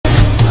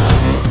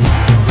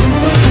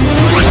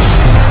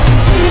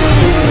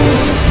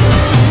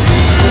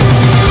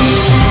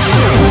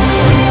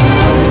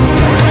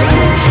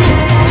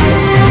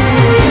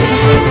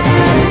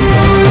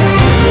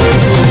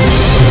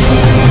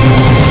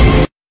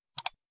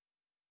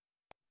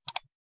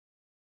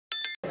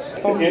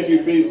Entry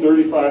fee is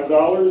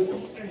 $35.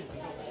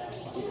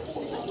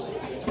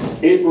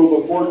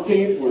 April the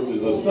 14th, which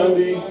is a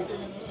Sunday,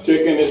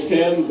 chicken at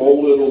 10,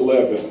 bowl at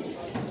 11.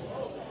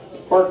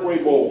 Parkway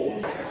Bowl.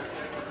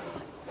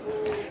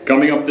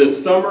 Coming up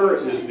this summer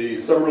is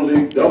the Summer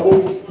League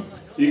Doubles.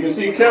 You can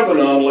see Kevin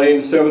on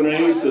lane 7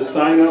 and 8 to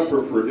sign up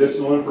or for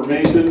additional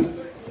information.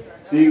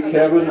 See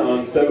Kevin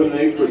on 7 and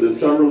 8 for the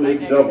Summer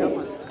League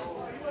Doubles.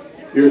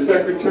 Your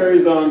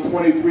secretaries on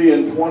 23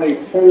 and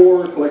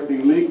 24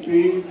 collecting league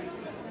fees.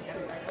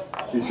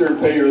 Be sure to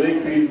pay your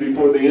league fees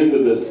before the end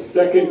of the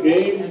second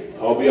game.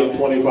 I'll be on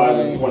 25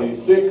 and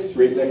 26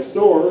 right next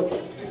door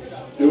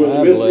doing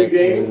the mystery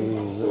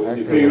games. So when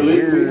you pay your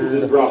league fees,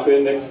 just drop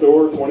in next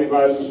door,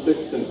 25 and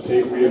 6, and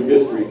pay for your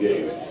mystery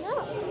game.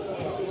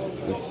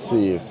 Let's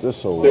see if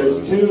this will work.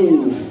 There's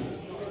two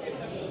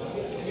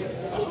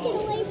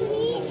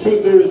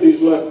Thursdays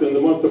left in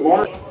the month of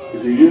March.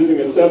 If you're using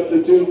a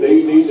substitute,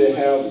 they need to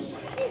have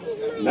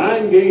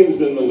 9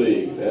 games in the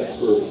league. That's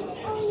for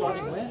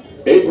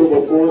April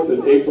the 4th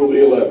and April the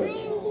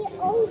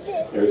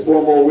 11th. There's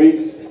 4 more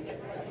weeks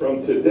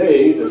from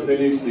today to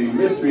finish the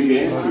mystery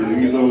games. For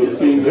those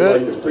teams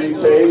that like to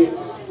prepay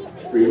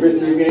for your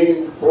mystery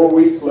games, 4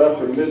 weeks left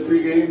for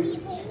mystery games.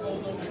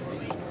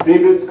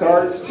 vids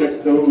cards,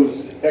 check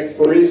those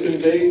expiration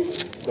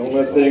dates. Don't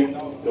let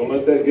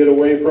that get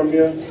away from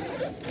you.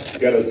 You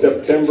got a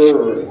September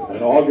or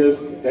an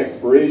August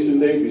expiration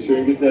date. Be sure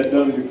you get that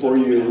done before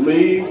you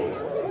leave.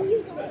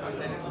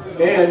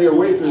 And your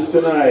waitress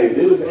tonight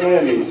is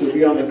Annie. She'll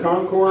be on the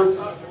concourse.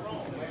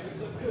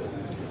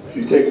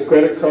 She takes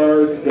credit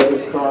cards,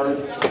 debit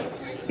cards,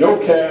 no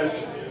cash,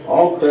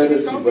 all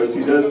credits, but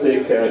she does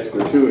take cash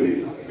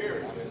gratuities.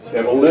 They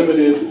have a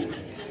limited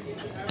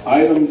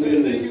items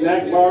in the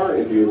snack bar.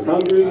 If you're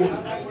hungry,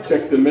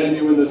 check the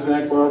menu in the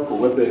snack bar for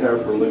what they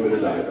have for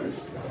limited items.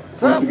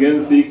 Once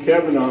again, see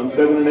Kevin on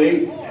 7 and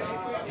 8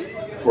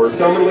 for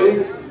summer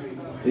leagues.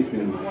 He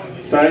can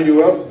sign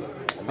you up.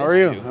 How are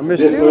you? I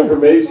missed Additional you.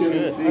 information,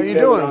 Good. see How you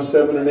Kevin doing? on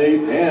 7 and 8,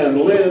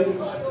 and Lynn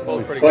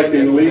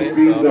collecting league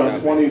fees on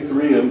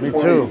 23 and 24. Me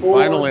too.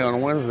 Finally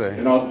on Wednesday.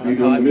 And I'll be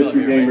doing the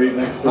mystery game right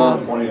next door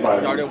on 25. I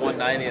started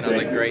 190 and I was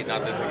like, great,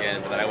 not this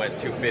again. But then I went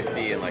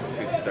 250 and like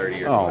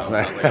 230 or something. I was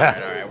like, all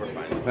right, we're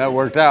fine. That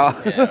worked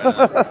out.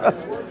 Yeah,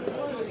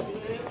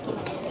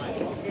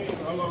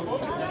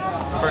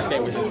 first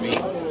game was just me. I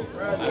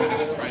was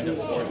just trying to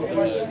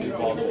force the new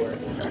ball to work.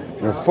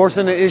 You're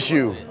forcing the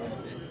issue.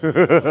 I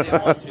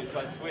didn't want to, so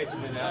I switched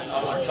and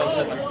all of a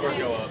sudden my score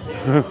go up.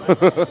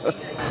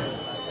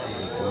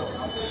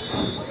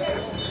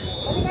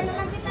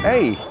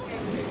 Hey.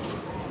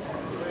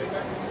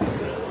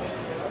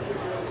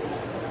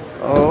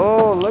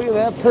 Oh, look at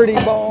that pretty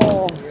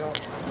ball.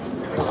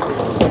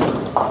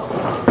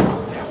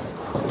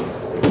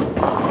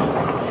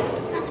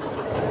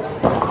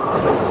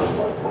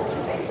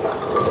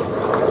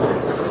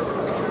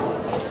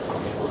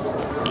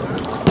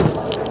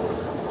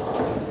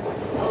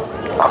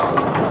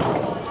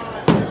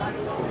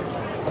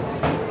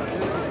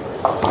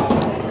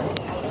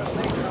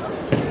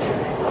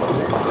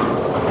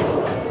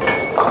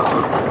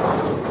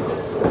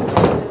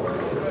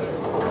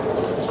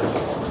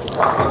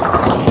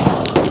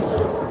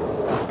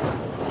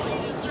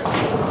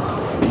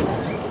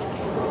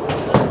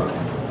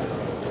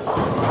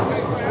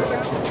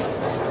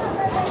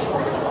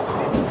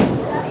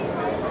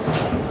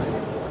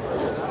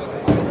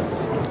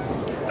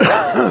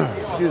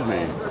 Excuse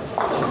me.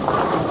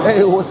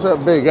 Hey, what's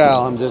up, Big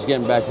Al? I'm just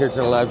getting back here to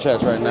the live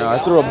chats right now. I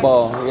threw a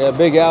ball. Yeah,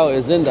 Big Al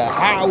is in the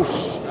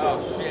house. Oh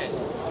shit.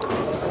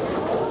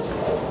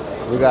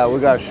 We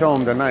got to show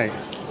him tonight.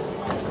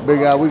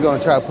 Big Al, we're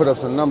gonna try to put up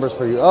some numbers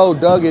for you. Oh,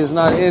 Doug is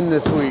not in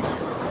this week.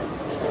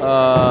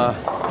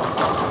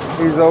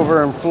 He's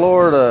over in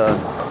Florida.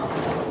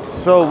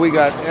 So we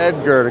got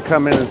Edgar to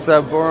come in and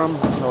sub for him.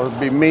 So it'll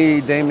be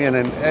me, Damian,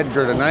 and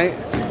Edgar tonight.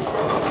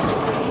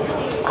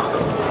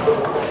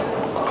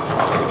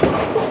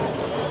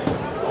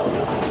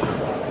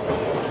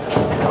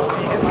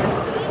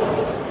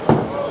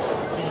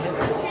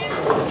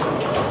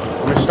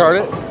 Start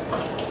it.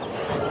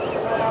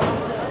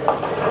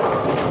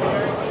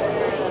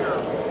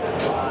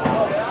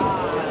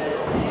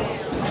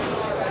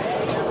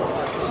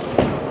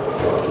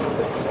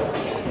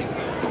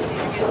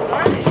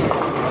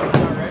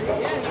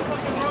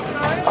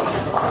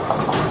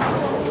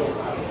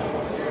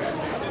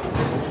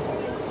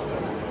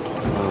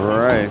 All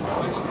right.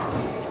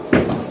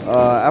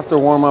 After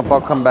warm up,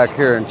 I'll come back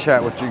here and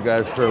chat with you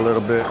guys for a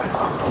little bit.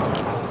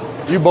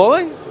 You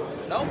bowling?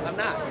 No, I'm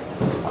not.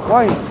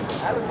 Why?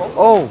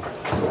 Oh.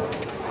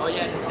 Oh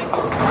yeah,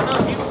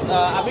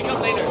 I'll pick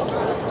up later.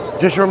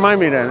 Just remind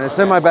me then. It's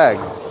in my bag.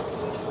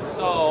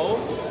 So,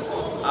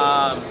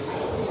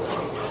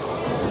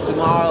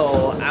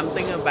 tomorrow I'm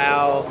thinking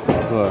about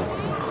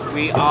What?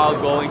 we all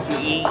going to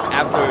eat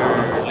after.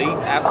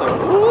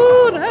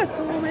 Ooh, that's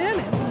so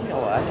romantic.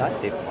 Oh, I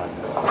did one.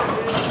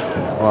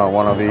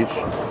 One of each.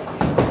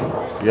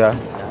 Yeah.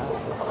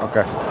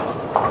 Okay.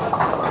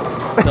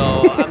 So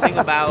I'm thinking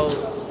about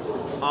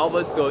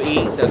always go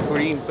eat the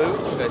Korean food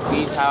because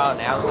we are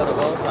now going to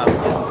go. So I'm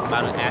just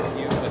about to ask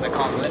you because I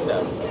called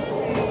Linda.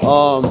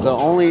 The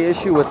only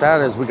issue with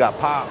that is we got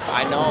Pop.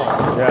 I know.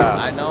 Yeah.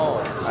 I know.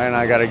 And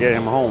I gotta get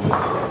him home.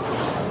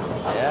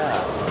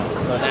 Yeah.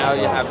 So now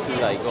you have to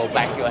like go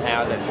back to your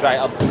house and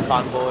drive up to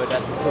Convoy.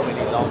 That's too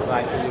many long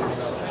drives for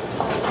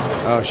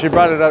you. She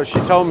brought it up. She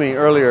told me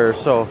earlier,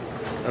 so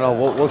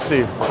we'll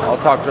see. I'll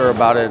talk to her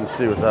about it and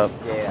see what's up.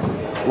 Yeah.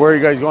 Where are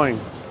you guys going?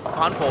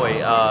 Convoy.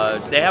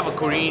 They have a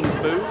Korean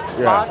food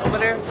spot over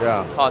there.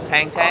 Yeah. Called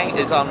Tang Tang.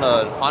 It's on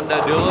the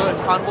Honda dealer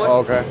Convoy. Oh,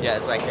 okay. Yeah,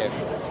 it's right here.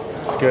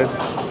 It's good.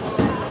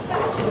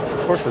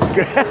 Of course, it's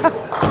good.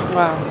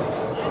 Wow.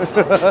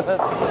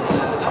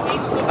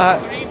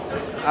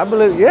 I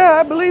believe. Yeah,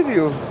 I believe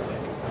you.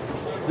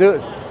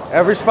 Dude,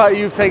 every spot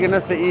you've taken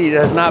us to eat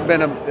has not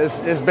been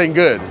it's been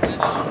good.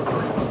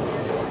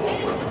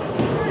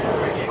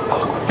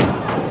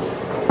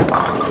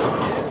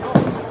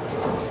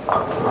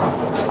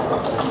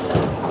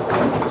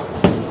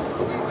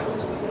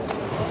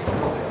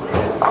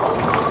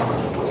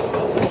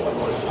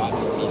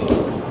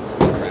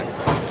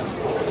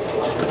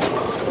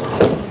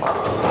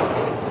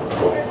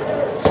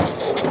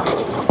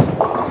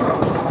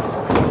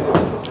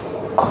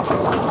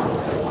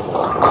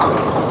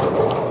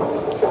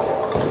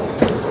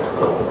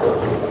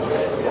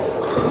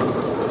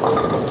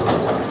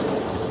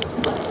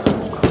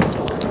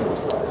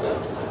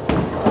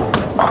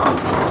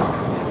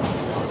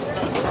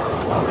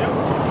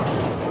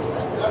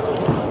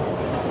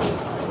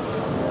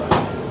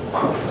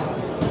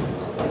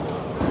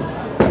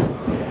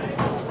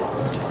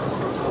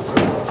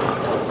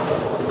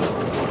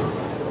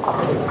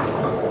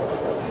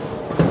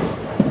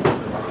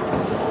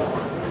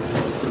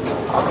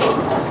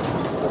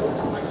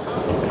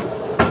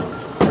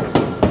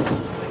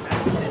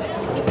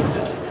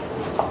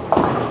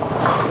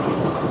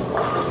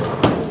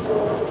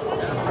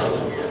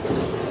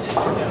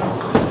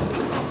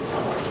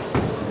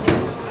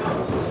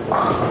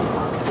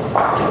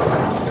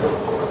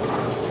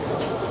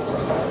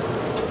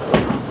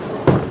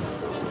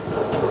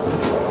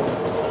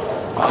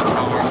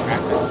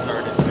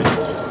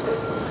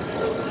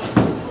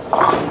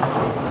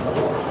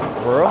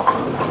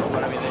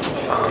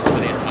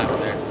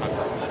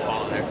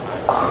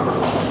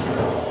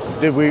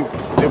 Did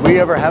we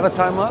ever have a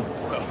time up?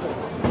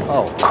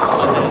 Oh.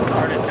 It's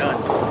started done.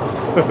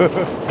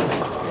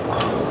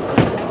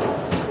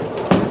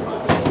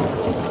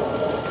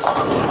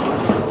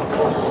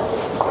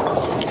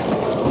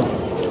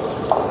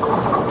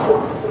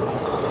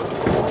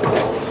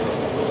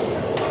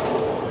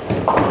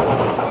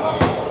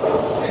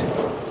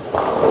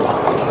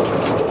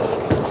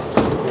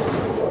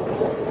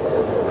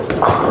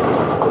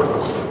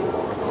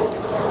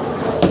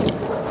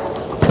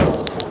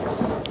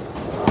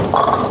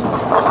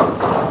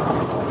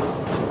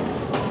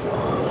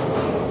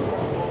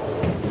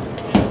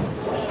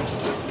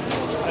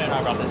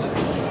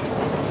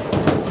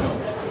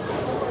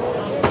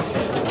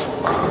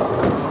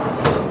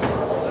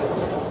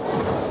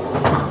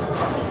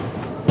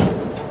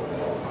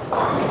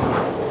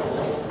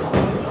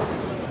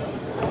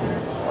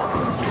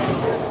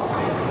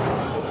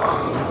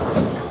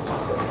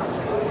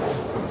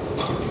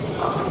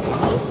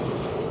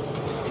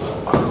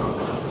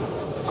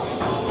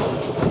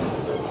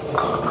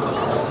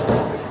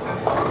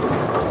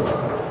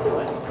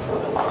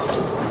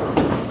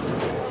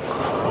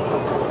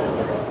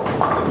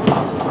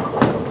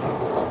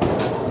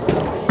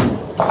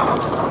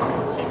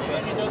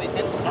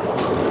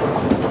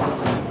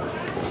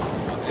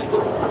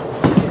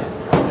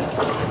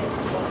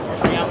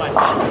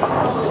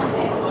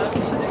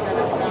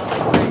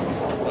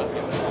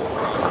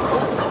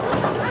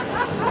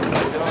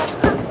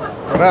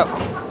 What up?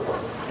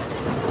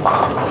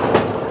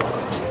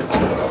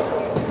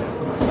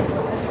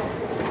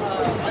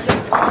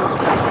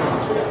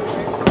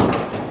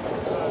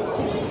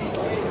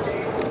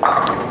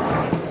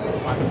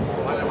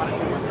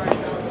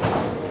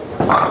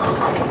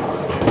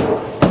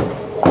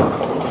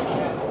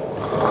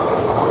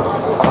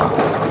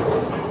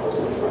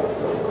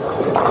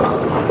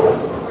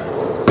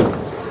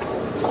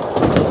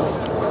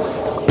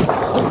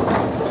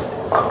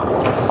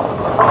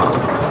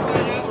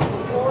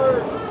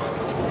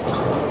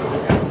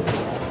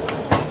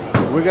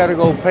 We gotta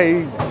go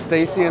pay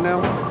Stacy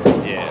now?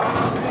 Yeah.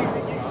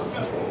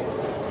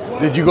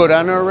 Did you go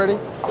down there already?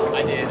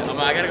 I did.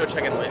 I gotta go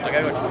check in. I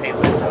gotta go pay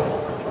Linda.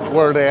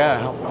 Where are they at?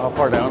 How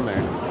far down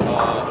there?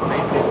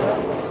 Stacy.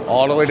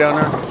 All the way down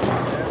there?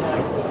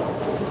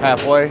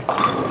 Halfway?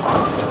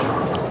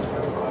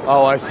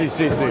 Oh, I see.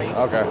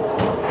 Okay.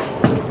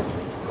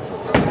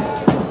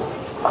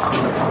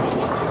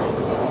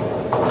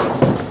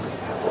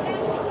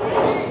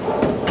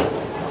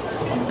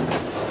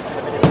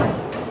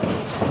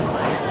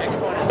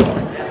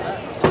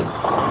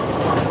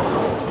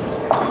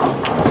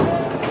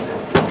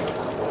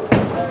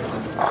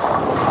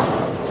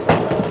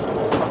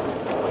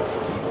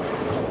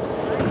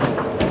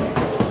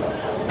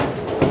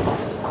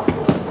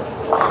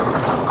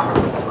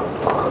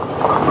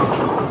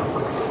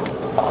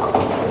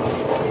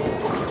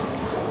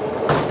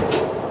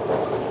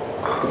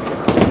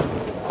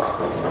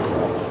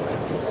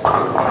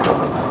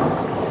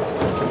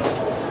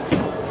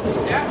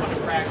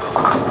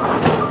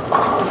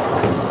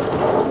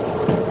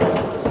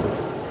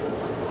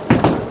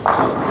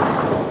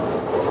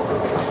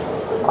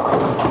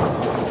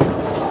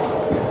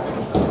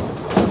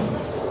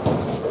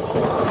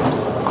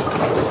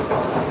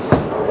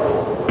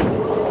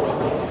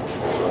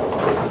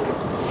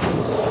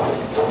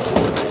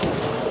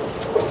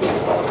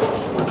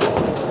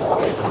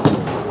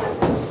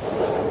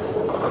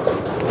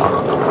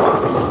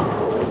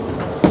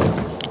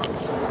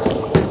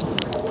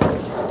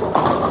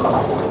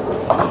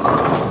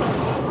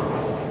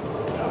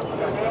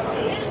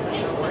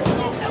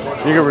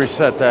 You can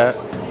reset that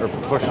or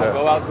push that.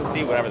 Go out to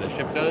sea, whatever the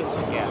ship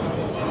does. Yeah.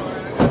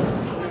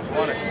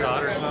 Want a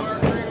shot or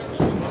something?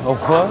 A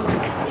what? A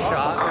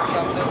shot or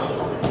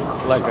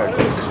something? Like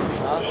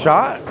a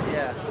shot?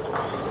 Yeah.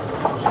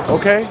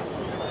 Okay.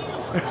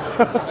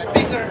 My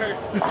finger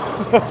hurts.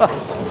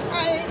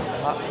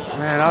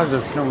 Man, I was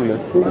just coming to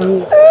see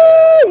you.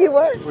 You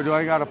what? Well, do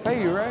I gotta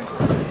pay you, right?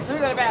 Let me go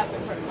to the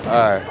bathroom first. All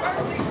right.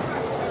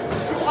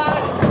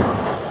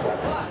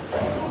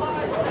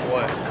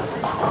 What?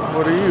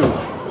 What are you?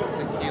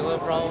 Tequila,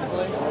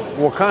 probably.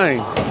 What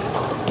kind?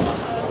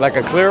 Like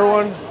a clear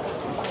one?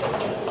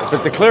 If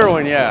it's a clear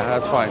one, yeah,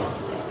 that's fine.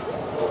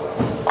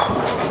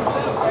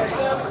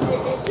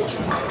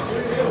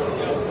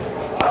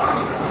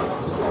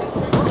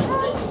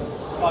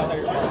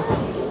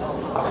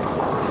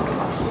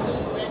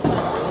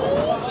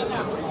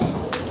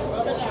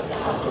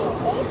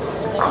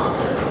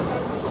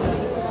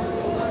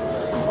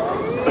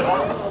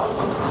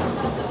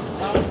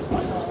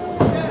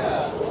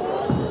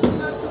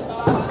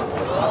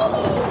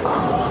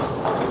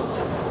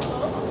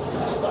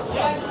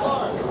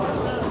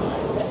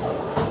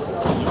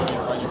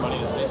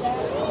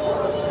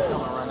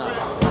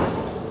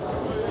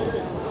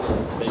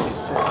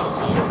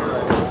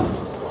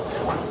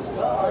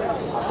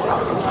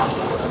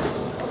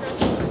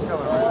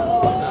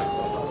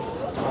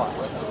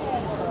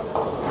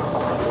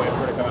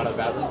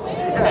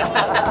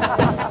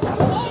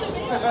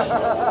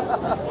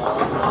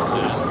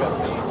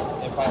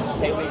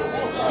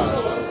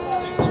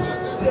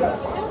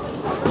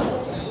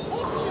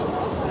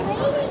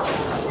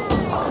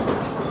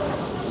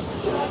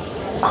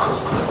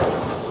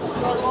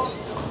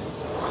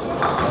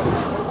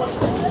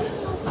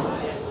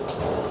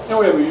 Now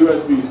we have a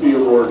USBC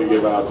award to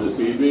give out this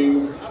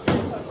evening.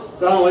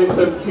 Down lane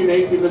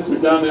 1718,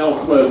 Mr.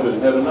 Donnell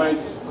Pleasant had a nice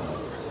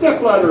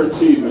step ladder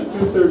achievement,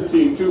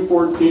 213,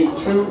 214,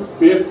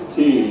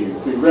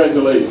 215.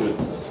 Congratulations.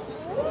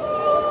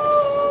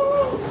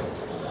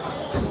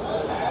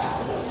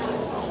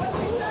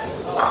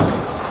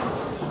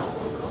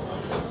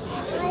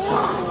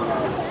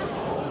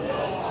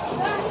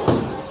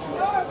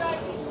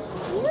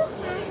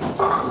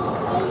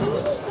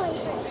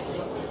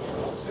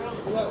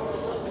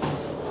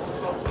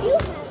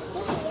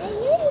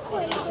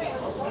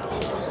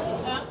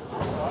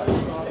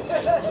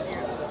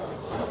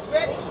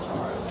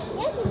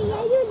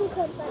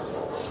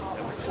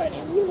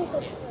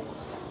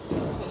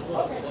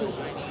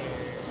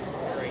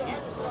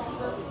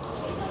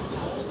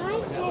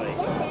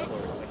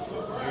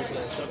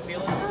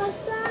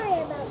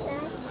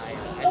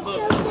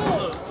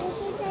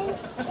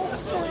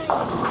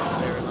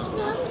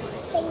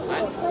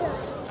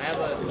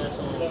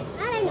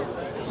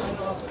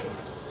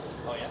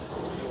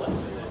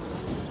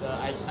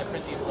 I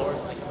print these lures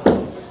like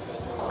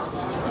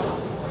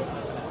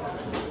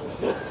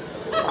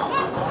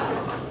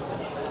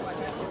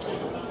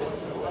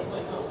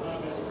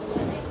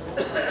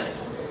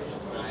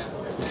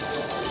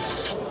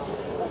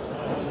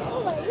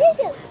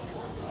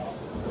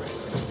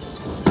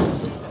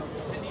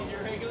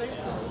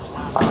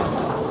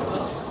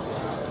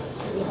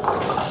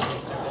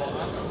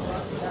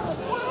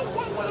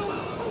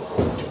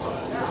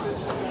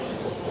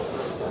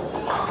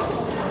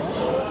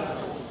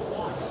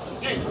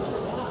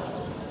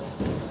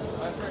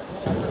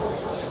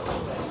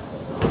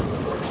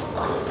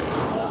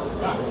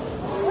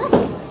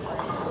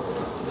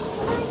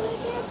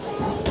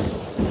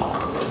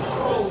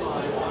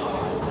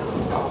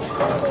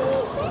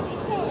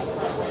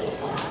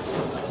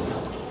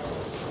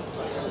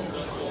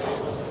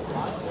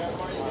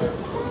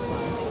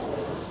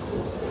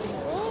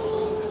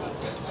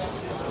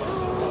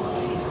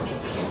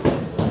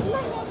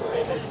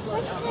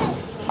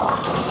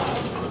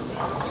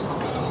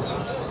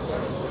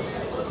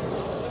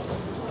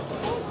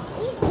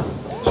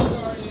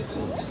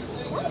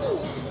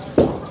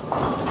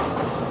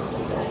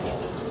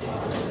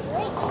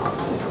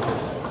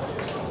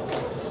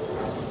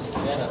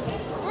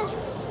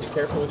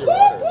careful with your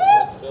water.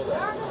 Don't spill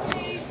that.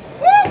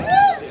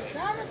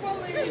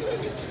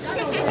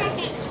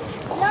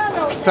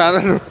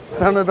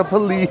 Son of the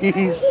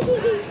police.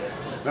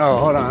 Oh,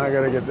 hold on. I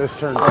gotta get this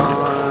turned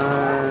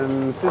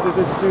on.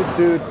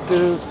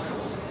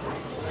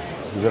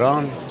 Is it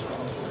on? I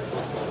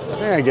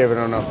think I gave it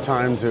enough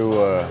time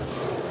to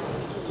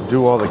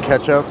do all the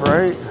catch up,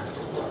 right?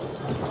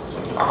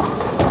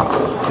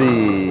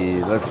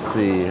 Let's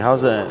see.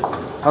 How's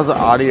the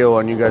audio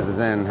on you guys'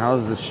 end?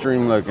 How's the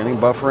stream look? Any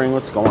buffering?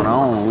 What's going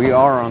on? We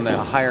are on the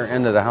higher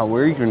end of the house.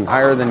 We're even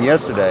higher than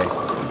yesterday.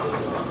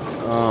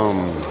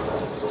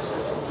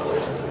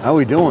 How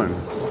we doing?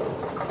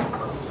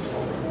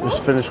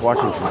 Just finished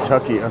watching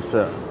Kentucky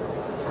upset.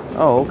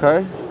 Oh,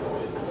 okay.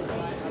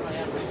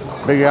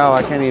 Big Al,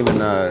 I can't even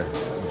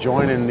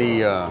join in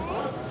the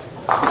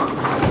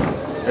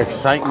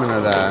excitement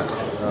of that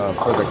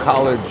for the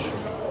college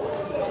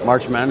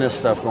March Madness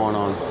stuff going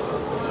on.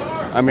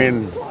 I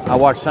mean, I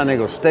watched San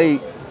Diego State.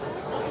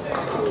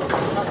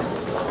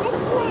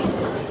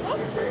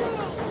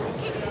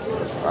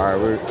 All All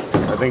right,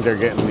 I think they're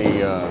getting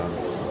the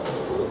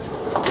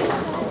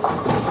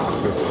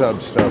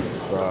sub stuff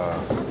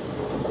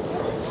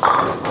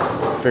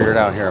figured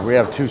out here. We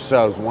have 2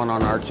 subs, one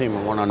on our team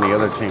and one on the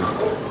other team.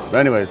 But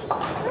anyways,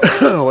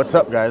 what's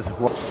up, guys?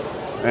 Well,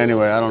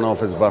 anyway, I don't know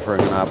if it's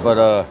buffering or not,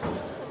 but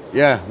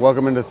yeah,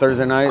 welcome into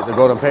Thursday night, the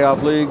Golden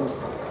Payoff League.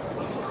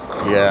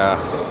 Yeah,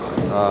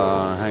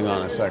 hang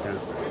on a second.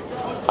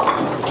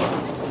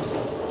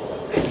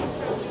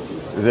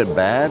 Is it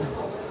bad?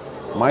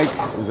 Mike,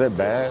 is it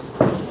bad?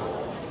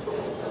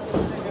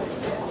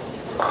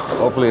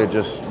 Hopefully it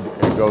goes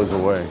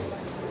away.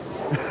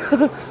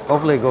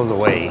 Hopefully it goes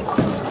away.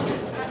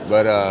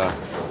 But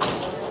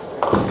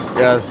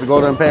yeah, it's the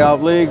Golden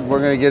Payoff League. We're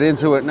gonna get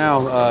into it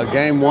now.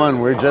 Game 1,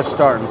 we're just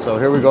starting. So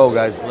here we go,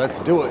 guys. Let's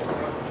do it.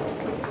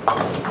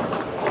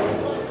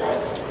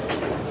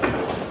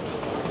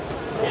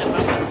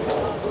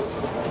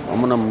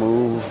 I'm gonna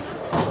move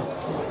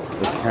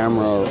the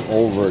camera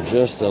over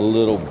just a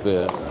little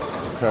bit,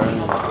 okay?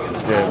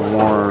 Get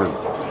more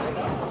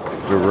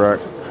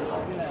direct.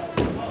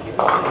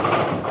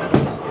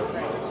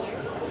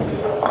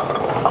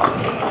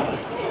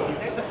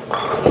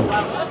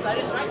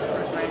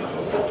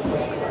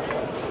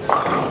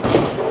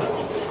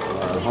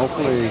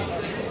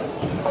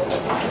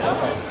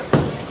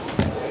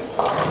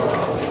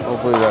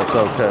 Hopefully that's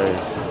okay.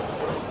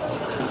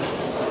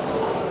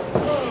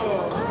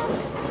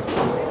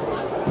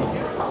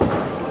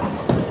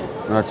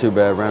 Not too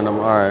bad, random.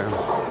 All right.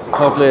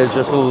 Hopefully it's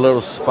just a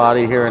little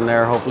spotty here and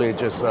there. Hopefully it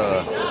just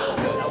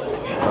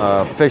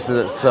fixes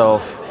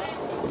itself.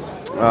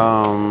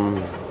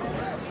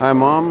 Hi,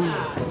 Mom.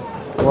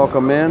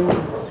 Welcome in.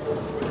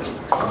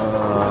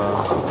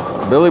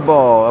 Billy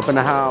Ball up in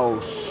the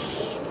house.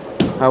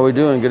 How we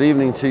doing? Good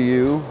evening to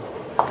you.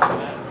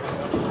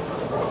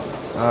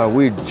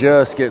 We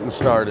just getting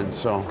started,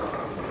 so.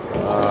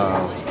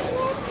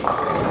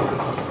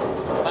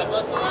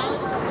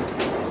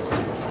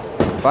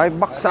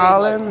 $5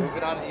 Alan.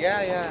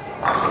 Yeah.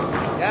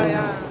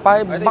 $5.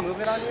 Are they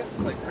moving on you?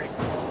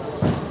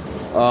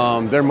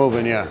 Like, they're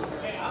moving, yeah.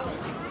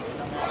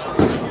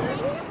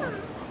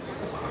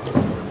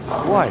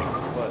 Why?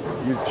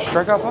 what? You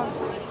strike out pot?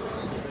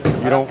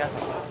 You don't?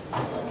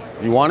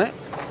 You want it?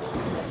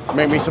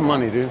 Make me some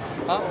money, dude.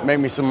 Huh? Make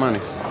me some money.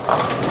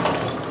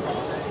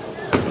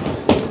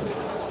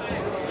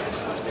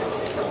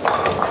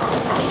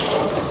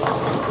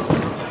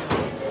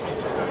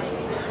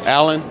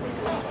 Alan?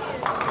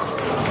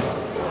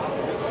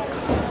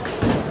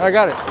 I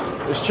got it.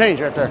 There's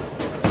change right there.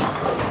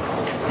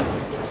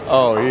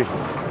 Oh,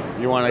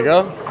 you want to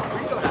go?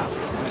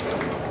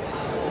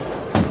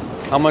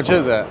 How much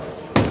is that?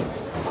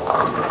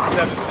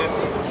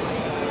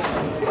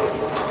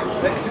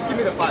 $7.50. Just give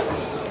me the 5.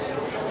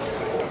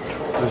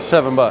 It's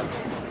 $7.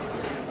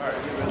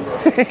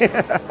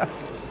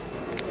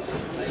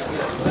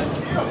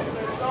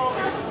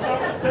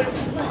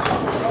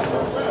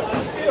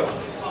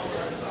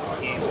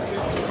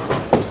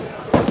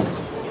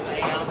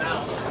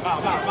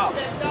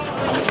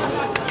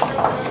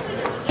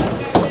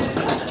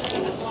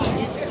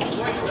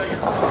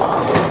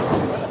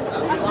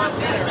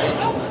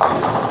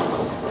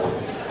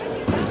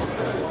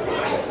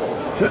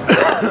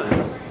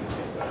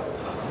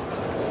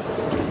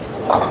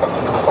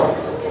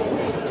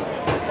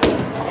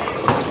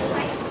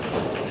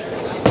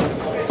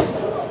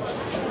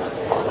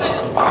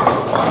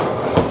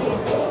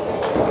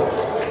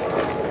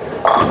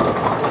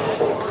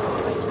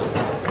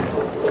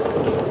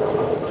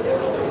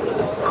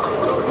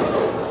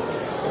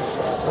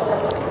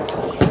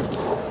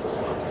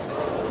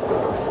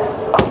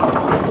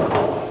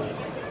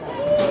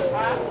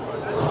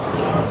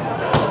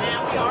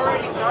 All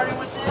right.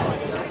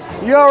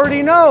 You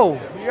already know.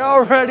 You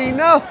already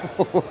know.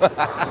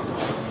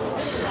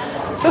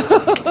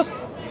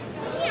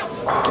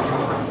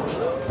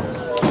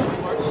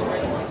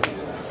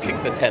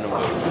 Kick the 10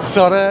 away.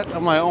 Saw that?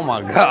 I'm like, oh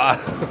my God.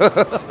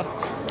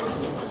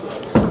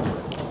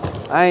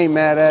 I ain't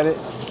mad at it.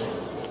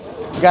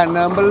 Got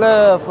nothing but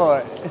love for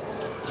it.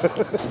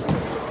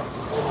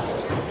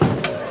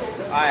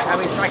 Alright, how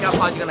many strikeout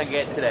pods you gonna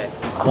get today?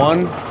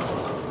 1.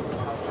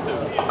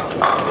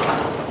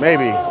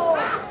 Maybe.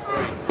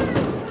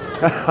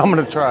 I'm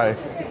gonna try.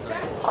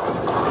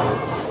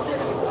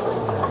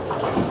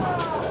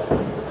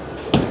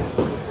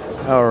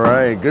 All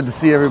right, good to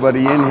see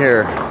everybody in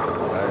here.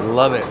 I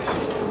love it.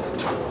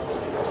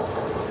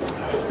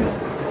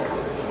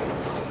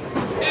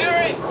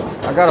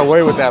 I got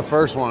away with that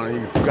first one.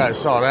 You guys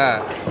saw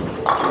that.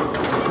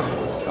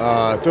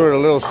 Threw it a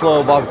little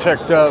slow, ball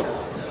checked up,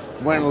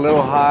 went a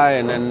little high,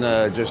 and then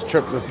just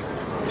tripped the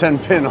 10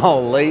 pin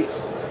all late.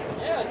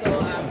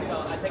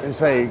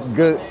 It's a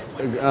good.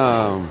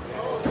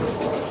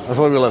 That's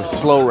why we love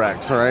slow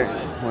racks, right?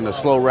 When the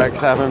slow racks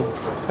happen.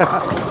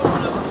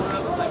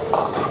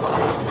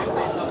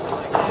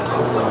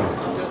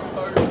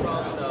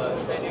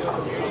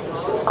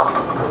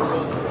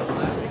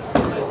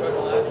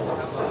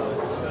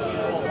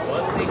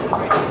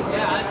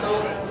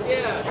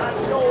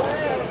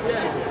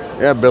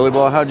 Yeah, Billy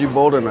Ball, how'd you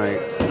bowl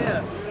tonight?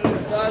 Yeah.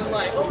 So I was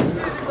like, oh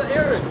shit, it's an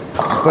Aaron.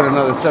 Put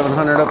another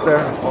 700 up there.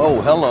 Oh,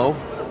 hello.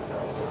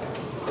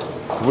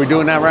 We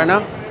doing that right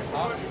now?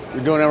 We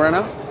doing that right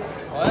now?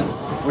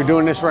 What? We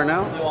doing this right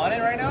now? You want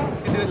it right now? You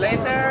can do it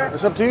later.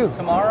 It's up to you.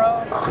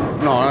 Tomorrow?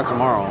 No, not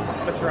tomorrow.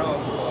 It's Patron.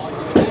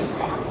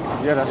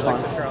 Yeah, that's You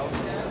fine. like Patron?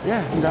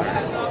 Yeah, you got it.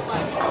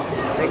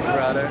 Thanks,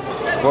 brother.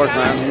 Of course,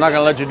 man. I'm not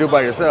gonna let you do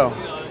by yourself.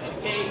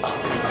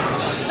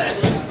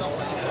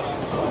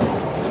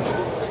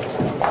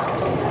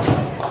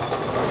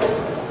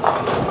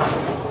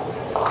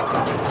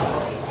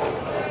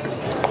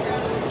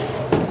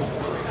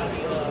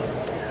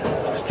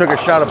 Just took a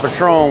shot of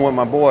Patron with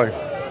my boy,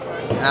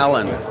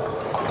 Alan.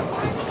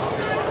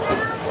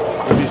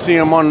 If you see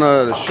him on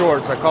the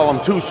shorts, I call him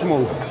Too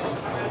Smooth.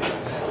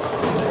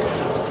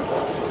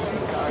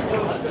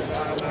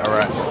 All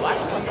right.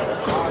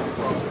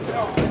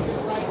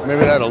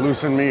 Maybe that'll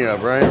loosen me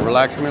up, right?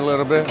 Relax me a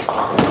little bit.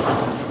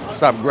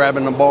 Stop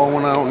grabbing the ball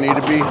when I don't need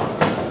to be.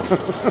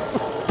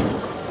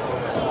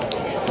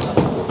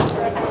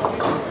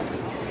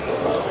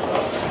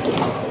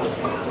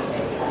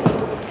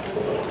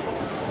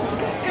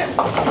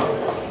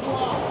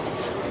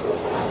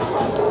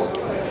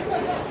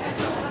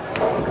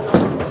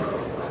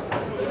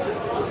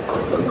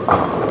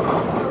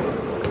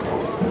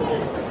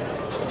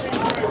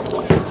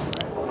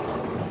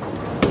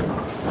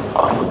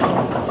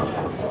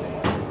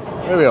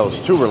 Maybe I was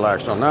too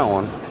relaxed on that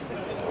one.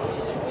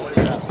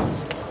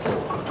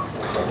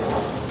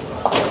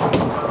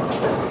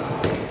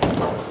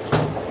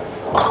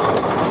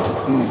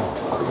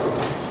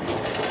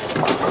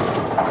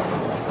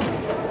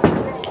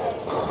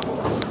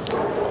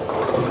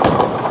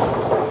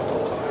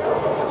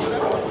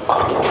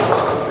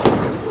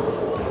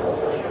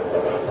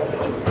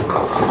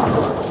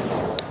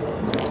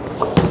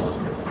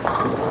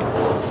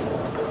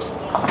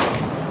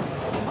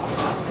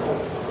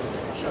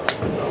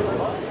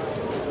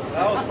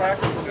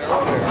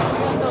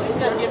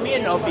 Give me a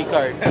no-fee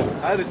card. I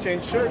had to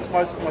change shirts.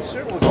 My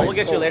shirt was. We'll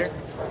get you later.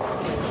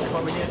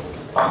 What we did.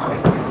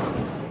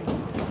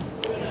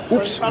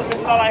 Oops. That's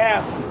all I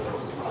have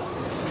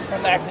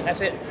from the accident.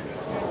 That's it.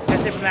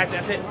 That's it from the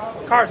accident. That's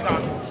it. Car's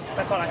gone.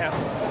 That's all I have.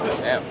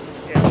 Damn.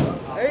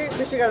 Yeah. Hey, at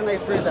least you got a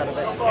nice breeze out of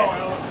it.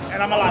 Yeah.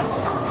 And I'm alive.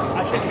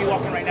 I shouldn't be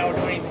walking right now or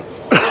doing anything.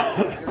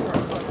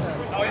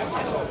 Oh,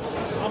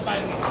 yeah. I'm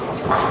fine.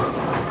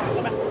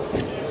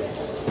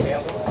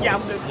 Yeah,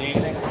 I'm good.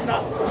 No,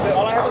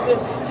 all I have is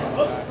this.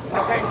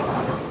 Okay.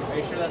 Are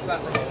you sure that's not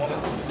from a woman?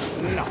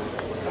 No.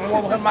 I'm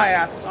gonna whip my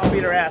ass. I'll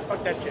beat her ass.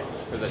 Fuck that shit.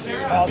 Is that you?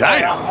 I'll throw her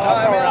out.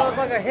 I'll throw her out.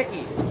 like a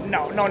hickey.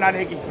 No, not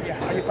Hickey.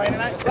 Yeah. Are you playing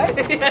tonight?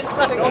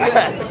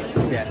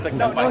 Yeah, it's like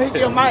No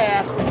Hickey on my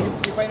ass.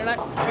 You playing tonight?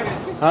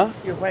 Huh?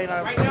 You're playing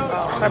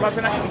Cyber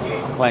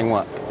tonight? Playing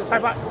what? The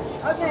Cyber?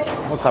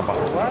 What's Cyber?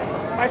 What?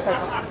 My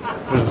Cyber.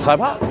 There's a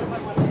Cyber?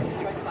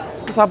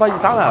 What's Cyber you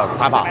talking about?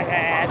 Cyber.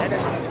 I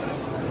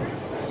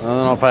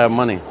don't know if I have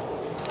money.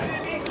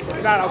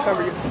 If not, I'll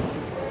cover you.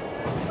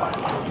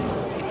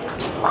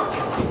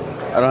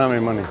 I don't have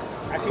any money.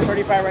 I see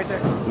 35 right there.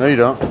 No, you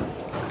don't.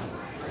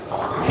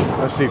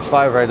 I see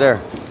 5 right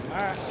there.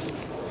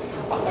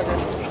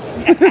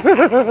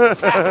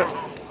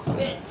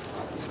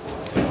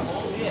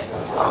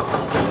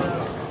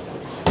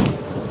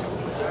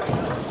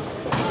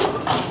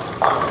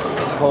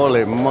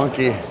 Holy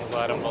monkey.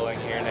 Glad I'm bowling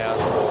here now.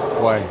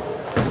 Why?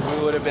 Because we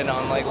would have been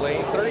on like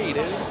lane 3,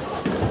 dude.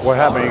 What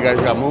happened? You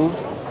guys got moved?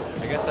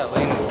 I guess that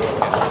lane is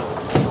broken.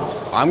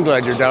 I'm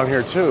glad you're down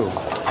here too.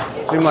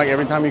 Seems like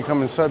every time you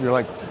come and sub, you're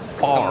like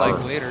far. I'm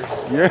like later.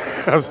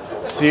 Yes.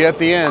 See you at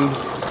the end.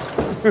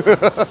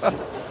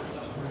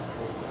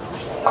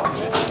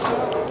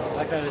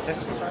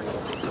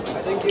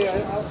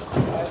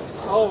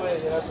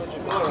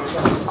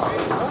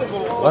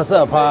 What's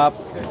up, Pop?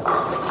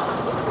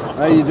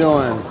 How you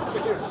doing?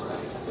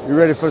 You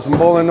ready for some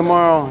bowling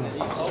tomorrow?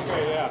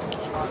 Okay, yeah.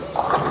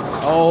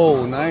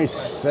 Oh, nice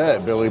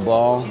set, Billy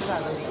Ball.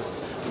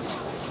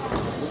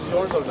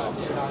 Yours or not?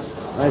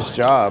 Nice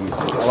job.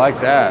 I like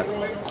that.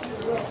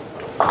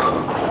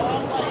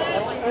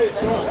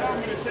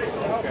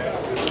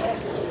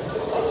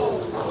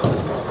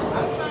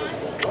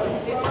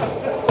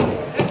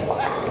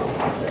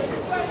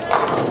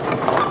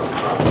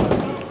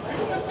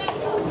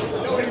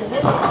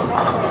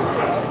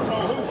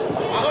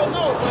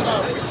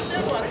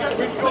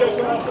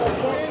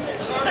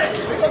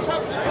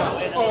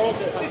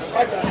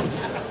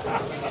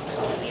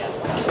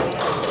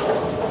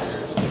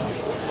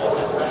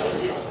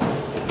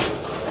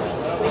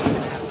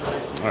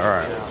 All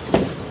right.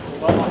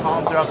 Well, we'll call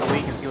him throughout the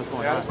week and see what's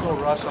going on. Let's go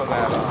rush on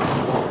that.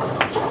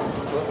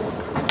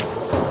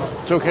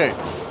 It's okay.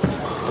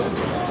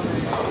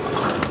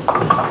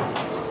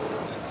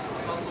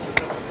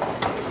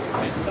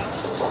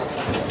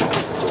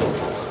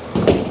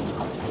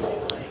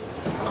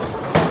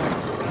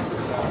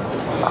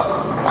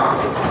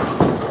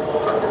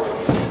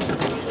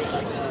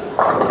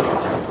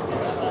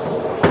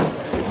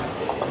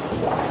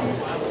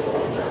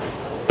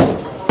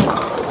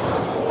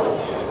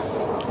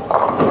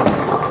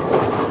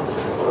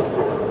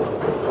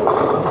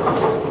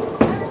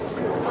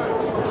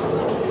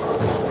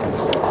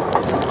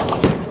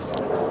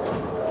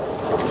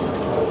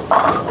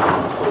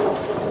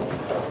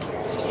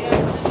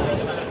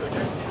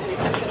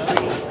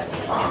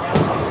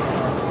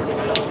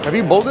 Have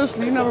you bowled this?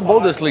 You never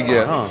bowled this league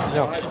yet, huh?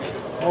 No.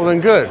 Well,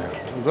 then good.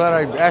 I'm glad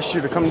I asked you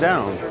to come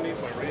down.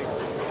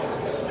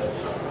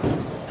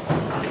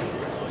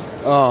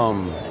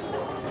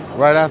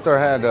 Right after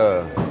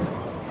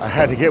I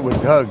had to get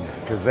with Doug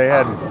because they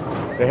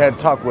had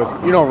talked with,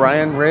 you know,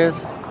 Ryan Reyes?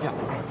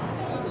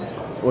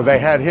 Yeah. Well, they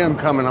had him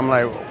come and I'm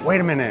like, wait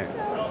a minute.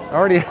 I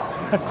already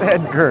asked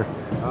Edgar.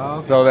 Oh,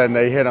 okay. So then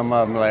they hit him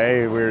up and like,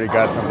 hey, we already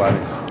got somebody.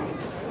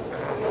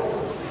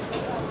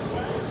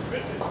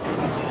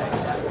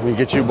 We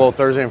get you both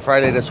Thursday and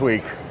Friday this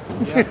week.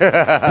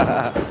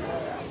 Yeah.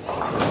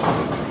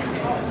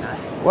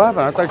 What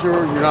happened? I thought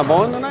you're not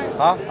bowling tonight?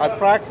 Huh? I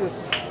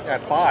practiced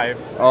at 5.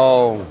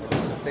 Oh,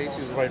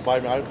 Stacy was right by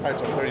me. I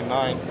practiced at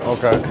 39.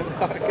 okay.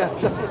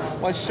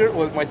 My t-shirt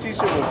was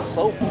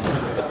soaked.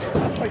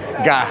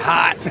 Got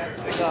hot.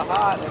 It got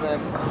hot, and then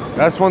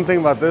That's one thing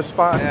about this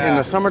spot. Yeah. In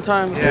the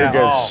summertime, Yeah. it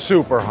gets Oh.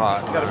 super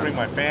hot. I gotta bring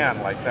my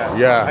fan like that.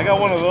 Yeah. I got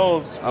one of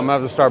those. I'm gonna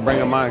have to start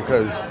bringing mine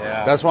because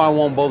Yeah. that's why I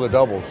won't bowl the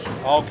doubles.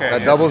 Okay. That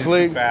yeah, doubles too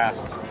league?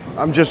 fast.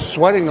 I'm just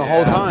sweating the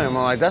whole Yeah. time.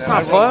 I'm like, that's And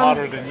not I run fun.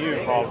 hotter than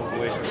you,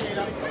 probably.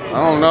 I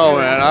don't know,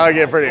 man. I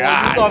get pretty Well, you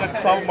hot. saw the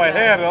top of my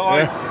head. I'm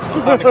like,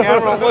 on the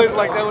camera, I'm always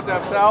like that with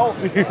that towel.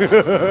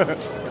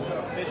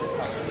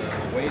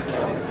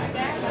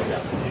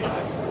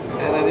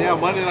 And then, yeah,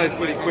 Monday night's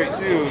pretty quick,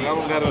 too. I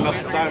don't got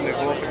enough time to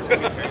go.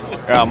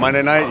 Yeah,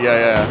 Monday night.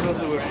 Yeah.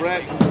 Especially with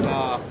Brett.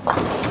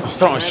 Just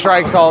throwing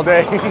strikes all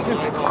day. But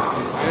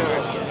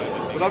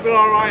I've been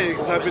all right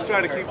because I've been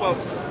trying to keep up.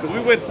 Because we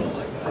went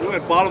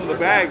bottom of the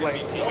bag, like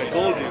I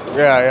told you.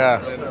 Yeah.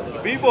 And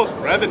Bebo's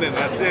Revenant,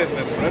 that's it.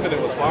 And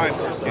Revenant was fine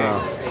first game.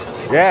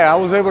 Yeah, I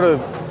was able to.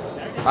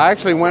 I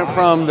actually went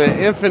from the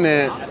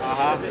infinite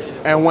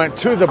and went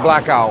to the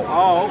blackout,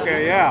 Oh,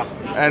 okay, yeah.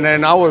 and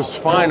then I was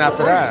fine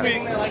after First that.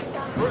 week I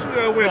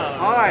went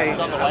high, and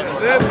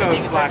then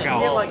the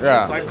blackout.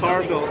 Yeah. So I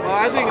carved those.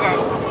 I think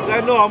I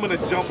know I'm going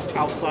to jump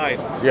outside.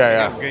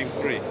 Yeah. in Game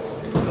 3.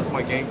 That's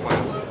my game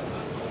plan.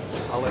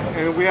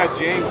 And we had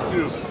James,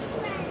 too.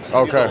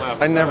 Okay.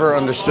 I never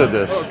understood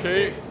this.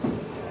 Okay.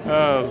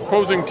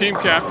 Opposing team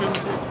captain.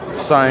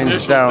 Signs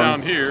Initials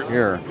down here.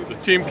 Here. The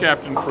team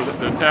captain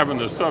that's having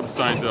the sub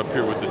signs up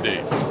here with the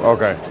date.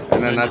 Okay.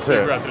 And then you that's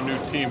figure it. out the new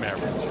team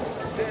average.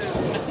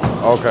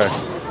 Okay.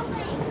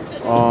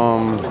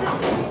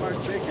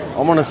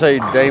 I'm gonna say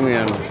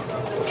Damien.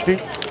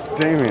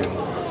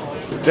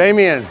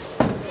 Damien.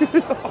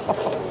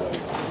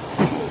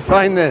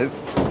 Sign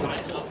this.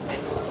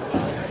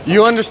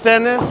 You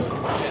understand this?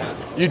 Yeah.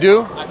 You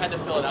do? I've had to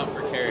fill it out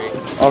for Carrie.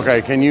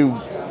 Okay, can you?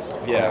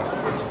 Yeah.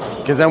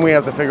 Because then we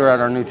have to figure out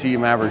our new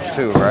team average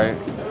too, right?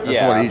 That's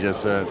Yeah. what he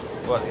just said.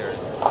 What here?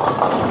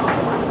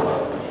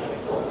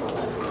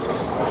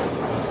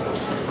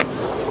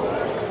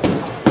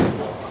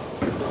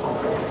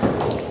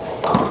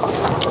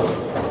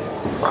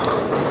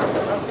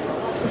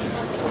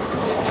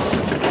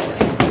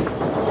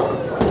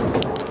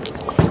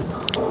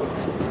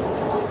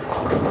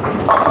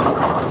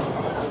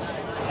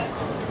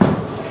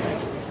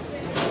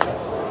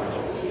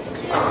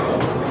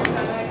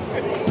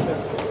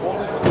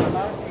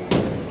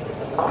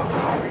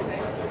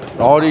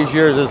 All these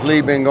years this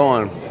league been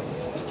going,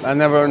 I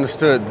never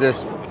understood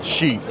this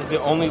sheet. It's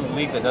the only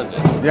league that does it.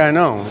 Yeah, I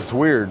know. It's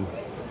weird.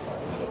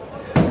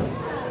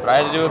 But I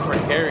had to do it for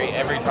Carrie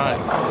every time.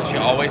 So she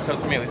always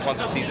subs for me at least once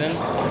a season.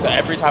 So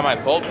every time I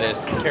bolt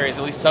this, Carrie's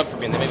at least sub for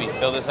me and they made me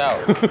fill this out.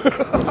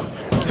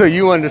 So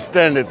you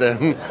understand it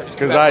then,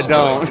 because I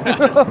don't.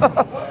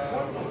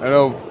 I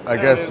know, I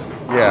guess,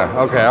 yeah,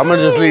 okay. I'm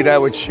gonna just leave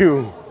that with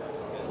you.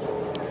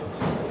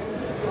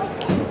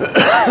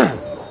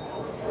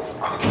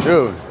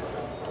 Dude.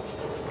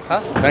 Huh?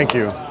 Thank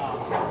you.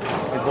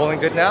 You're bowling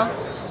good now?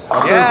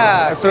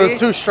 I threw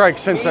 2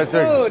 strikes since I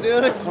took. Oh,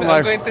 dude. I'm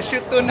like- going to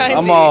shoot 290.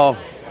 I'm all.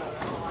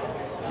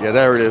 Yeah,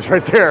 there it is,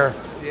 right there.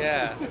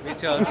 Yeah, me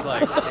too. I was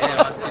like, damn,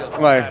 I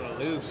feel Like- kind of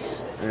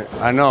loose.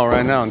 I know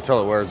right now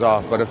until it wears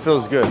off, but it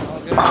feels good. I'll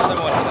get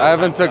another one. I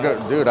haven't took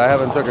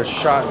a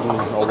shot in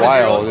a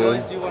while,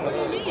 dude. Do one of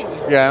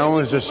those. Yeah, I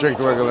always just drink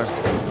the regular.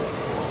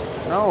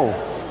 No.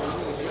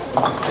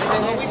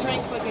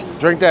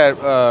 Drink that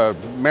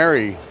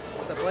Mary.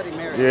 The Bloody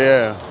Mary.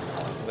 Yeah.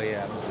 But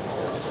yeah.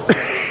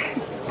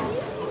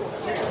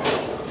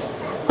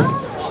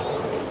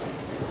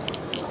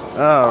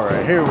 All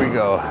right, here we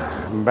go.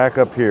 I'm back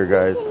up here,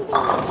 guys. You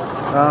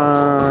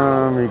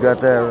got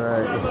that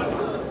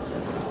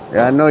right.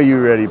 Yeah, I know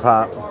you ready,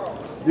 Pop.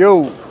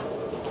 Yo.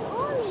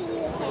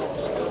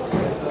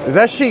 Is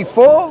that sheet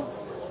full?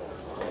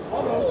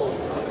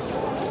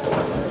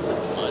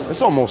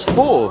 It's almost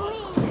full.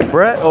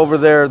 Brett over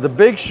there, the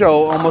Big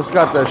Show, almost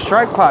got the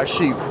strike pot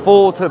sheet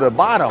full to the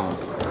bottom.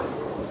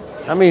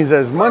 That means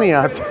there's money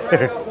out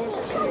there.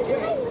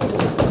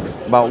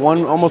 About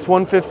almost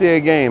 150 a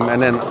game,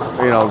 and then,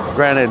 you know,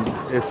 granted,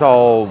 it's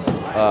all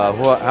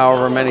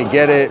however many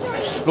get it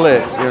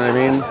split. You know what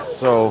I mean?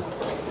 So.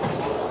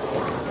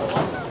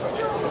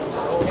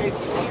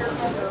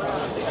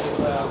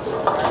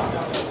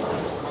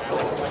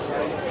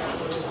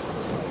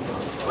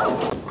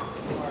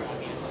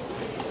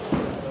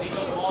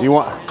 You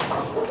want?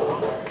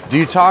 Do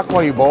you talk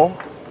while you bowl?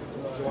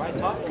 Do I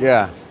talk?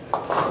 Yeah.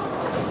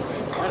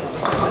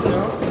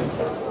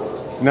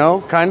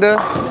 No, kinda.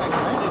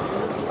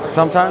 I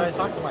Sometimes.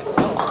 talk to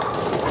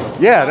myself.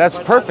 Yeah, that's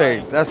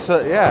perfect. That's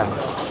yeah.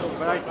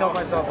 But I tell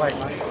myself like,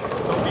 don't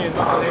be a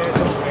nuthead,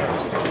 don't be any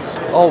stupid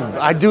shit. Oh,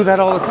 I do that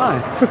all the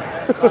time.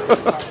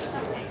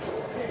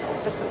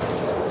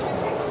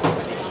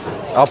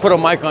 I'll put a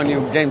mic on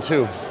you, game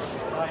 2.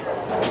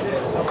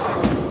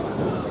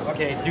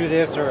 Okay, do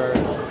this, or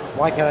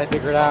why can't I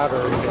figure it out,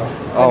 or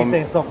Oh, maybe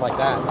saying stuff like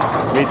that.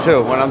 Me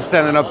too. When I'm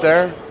standing up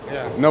there,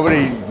 Yeah. no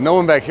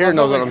one back here Oh,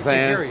 knows what nobody I'm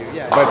saying. can hear you,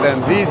 yeah. But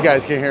then these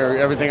guys can hear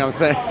everything I'm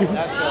saying.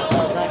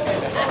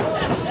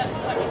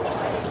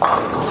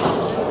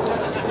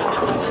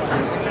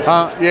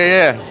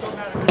 Yeah.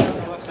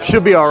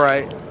 Should be all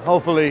right.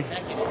 Hopefully.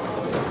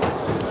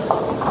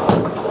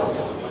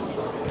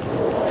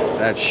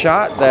 That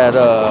shot that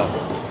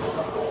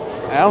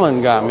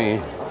Alan got me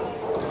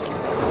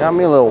a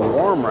little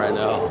warm right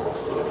now.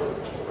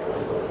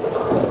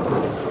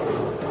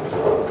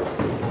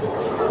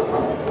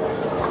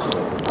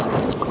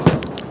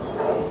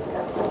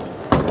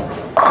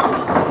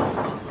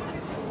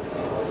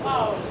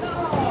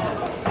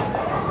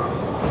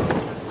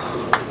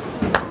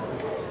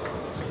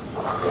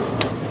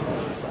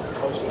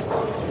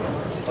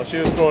 Oh, she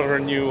was throwing her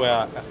new.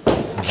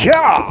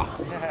 Yeah.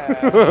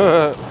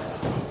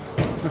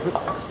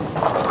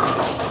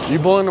 You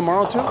bowling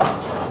tomorrow too?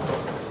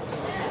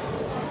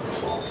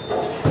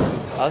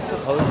 I was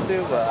supposed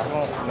to, but I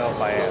don't know if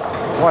I am.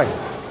 Why?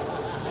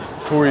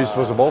 Who are you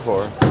supposed to bowl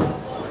for?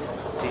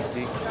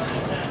 CC.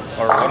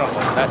 Or one of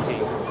them, that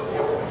team.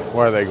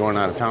 Why are they going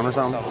out of town or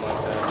something? Something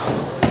like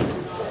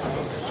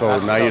that. So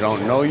now you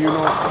don't know you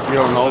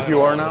don't know if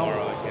you are now?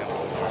 Tomorrow, I can't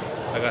bowl.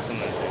 I got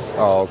something to do.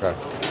 Oh, okay.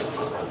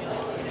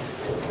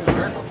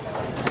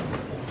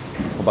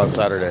 How about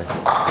Saturday?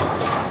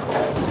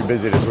 You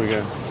busy this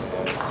weekend?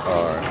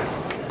 All right.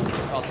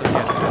 Also,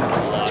 can't spend a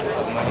lot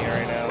of money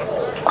right now.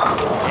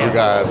 We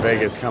got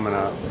Vegas coming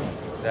up.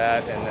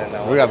 That, and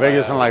then We got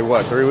Vegas in like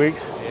what, 3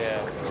 weeks?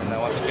 Yeah, and I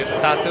want to get the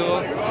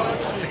tattoo.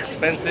 It's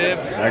expensive.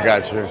 I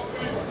got you.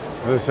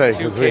 Let's say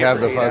because we 2K have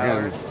for the 8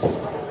 fucking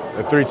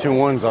the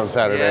 3-2-1s on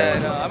Saturday. Yeah,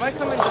 no, I might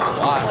come and just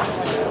watch.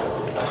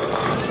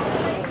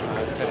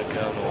 It's kind of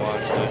dumb to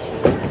watch that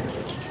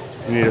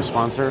shit. You need a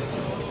sponsor?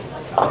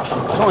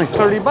 It's only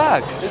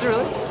 $30. Is it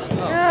really?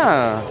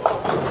 Yeah.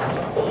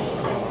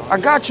 I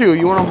got you.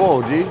 You want to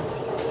bowl, G?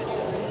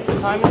 What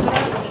time is it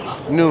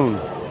at? Noon.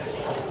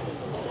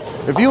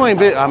 If you ain't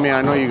bit, I mean,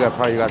 I know you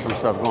probably got some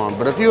stuff going,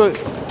 but if you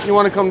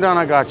want to come down,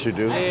 I got you,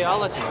 dude. Hey, I'll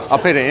let you know. I'll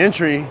pay the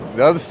entry.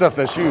 The other stuff,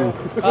 that's you.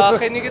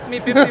 Can you get me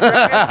 50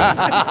 brackets?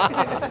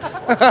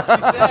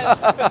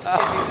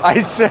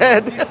 I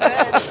said. You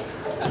said.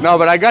 No,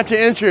 but I got your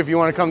entry if you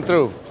want to come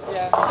through.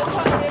 Yeah.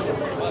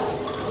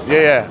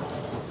 Yeah.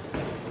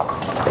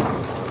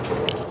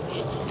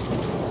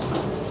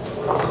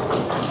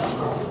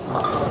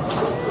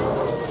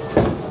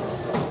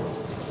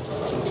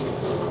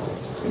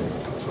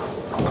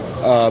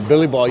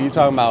 Billy Ball, you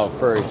talking about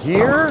for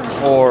here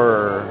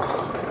or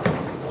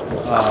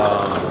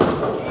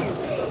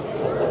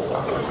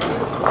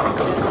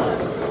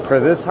for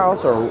this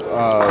house, or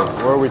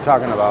what are we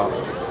talking about?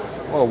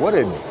 Well, what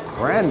did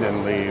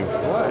Brandon leave?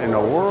 What in the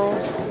world?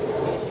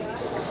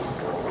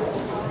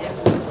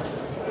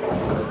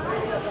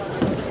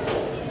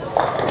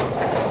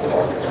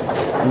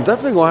 I'm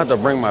definitely gonna have to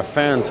bring my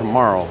fan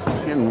tomorrow.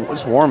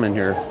 It's warm in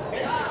here.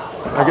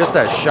 I guess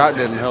that shot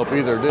didn't help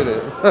either, did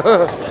it?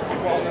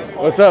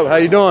 What's up? How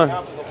you doing?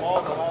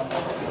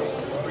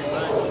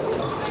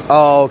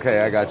 Oh, okay.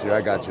 I got you.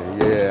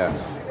 Yeah.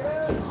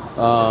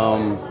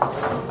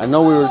 I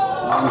know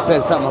we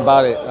said something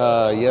about it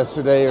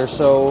yesterday or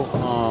so.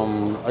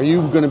 Are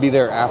you going to be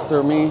there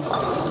after me?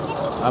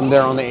 I'm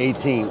there on the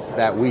 18th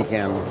that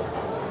weekend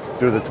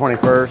through the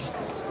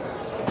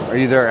 21st. Are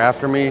you there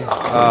after me?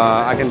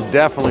 I can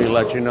definitely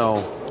let you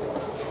know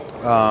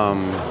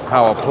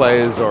how it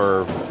plays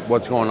or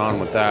what's going on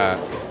with that.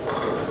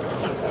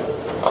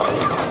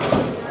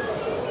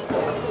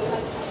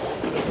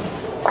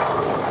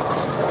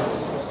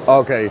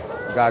 Okay,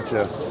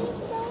 gotcha.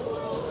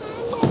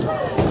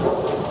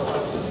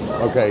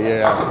 Okay,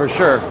 yeah, for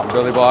sure,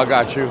 Billy Ball, I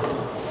got you.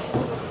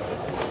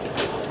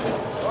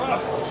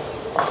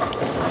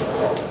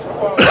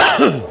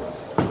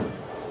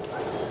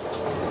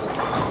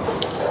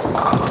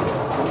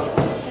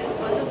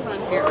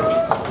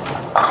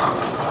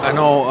 I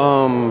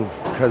know,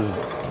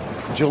 because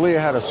Julia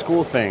had a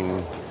school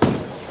thing,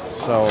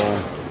 so,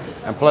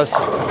 and plus,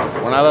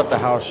 when I left the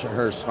house,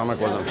 her stomach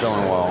wasn't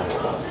feeling well.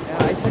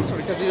 Yeah, I texted her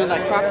because you know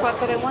that crock pot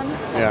that I won?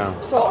 Yeah.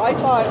 So I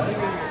thought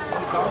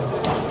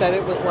that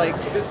it was like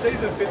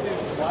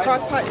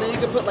crock pot, and then you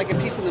could put like a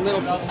piece in the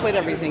middle to split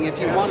everything if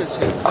you wanted to.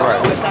 But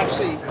Right. no, it's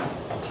actually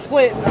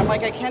split, and I'm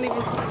like, I can't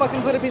even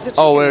fucking put a piece of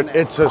chicken in there.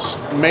 It's a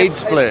made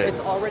split. It's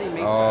already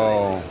made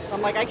Oh. split. So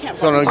I'm like, I can't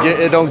So fucking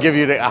it don't give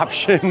you the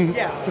option.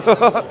 Yeah.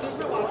 There's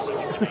no option.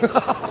 If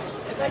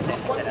I said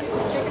one piece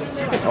of chicken in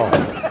there, I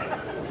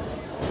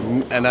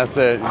And that's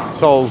it.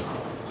 So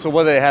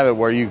what do they have it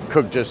where you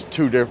cook just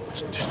two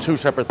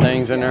separate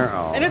things in there?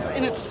 Oh.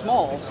 And it's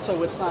small,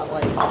 so it's not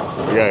like.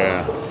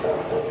 Yeah.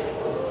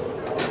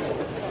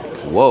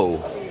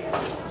 Whoa.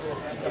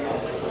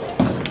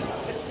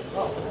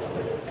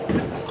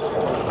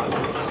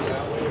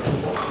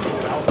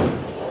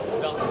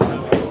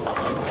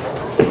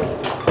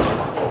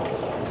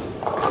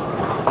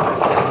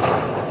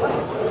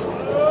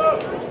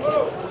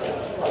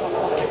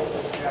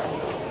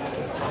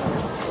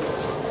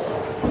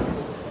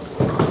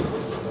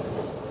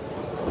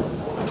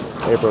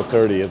 April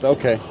 30th.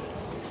 Okay.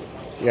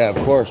 Yeah, of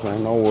course,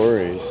 man. No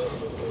worries.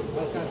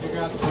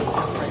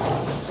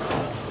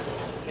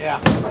 Yeah.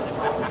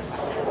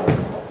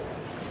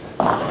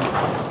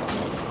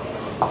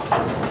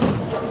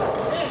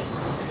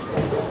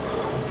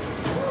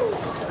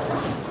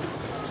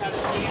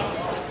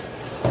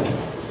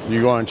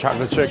 You going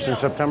chocolate chicks in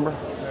September?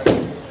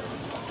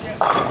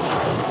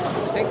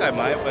 I think I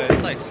might, but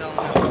it's like selling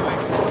out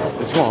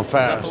quick. It's going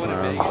fast,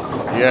 man.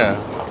 Yeah.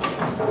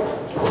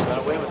 Got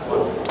away with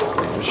one.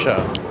 For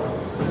sure.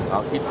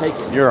 I'll keep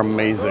taking. You're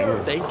amazing.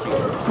 Thank you.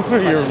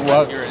 You're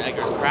what? You're an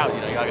Edgar's crowd. You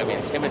know, you gotta be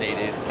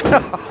intimidated.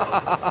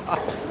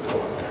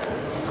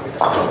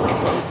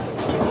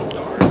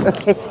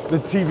 The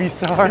TV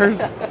stars.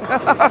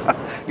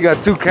 You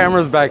got 2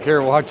 cameras back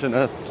here watching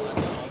us.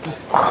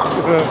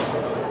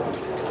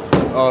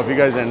 Oh, if you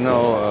guys didn't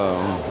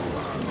know,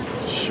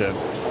 shit.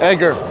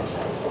 Edgar,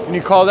 can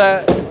you call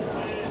that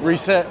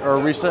reset or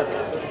reset?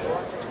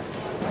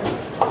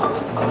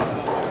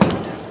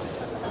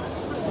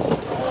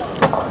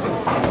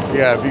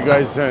 Yeah, if you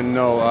guys didn't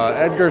know,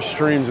 Edgar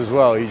streams as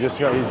well. He's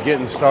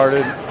getting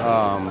started.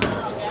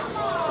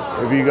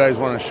 If you guys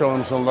want to show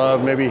him some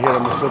love, maybe hit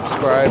him a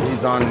subscribe.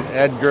 He's on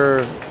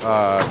Edgar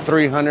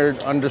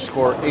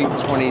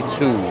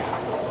 300_822.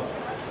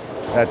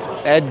 That's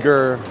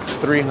Edgar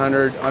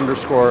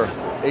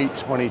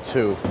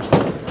 300_822.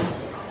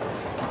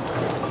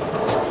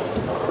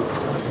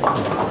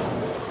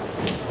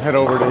 Head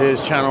over to his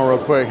channel real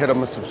quick, hit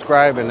him a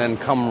subscribe, and then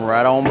come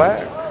right on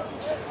back.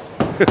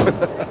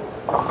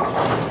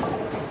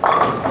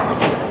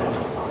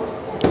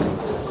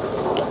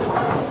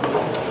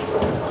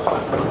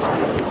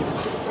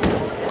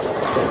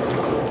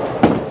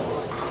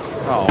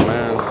 Oh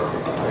man,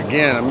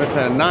 again, I'm missing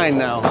a 9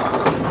 now.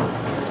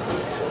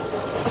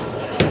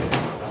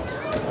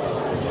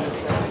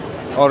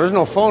 Oh, there's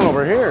no phone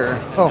over here.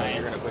 Oh. No,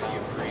 you're gonna put you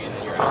free and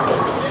then you're out.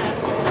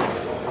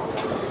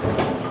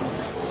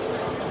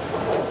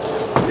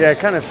 Yeah, it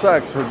kind of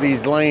sucks with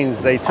these lanes.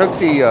 They took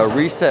the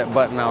reset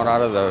button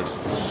out of the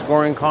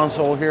scoring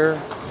console here,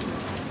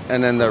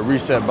 and then the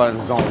reset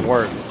buttons don't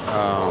work.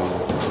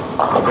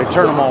 They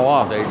turn them all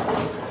off. I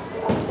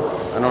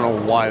don't know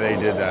why they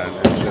did that.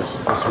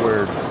 It's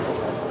weird.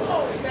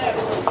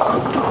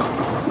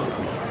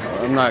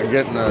 I'm not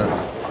getting a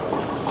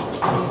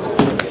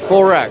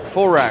full rack.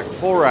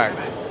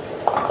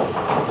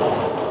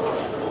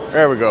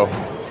 There we go.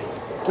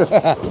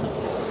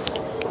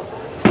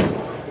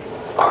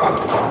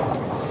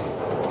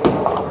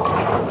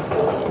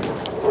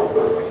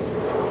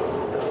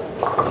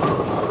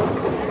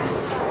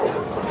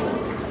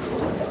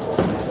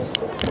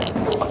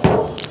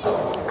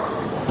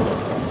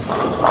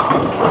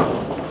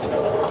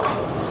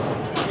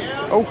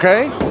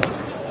 Okay.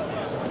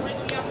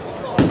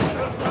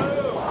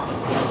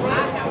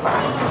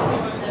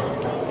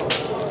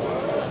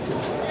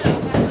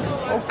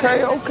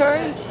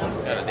 Okay.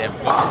 Got a damn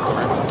book.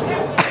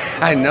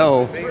 I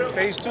know.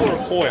 Phase 2 or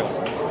coil?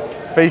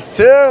 Phase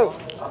 2.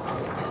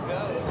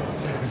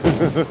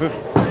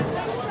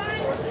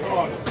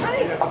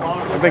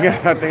 I think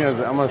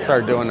I'm gonna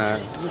start doing that.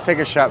 Take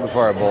a shot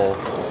before I bowl.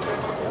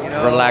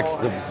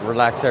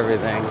 Relax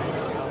everything.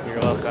 You're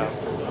welcome.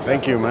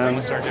 Thank you,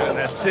 man. Start doing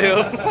that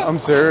too. I'm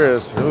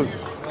serious.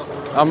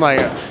 I'm like,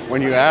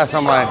 when you ask,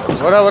 I'm like,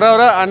 what up?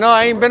 I know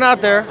I ain't been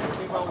out there.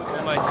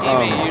 My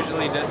teammate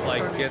usually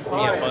gets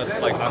me a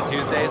Bud, like on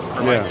Tuesdays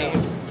for my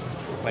team.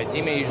 My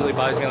teammate usually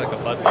buys me like a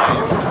Bud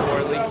Light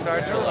before league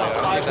starts, but like,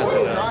 I don't think that's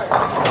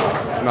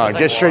enough. No,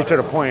 get straight to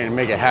the point and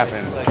make it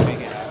happen.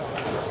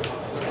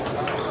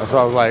 That's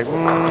why I was like,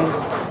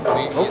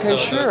 okay,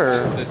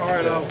 sure.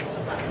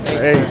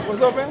 Hey,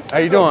 what's up, man? How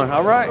you doing?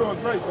 All right.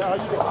 Doing great, man. How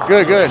you doing?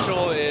 Good. The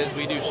ritual is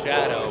we do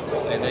shadow,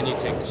 and then you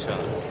take the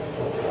shot.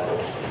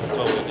 That's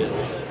what we did.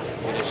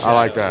 I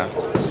like that.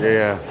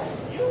 Yeah.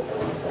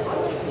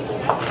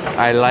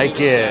 I like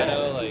it.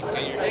 Shadow, like,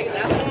 get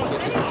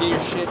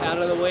your shit out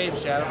of the way and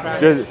shadow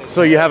practice.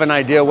 So you have an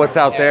idea what's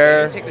out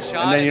there, you take the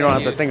shot and then you don't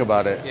have to think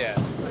about it. Yeah.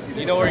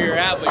 You know where you're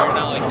at, but you're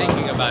not like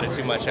thinking about it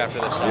too much after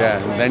the shot. Yeah,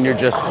 and then you're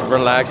just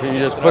relaxed and you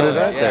just put it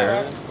out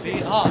there.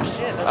 See? Oh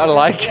shit. I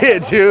like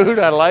it, dude.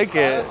 I like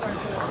it.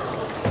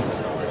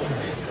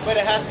 But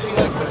it has to be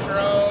like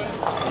Patron.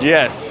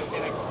 Yes.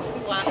 In a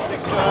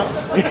plastic cup.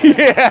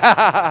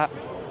 Yeah.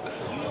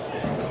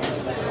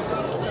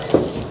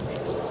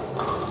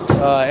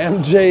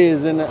 MJ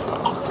is in it.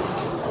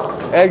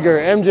 Edgar,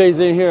 MJ's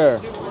in here.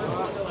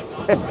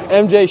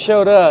 MJ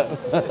showed up.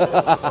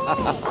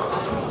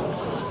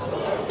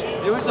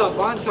 went to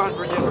Bonchon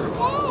for dinner.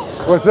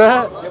 What's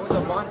that? They went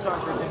to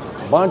Bonchon for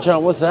dinner.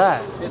 Bonchon, what's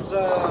that? It's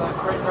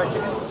fried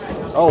chicken.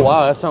 Oh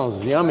wow, that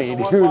sounds yummy,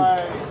 The dude.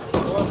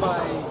 one by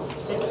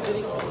Central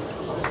City.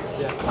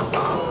 Yeah.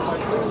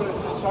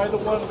 Try the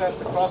one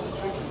that's across the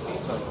street from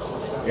Pizza.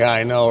 Yeah,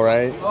 I know,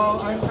 right? Oh,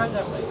 I haven't tried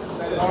that place. Is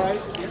that all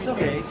right? It's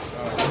okay.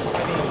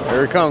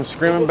 Here it comes,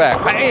 screaming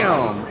back.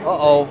 Bam!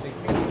 Uh-oh.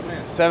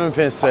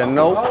 7-pin said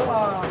nope.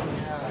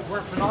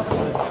 We're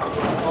phenomenal.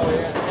 Oh,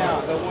 yeah.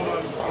 Yeah, the one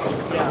on,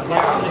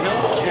 yeah, on the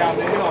hill? Yeah, on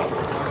the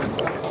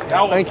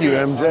hill. Thank you,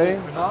 MJ.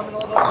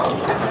 Phenomenal,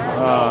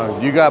 though.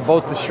 You got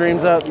both the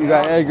streams up? You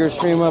got Edgar's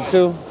stream up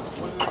too?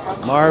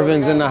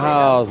 Marvin's in the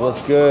house.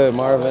 What's good,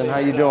 Marvin? How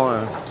you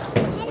doing?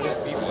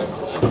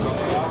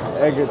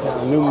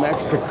 Edgartown, New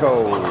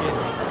Mexico.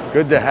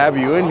 Good to have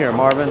you in here,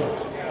 Marvin.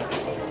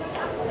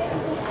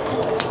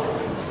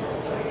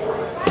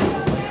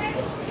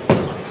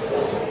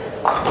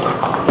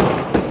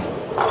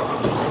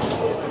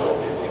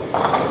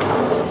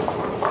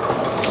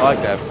 I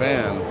like that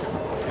fan.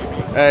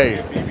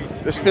 Hey,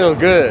 this feels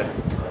good.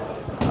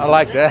 I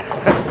like that.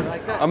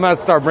 I'm gonna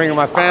start bringing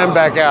my fan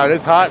back out.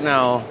 It's hot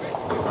now.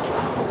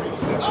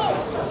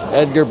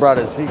 Edgar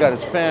he got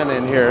his fan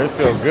in here. It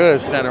feels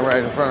good standing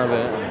right in front of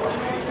it.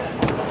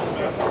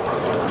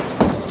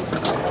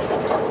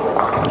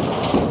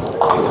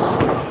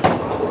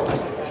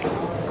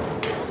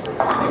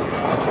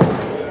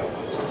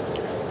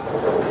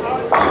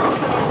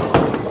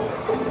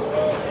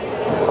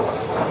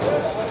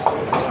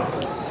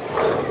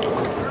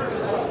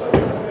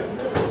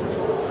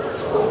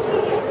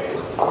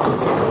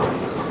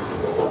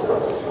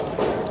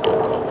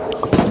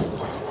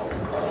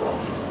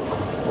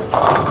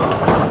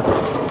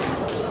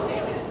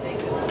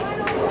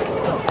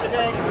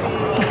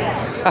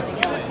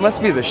 Must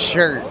be the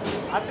shirt.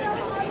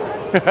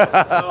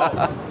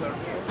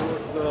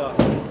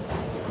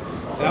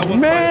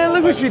 Man,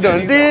 look what you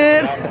done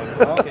did.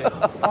 Okay.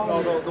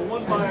 No, the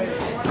one by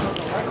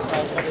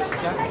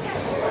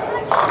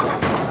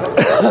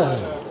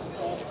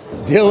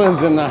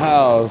Dylan's in the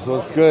house.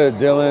 What's good,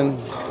 Dylan?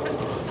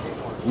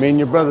 Me and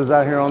your brother's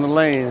out here on the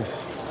lanes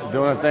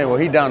doing a thing. Well,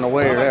 he down the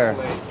way there.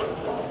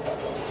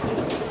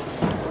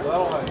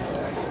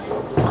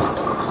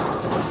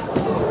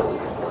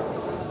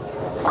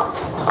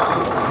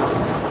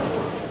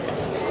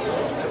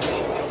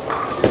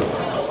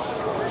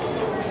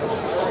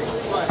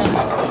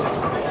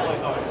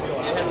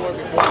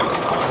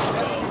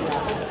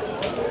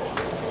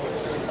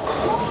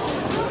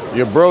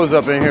 Your bro's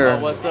up in here. Oh,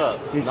 what's up?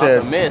 He Not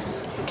said, to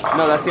miss.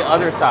 No, that's the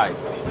other side.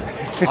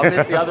 I'll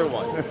miss the other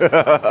one.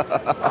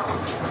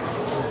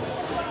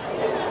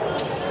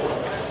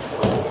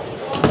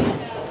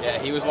 Yeah,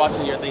 he was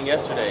watching your thing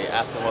yesterday,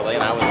 asking what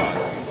lane I was on.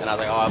 And I was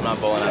like, oh, I'm not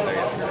bowling out there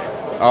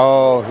yesterday.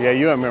 Oh, yeah,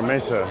 you at Mir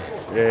Mesa.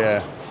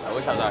 Yeah. I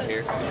wish I was out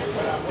here.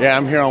 Yeah,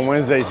 I'm here on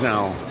Wednesdays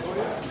now.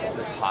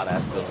 This hot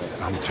ass building.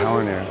 I'm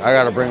telling you, I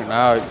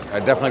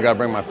definitely gotta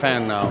bring my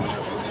fan now.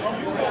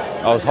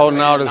 I was holding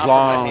out as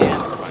long.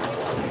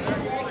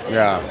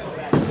 Yeah.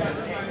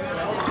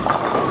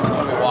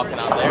 I'll be walking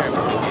out there and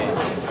playing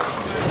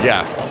games.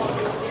 Yeah.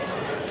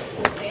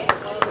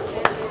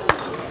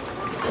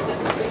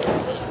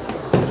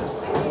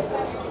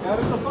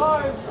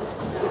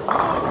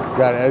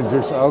 Got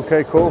Edgar.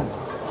 Okay, cool.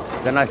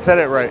 Then I said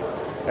it right.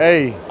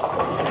 Hey,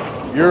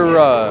 you're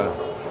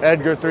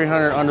Edgar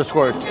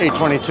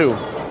 300_822.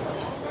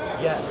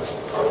 Yes.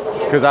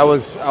 Because I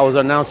was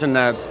announcing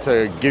that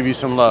to give you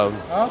some love.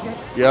 Oh, okay.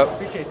 Yep.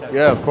 Appreciate that.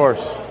 Yeah, of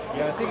course.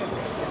 Yeah, I think it's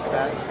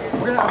that.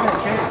 I'm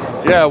gonna change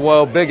it. Yeah,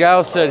 well, Big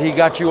Al said he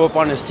got you up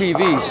on his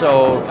TV,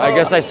 so I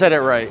guess I said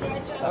it right. Okay.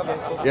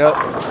 Yep.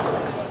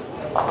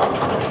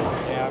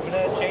 Yeah, I'm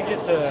gonna change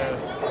it to,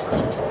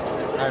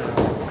 I don't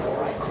know,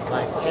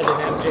 like Ed and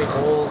MJ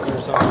Bulls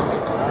or something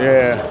like that.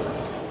 Yeah.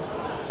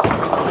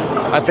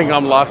 I think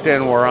I'm locked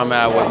in where I'm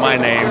at with my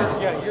name.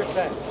 Yeah, you're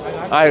set.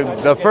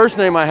 The first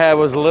name I had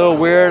was a little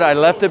weird. I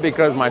left it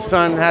because my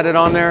son had it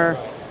on there,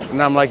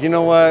 and I'm like, you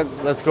know what?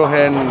 Let's go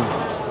ahead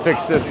and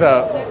fix this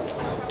up.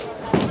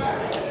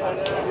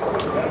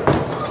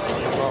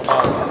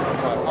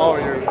 Oh,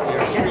 you're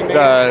streaming?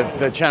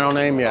 The channel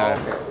name, yeah.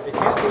 Okay. It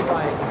can't be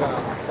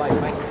like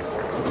Mikey's.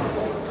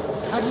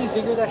 How do you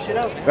figure that shit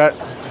out?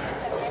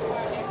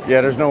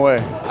 Yeah, there's no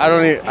way.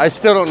 I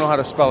still don't know how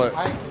to spell it.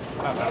 I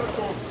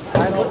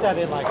looked at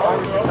it like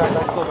 5 or 6 times.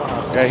 I still don't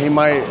know. Yeah, he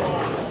might.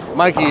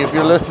 Mikey, if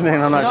you're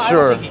listening, I'm not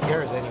sure. I don't think he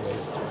cares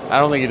anyways. I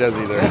don't think he does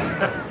either.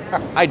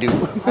 I do.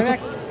 I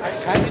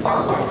kind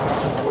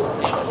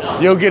of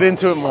do. You'll get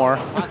into it more.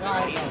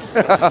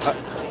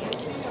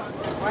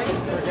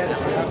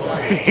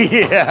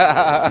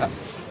 Yeah.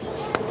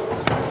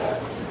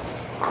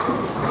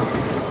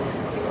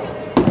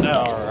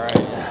 All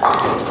right.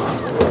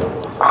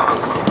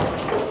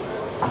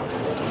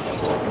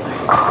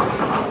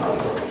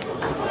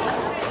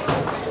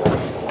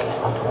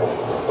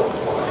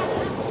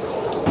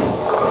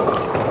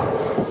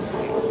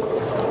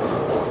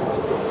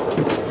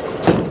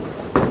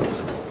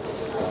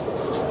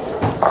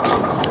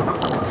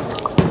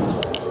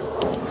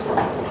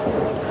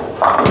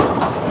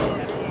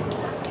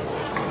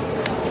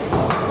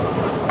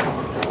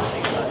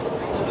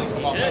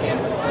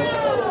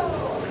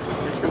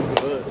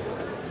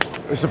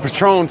 It's the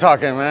Patron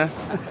talking, man.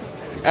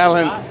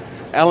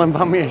 Alan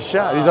bought me a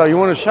shot. He's like, you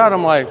want a shot?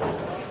 I'm like,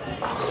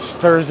 it's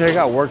Thursday, I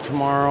got work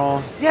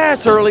tomorrow. Yeah,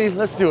 it's early,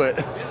 let's do it.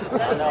 I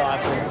know,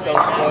 I've been so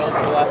spoiled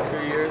for the last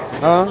few years.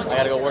 Huh? I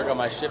gotta go work on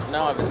my ship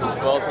now. I've been so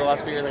spoiled for the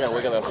last few years. I gotta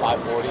wake up at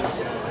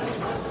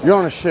 5:40. You're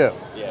on a ship?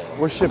 Yeah.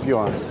 What ship you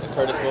on? The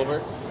Curtis Wilbur.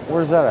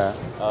 Where's that at?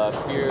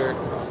 Pier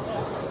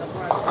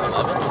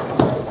 11.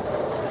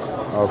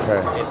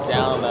 Okay. It's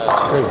down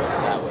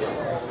that way.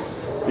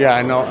 Yeah,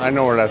 I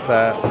know where that's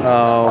at.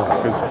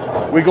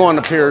 'Cause we go on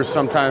the piers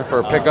sometimes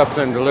for pickups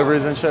and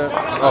deliveries and shit.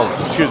 Oh,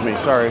 excuse me,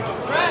 sorry.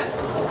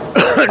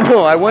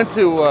 No, I went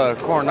to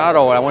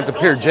Coronado. I went to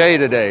Pier J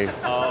today.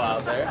 Oh,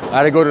 out there? I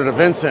had to go to the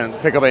Vincent,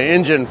 pick up an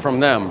engine from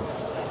them.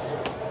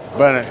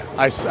 But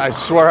I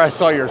swear I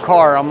saw your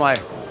car. I'm like,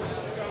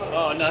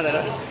 Oh, no.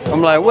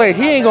 I'm like, wait,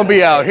 he ain't gonna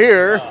be out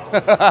here.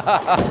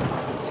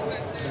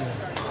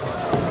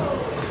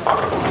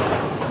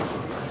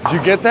 Did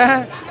you get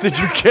that? Did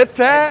you get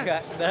that? I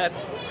got that.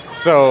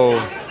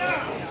 So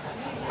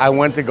I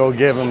went to go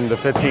give him the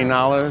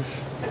 $15.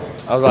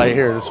 I was like,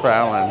 here, this for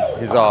Alan.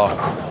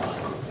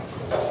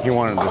 He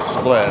wanted to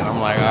split. I'm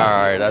like, all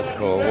right, that's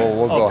cool.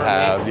 We'll go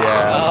halves.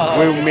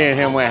 Yeah. Me and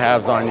him went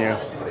halves on you.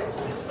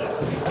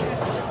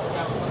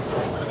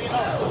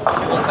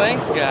 Well,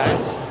 thanks,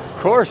 guys.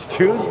 Of course,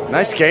 dude.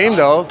 Nice game,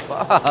 though.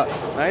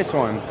 Nice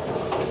one.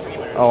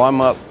 Oh, I'm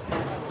up.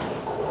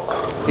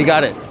 He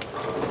got it.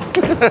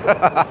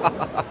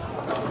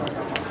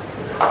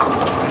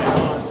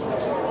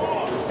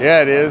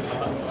 Yeah, it is.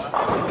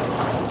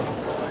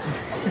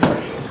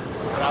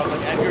 But I was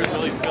like, Edgar's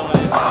really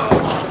filling in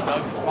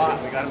Doug's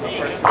spot. We got him the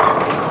first.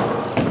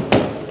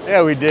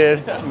 Yeah, we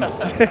did.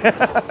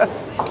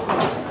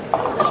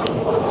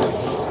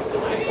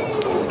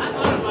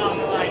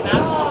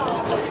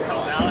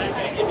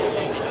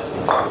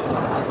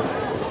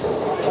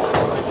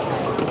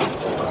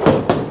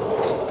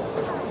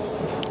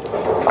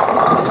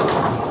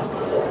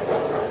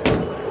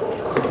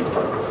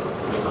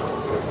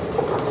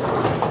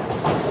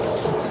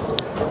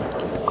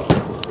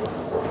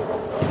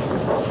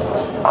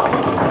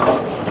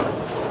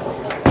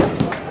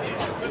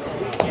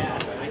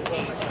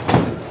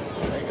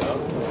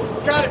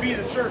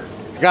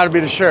 Got to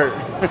be the shirt.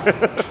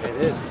 It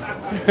is.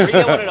 Where you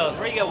get one of those?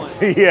 Where you get one?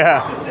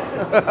 Yeah.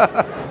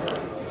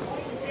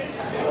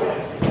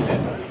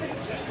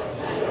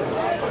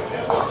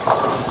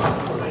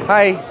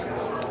 Hi.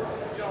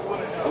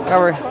 How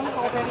are you?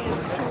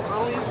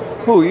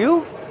 Who,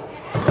 you?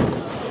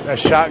 That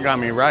shot got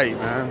me right,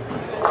 man.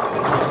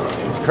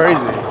 It's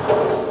crazy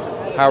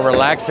how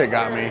relaxed it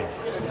got me. I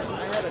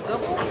had a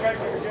double.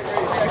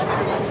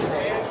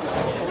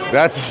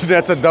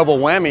 That's a double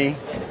whammy.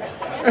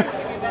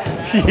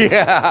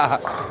 Yeah.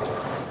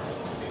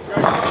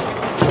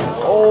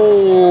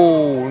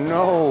 Oh,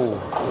 no.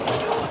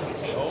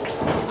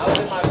 I was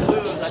in my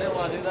blues. I didn't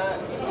want to do that.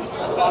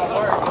 That's a lot of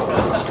work.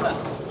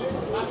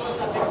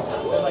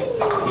 There's like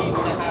 16 and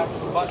a half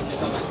buttons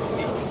on the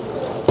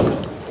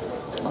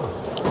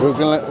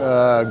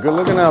Good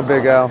looking out,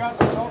 Big Al.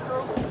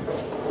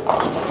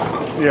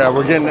 Yeah,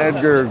 we're getting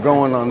Edgar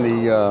going on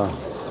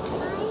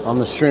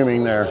the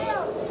streaming there.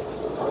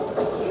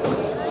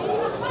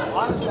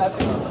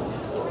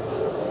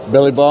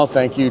 Billy Ball,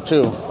 thank you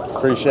too.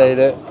 Appreciate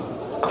it.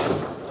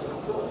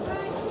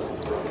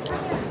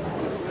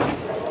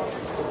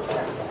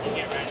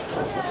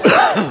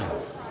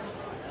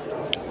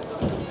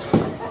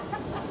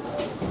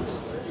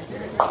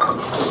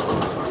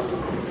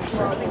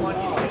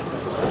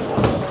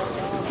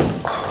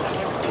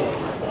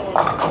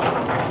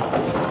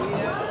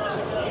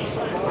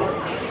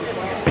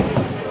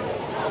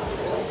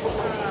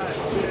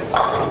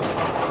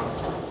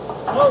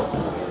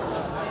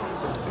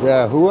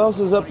 Yeah, who else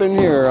is up in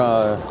here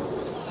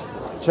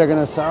checking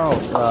us out?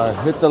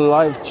 Hit the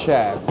live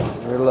chat.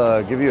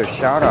 We'll give you a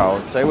shout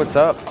out. Say what's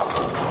up.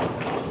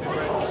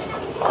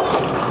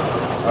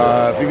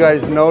 If you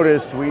guys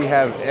noticed, we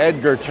have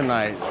Edgar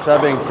tonight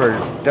subbing for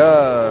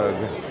Doug.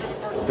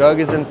 Doug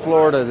is in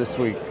Florida this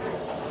week.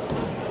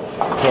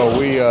 So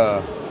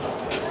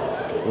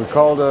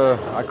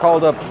I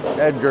called up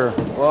Edgar.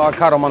 Well, I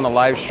caught him on the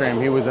live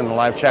stream. He was in the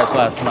live chats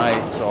last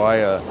night. So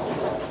I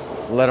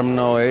let him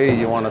know, hey,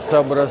 you want to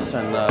sub with us?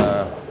 And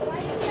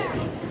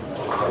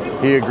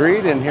he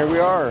agreed, and here we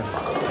are.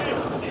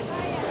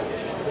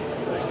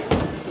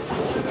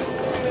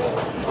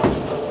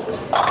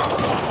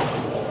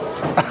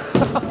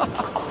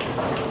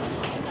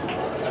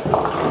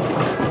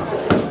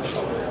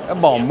 That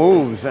ball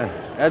moves.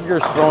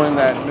 Edgar's throwing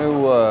that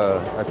new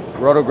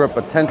Roto Grip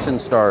Attention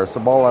Star. It's the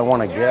ball I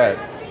want to get.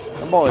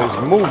 That ball is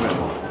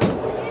moving.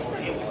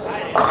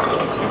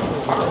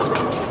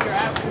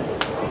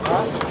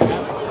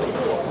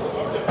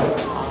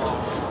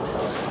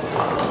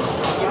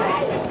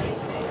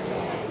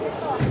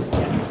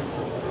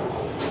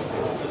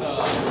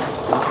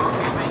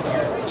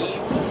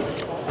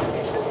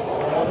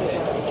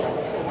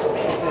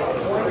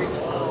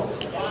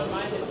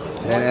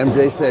 And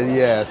MJ said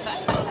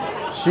yes.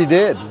 She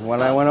did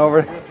when I went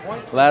over.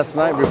 last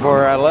night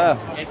before I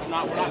left. It's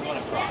not, we're not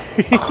going to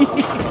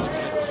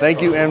cross.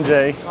 Thank you,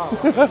 MJ.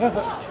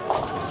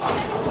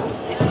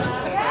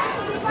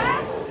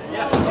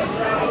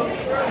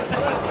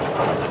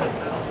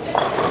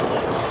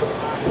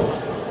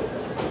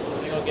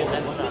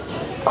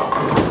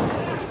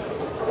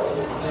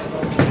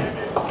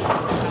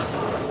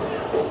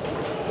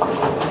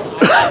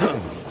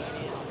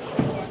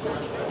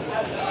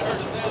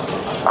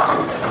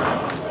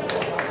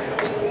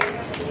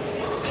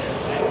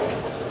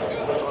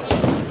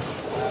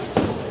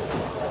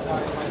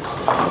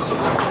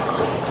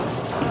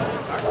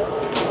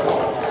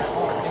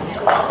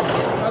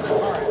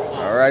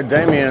 All right,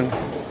 Damien.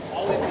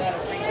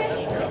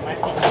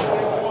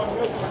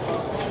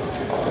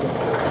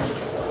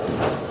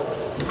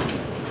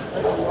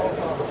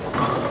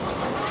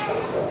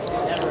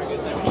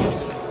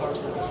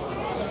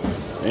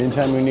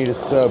 Anytime you need a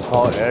sub,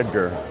 call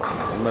Edgar.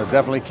 I'm gonna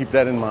definitely keep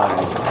that in mind.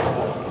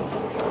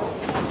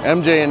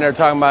 MJ in there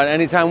talking about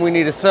anytime we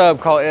need a sub,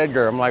 call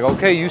Edgar. I'm like,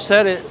 okay, you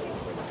said it.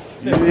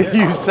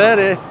 You said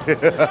it.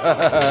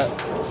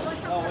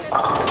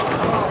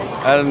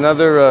 I had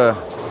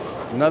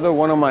another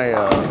one of my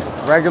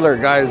regular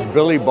guys,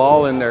 Billy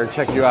Ball, in there.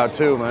 Check you out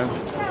too, man.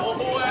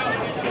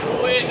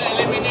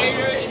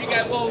 If you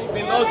got below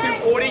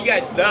 240, you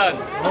got done.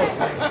 You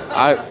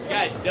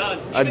got done.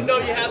 Even though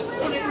you have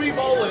 23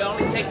 bowlers, it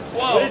only take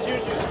 12. What did you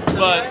do?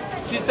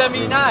 But she's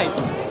 79.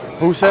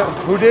 Who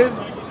did?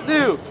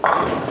 Dude.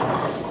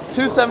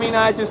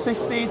 279,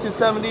 260,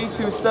 270,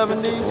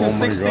 270,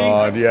 260. Oh my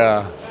God,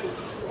 yeah.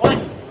 What?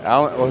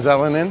 Was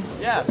Ellen in?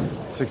 Yeah.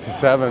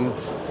 67.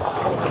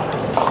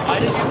 Why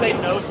did you say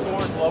no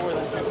scores lower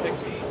than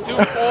 260?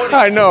 240.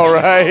 I know,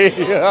 right?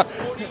 Yeah.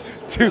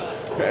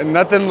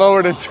 Nothing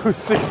lower than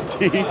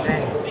 260.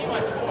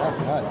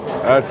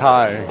 That's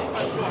high.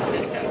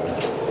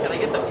 Can I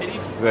get the pity?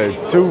 The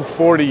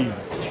 240,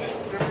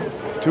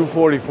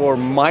 244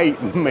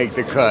 might make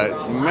the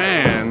cut.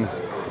 Man,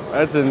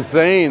 that's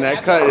insane.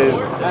 That cut is,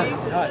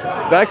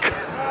 that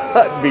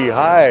cut be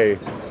high.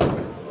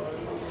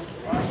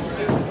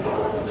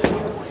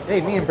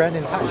 Hey, me and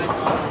Brandon tied.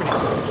 That's pretty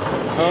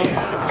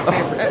cool. Me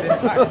and Brandon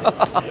tied.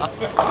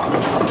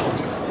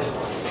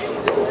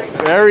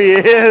 There he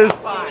is.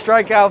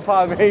 Strikeout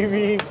 5,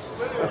 baby.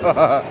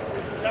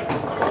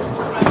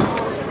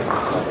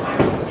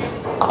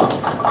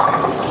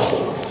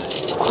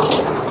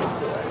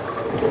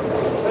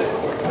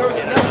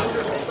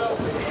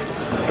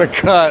 The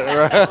cut,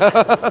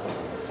 right?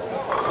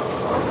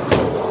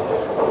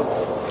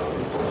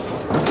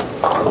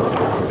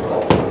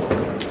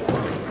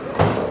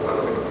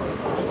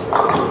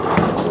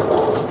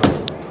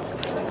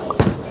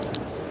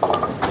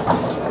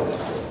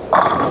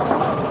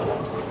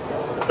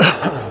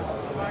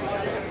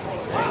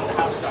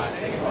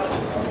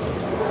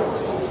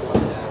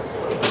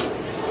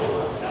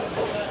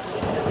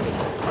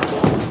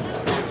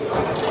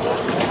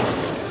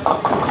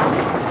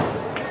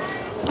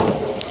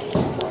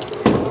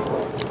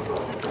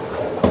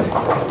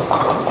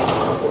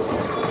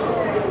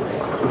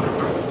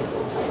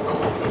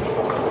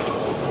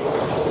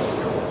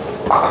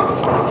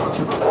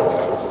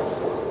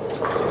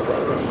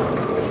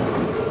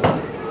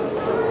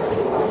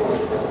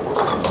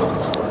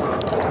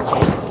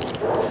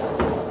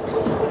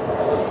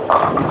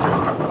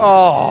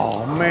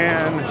 Oh,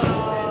 man.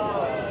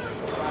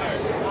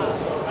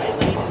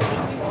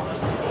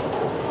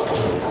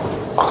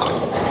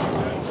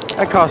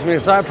 That cost me a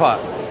side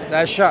pot.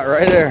 That shot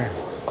right there.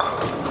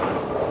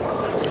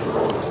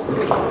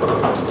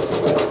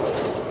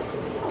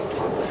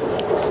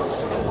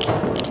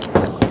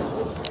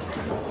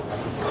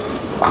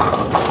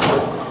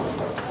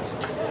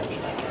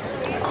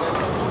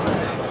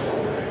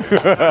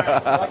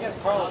 I guess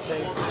Carl's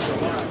safe.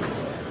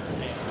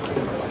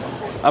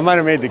 I might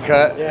have made the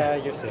cut. Yeah,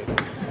 you're safe.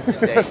 You're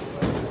safe.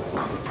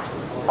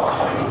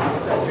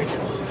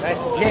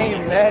 Nice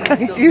game, man. You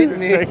still beat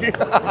me.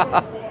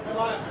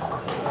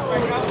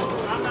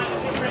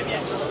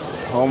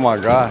 Oh my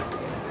God.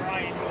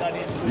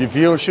 If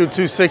you don't shoot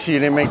 260, you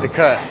didn't make the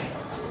cut.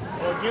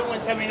 Well, you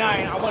went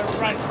 79. I went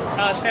front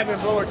 7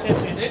 blower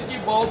 10. If you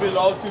bowl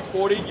below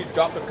 240, you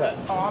drop the cut.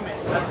 Oh, I'm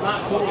in. That's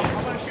not cool.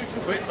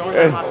 Quit throwing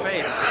it in my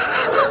face.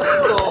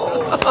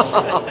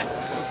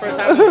 First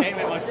time it came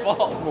at my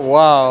fault.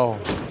 Wow.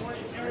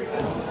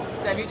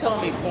 Damn, you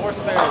telling me 4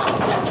 spares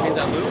means I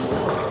lose?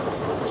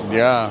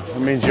 Yeah, it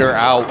means you're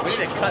out. We need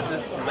to cut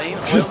this lane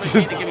oil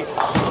machine to give me some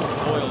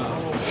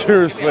oil.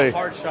 Seriously. Give me a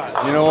hard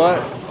shot. You know what?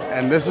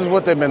 And this is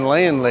what they've been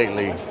laying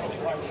lately.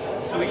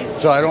 Too easy.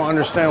 So I don't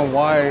understand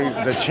why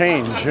the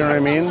change, you know what I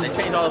mean? They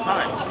change all the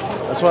time.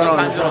 That's why I don't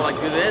Sometimes they'll understand. like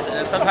do this, and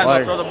then sometimes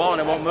Like- they'll throw the ball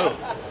and it won't move.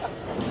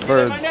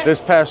 For this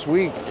past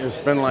week, it's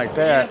been like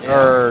that,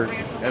 or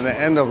in the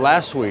end of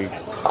last week.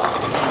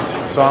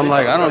 So I'm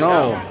like, I don't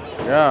know.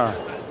 Yeah,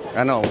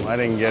 I know, I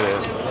didn't get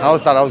it. I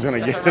thought I was gonna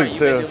That's get all right, it you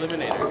too. made the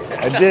eliminator.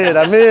 I did,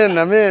 I'm in.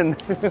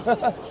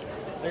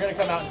 They're gonna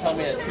come out and tell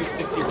me that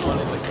 261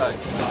 is a cut.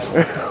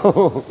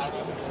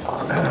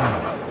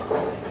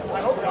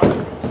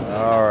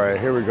 All right,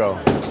 here we go.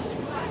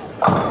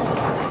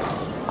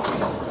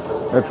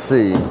 Let's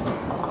see.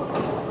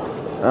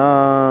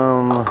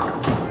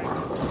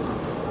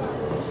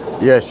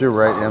 Yes, you're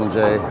right,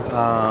 MJ.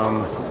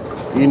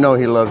 You know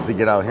he loves to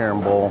get out here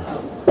and bowl.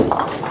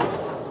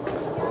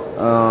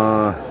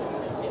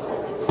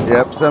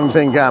 Yep,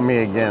 7-pin got me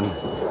again.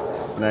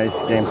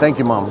 Nice game. Thank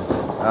you, Mom.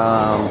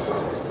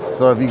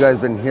 So have you guys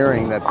been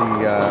hearing that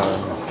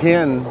the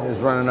 10 is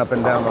running up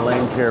and down the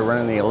lanes here,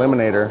 running the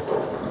eliminator?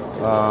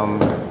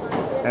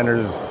 And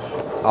there's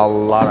a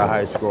lot of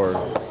high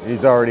scores.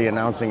 He's already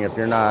announcing if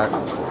you're not.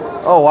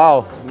 Oh,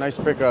 wow. Nice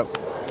pickup.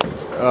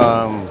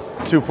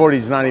 240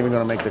 is not even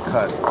going to make the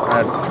cut.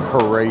 That's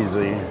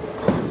crazy.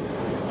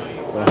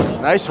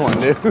 Nice one,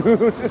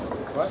 dude.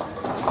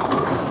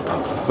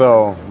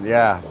 So,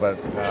 yeah, but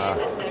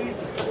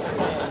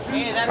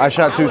I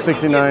shot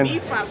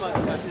 269.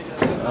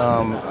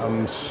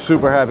 I'm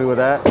super happy with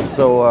that.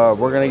 So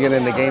we're going to get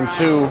into game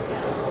 2.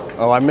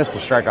 Oh, I missed the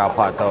strikeout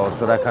pot, though,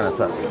 so that kind of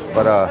sucks.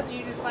 But,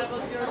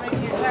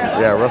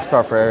 yeah, rough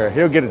start for Eric.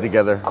 He'll get it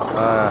together.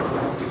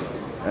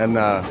 And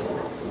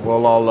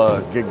we'll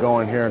all get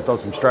going here and throw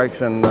some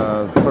strikes and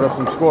put up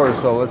some scores.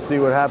 So let's see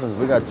what happens.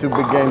 We got 2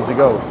 big games to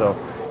go. So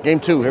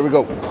game 2, here we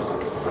go.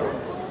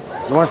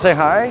 You want to say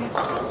hi?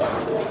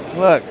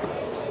 Look,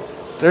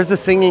 there's the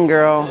singing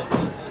girl.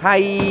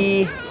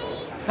 Hi.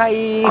 Hi.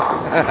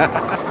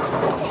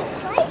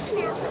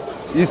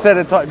 You said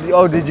it.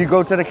 Oh, did you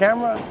go to the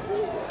camera?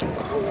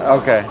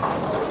 Okay.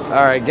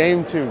 All right,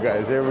 game 2,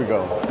 guys. Here we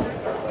go.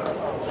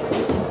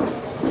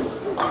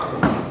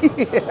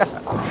 Yeah.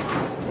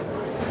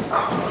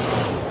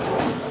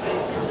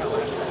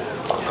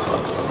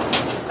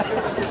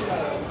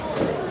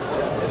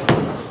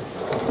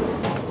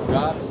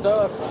 Got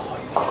stuck.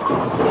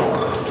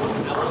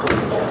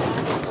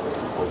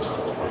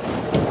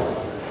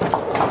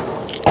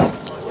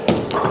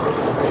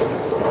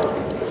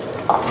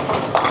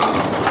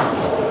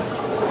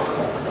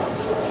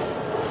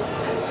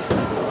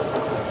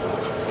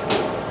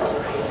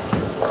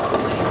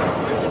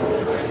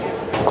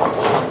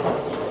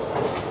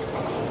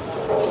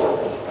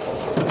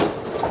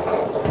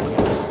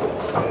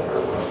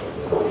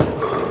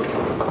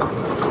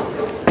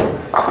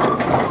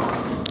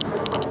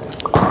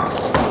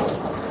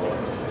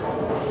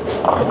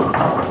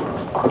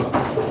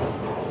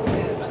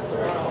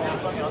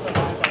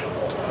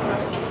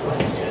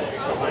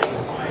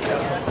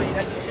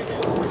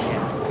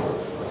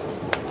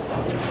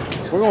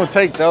 We're gonna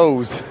take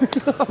those.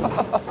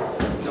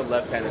 The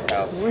left-hander's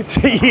house.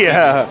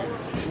 Yeah.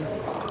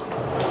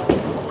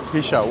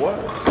 He shot what?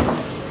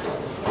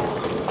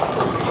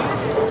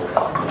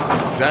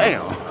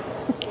 Damn.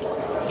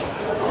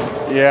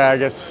 Yeah, I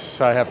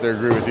guess I have to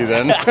agree with you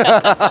then.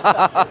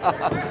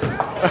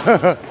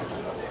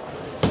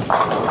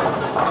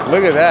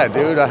 Look at that,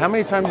 dude. How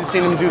many times have you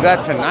seen him do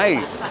that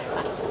tonight?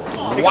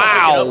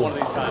 Wow. One of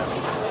these times.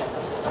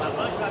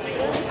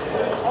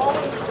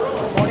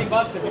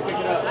 $20 if you pick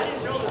it up.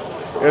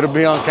 It'll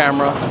be on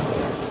camera.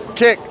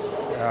 Kick.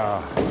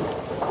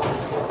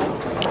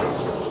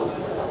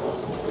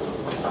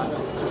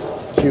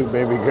 Cute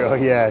baby girl.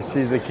 Yeah,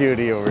 she's a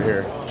cutie over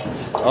here.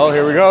 Oh,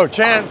 here we go.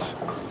 Chance.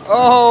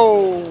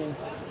 Oh.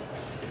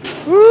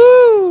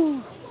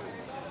 Woo.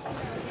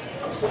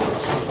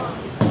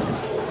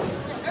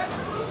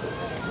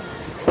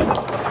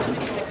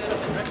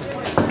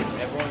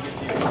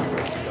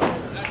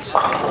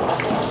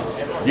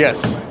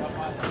 Yes. Is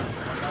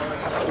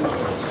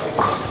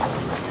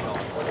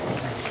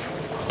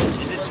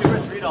it $2 or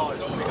 $3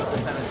 to pick up the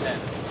 710?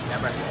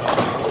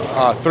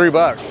 $3.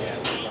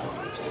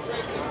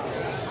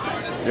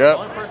 Yep. The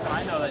only person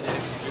I know that did it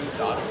was Drew's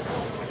daughter.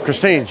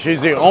 Christine, she's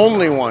the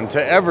only one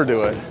to ever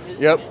do it.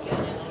 Yep.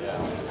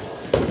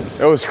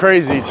 It was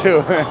crazy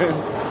too.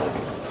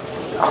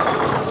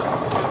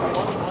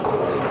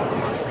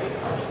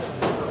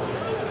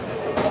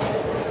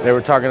 They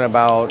were talking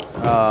about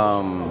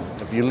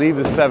if you leave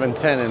the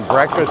 710 in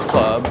Breakfast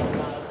Club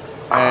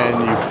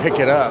and you pick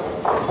it up,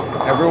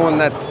 everyone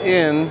that's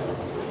in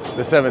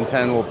the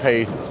 710 will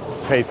pay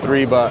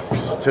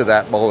 $3 to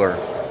that bowler.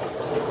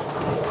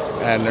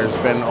 And there's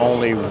been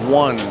only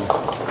one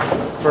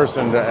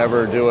person to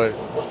ever do it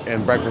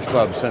in Breakfast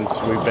Club since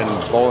we've been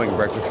bowling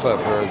Breakfast Club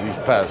for these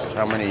past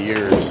how many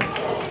years.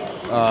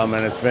 And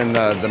it's been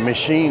the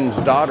Machine's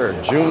daughter,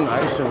 June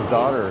Ison's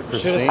daughter,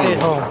 Christine. Should have stayed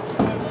home.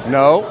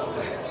 No.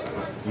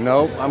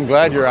 Nope, I'm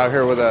glad you're out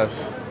here with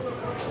us.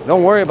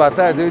 Don't worry about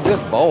that, dude,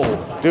 just bowl.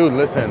 Dude,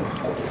 listen,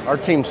 our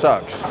team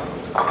sucks.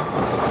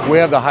 We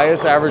have the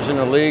highest average in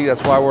the league,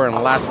 that's why we're in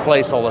last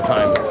place all the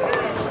time.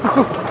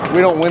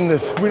 We don't win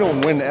this, we don't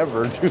win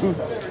ever, dude.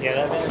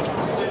 Yeah,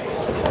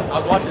 I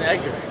was watching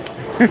Edgar.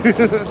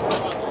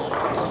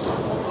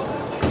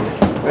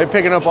 They're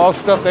picking up all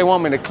stuff they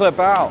want me to clip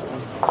out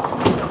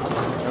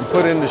and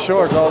put into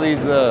shorts, all these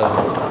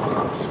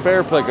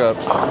spare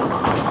pickups.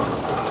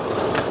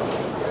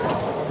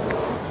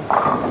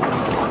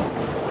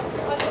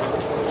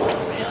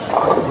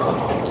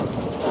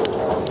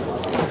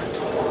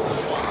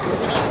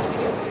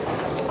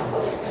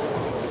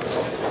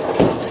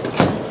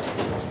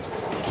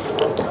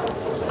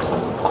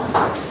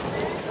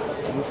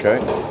 Okay.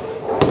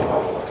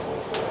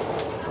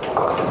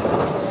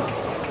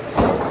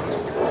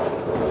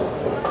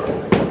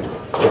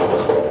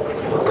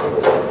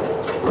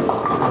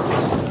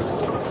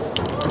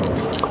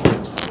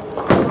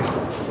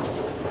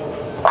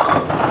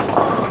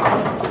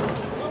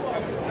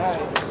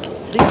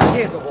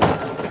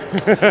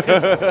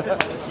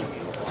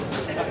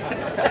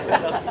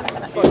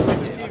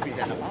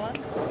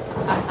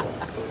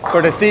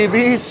 For the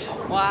TVs?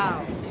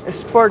 Wow.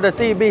 It's for the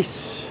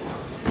TVs.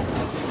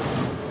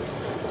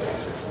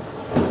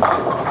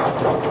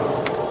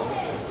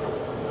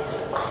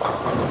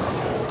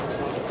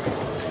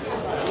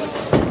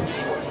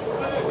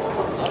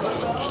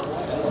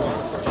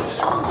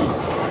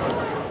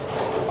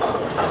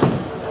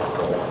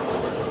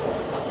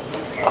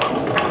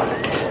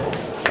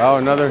 Oh,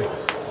 another.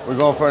 We're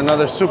going for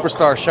another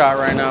superstar shot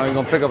right now. He's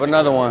gonna pick up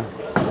another one.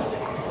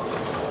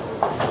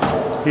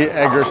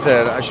 Edgar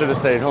said, I should have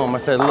stayed home. I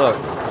said, look,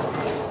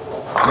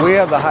 we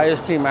have the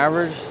highest team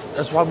average.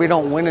 That's why we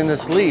don't win in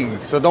this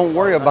league. So don't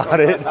worry about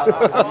it.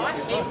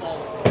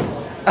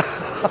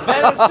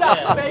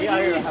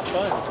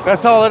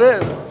 That's all it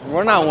is.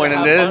 We're not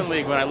winning this.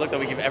 League when I looked up,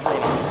 we give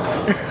everyone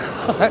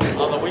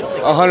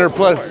 100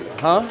 plus,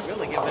 huh? We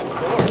only give them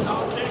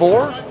 4.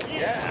 4?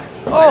 Yeah.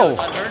 Oh.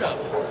 Unheard of.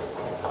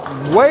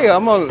 Wait,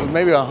 I'm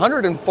maybe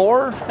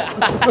 104. Yeah, I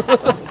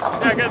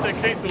got that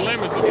case of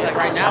lemons. See, like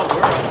right now,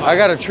 we're up. I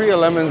got a tree of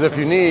lemons if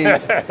you need. I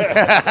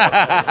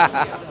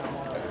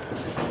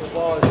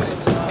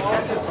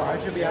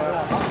should be out of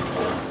that.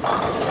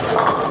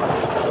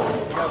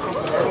 You got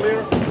something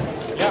earlier?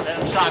 Yeah.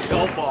 And a shot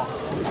golf ball. So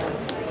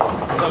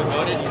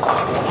goated, you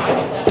said.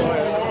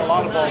 A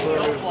lot of balls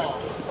earlier.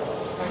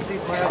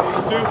 These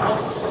two?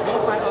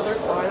 Both my other,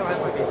 oh, I don't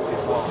have my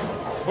baseball.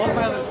 Both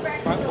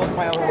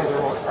my other ones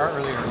are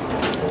earlier.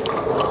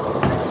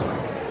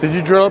 Did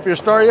you drill up your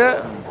star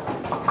yet? I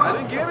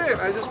didn't get it.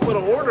 I just put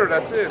an order.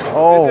 That's it.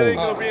 Oh. They said it ain't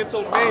gonna be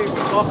until May.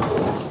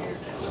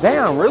 Damn, Might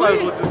as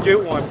really? well just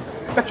get one.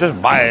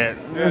 Just buy it.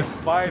 Yeah,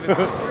 just buy it. And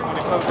when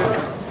it comes in,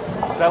 just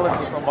sell it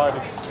to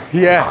somebody.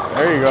 Yeah,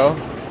 there you go.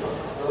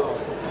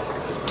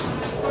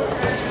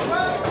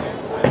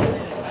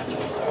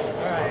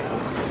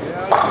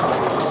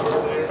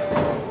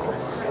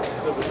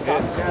 I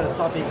gotta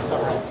stop being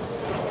stubborn.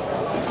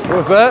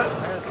 What's that? I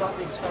gotta stop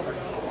being stubborn.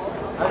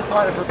 I just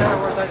wanted to prepare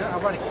words. I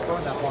want to keep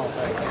going that long.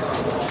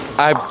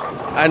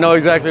 I know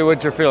exactly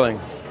what you're feeling.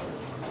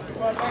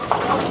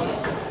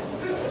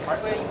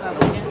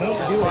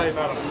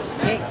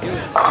 Can't do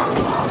it.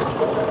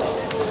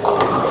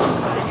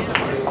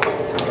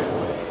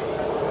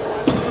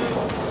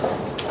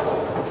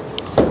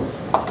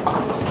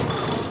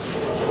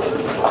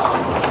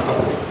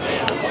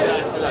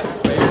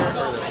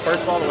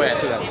 First ball away, I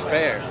threw that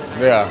spare.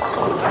 Yeah.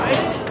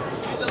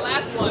 The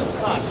last one.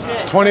 Oh,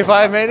 shit.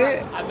 25 made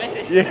it? I made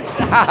it.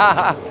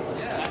 Yeah.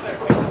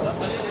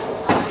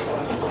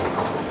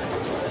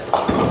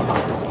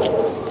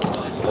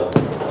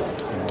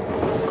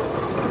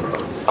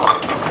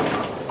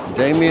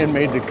 Damien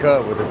made the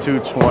cut with a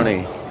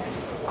 220.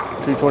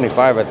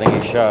 225, I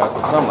think he shot.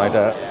 Something like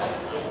that.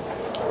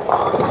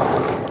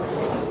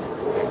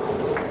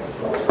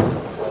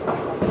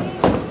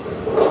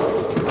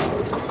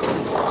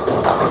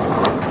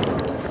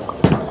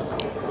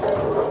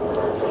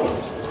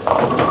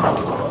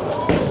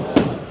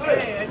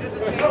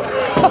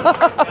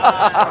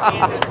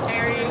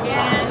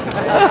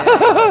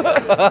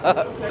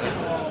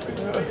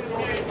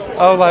 I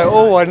was like,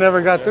 oh, I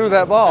never got through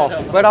that ball,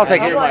 but I'll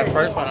take it. My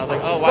first one, I was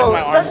like, oh, why is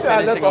my arm I left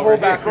finishing the over whole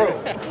back here?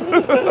 row.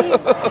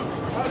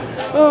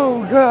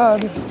 Oh,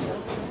 God.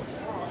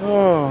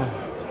 Oh.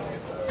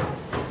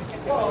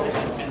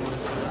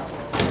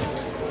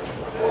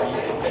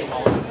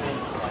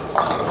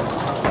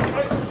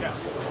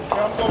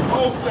 I'm gonna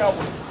post that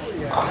one.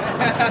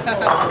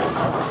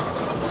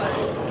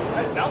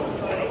 That was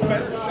a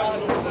better shot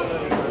of the.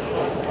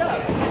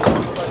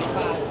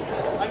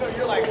 I know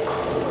you're like.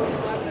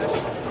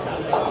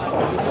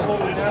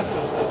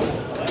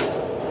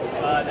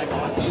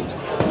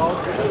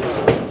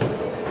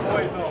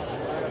 Wait, no.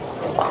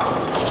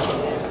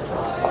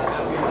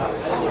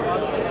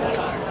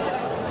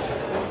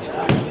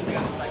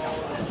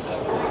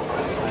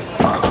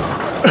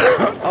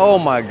 Oh,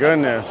 my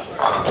goodness.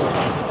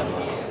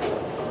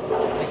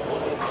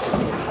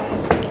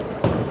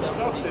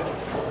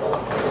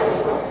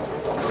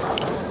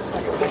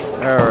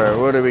 All right,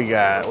 what do we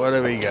got? What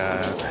do we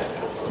got?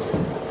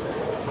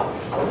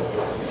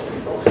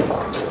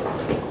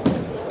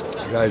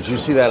 Guys, you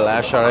see that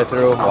last shot I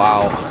threw?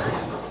 Wow.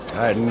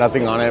 I had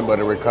nothing on it, but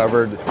it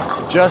recovered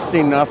just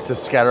enough to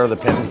scatter the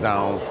pins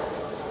down.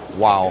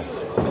 Wow.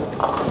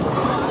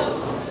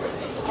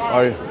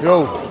 All right,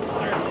 yo.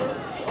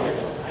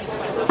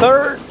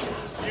 Third.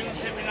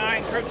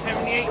 79, Kirk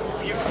 78.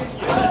 You're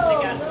missing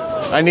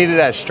us. I needed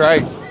that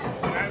strike.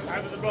 I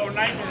was about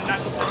 90 and not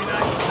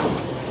 79.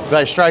 If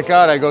I strike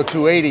out, I go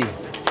 280.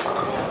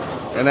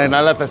 And then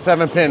I left a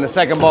 7-pin, the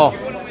second ball.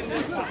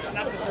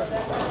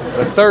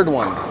 The third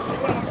one.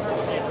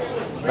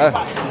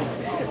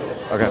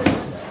 Okay.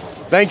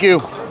 Thank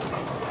you.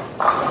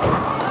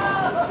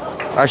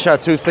 I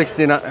shot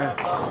 269.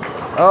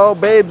 Oh,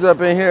 babe's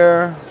up in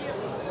here.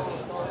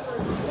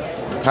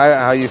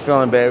 How you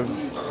feeling, babe?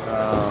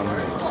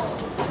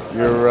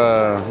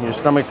 Your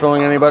stomach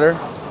feeling any better?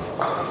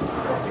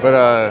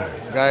 But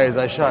guys,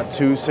 I shot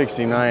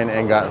 269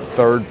 and got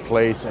 3rd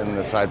place in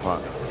the side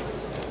pond.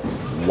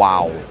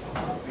 Wow.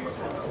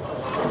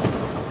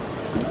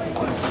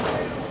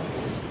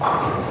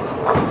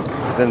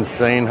 It's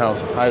insane how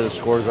high the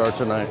scores are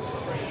tonight.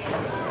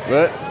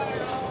 But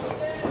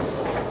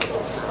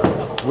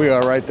we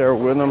are right there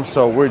with them,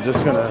 so we're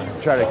just gonna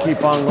try to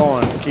keep on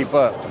going, keep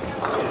up.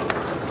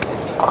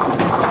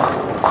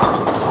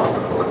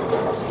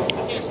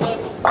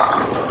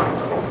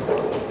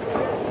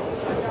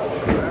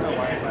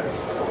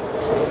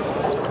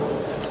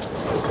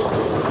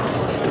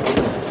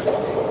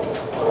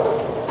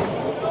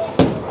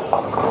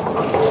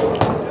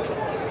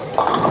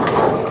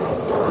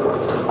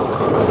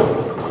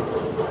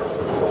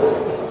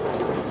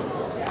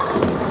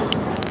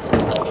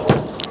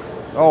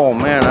 Oh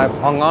man, I've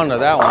hung on to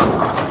that one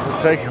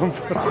to take him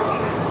first.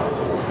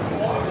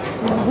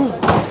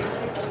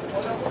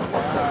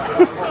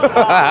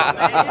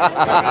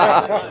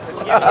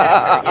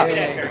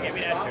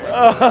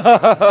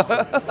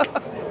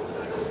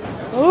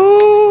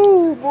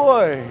 Oh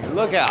boy,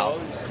 look out.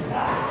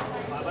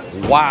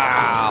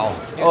 Wow.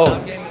 Oh.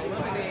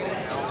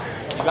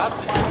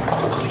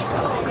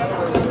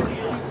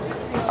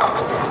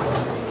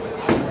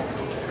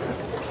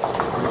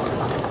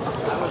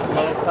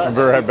 I'll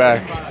be right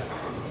back.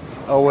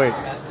 Oh wait.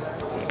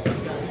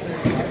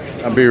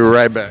 I'll be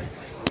right back.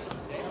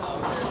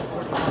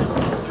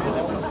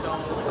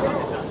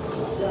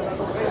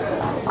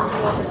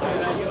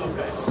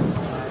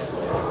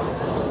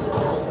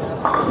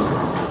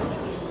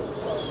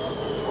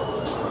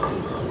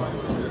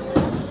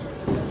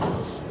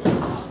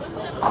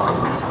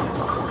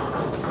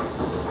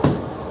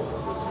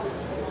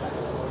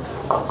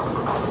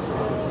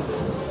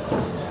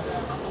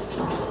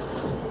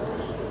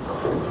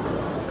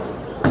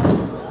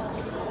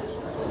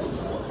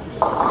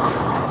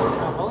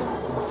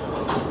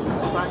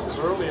 Practice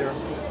earlier.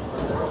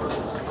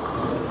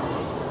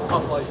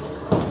 I'm like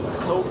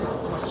so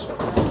much.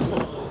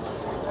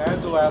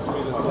 Angela asked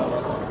me this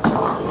last night.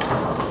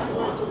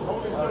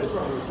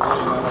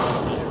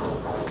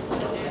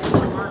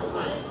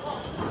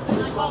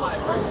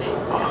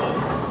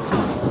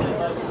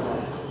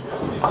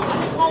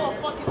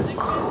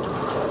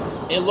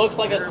 It looks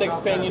like a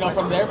 6-pin, you know,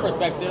 from their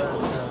perspective.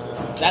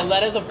 That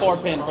lead is a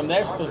 4-pin from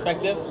their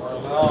perspective.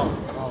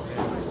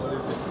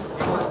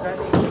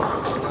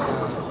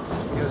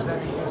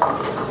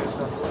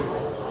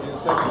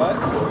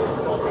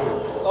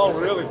 Oh,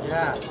 really?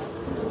 Yeah.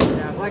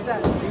 Yeah, it's like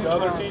that. To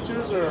other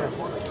teachers or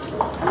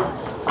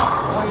students?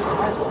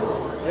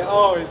 Yeah,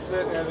 oh, it's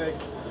it, and they.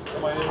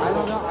 I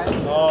don't know.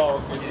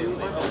 Oh, okay. They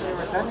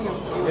were sending him.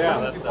 Yeah. I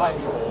don't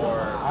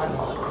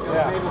know.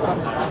 Yeah. Maybe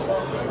something.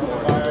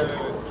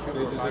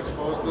 They just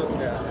exposed it?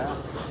 Yeah.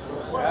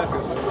 Yeah,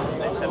 because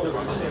this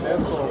is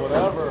mental or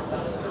whatever.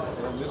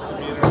 And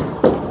misdemeanor.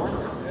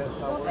 Yeah, it's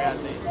not working.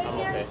 I'm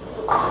okay.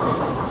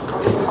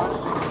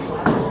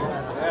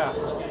 Yeah.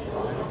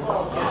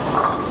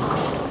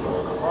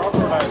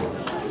 Barbara,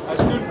 I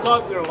student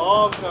taught there a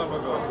long time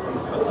ago.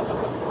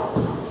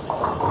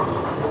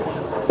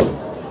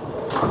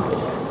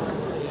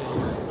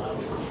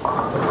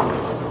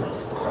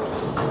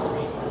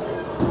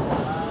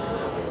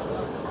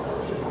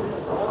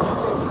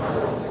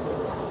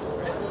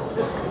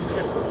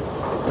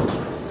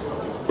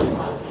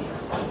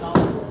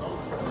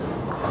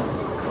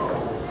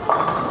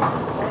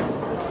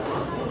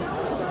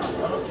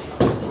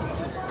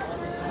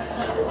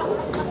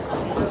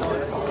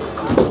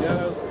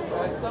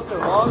 A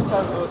long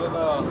time ago, then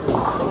one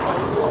of my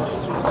English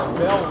teachers at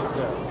Bell was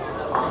there.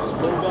 It's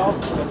Rudolph,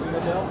 that's in the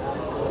Bell.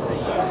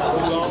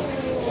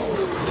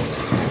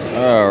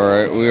 All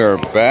right, we are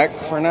back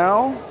for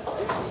now.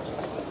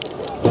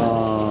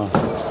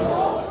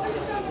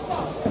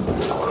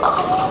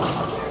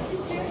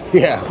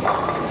 Yeah,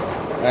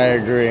 I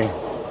agree.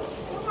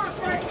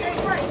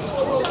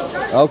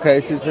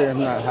 Okay, Tuesday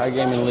not High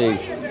Gaming League.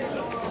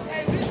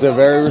 It's a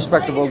very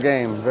respectable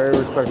game, very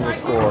respectable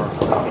score.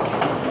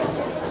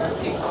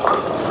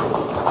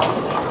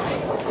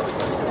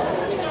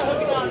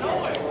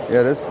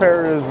 Yeah, this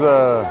pair is,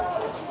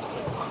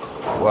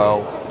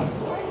 well,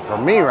 for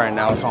me right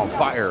now, it's on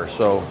fire,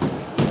 so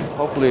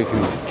hopefully it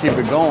can keep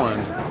it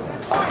going.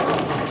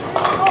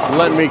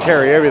 Letting me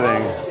carry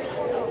everything.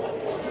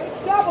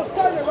 Doubles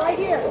turning right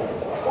here.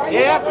 Right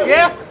yeah, here.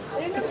 Yeah.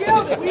 In the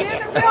building. We in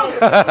the building.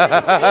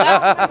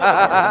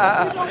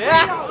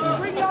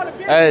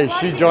 Hey,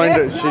 she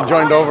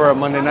joined over at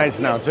Monday nights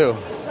now too.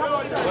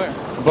 Where?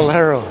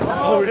 Bolero.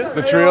 Oh, really?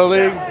 The Trio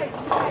League.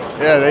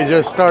 Yeah, they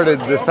just started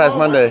this past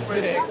Monday.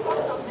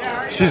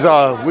 She's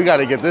we got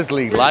to get this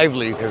league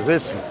lively because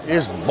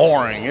it's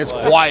boring. It's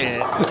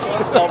quiet.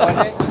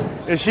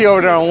 And she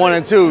over there on 1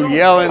 and 2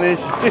 yelling and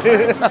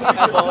shit.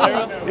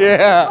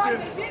 Yeah.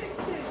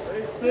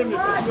 spin it to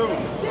do.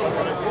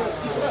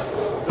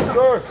 Yes,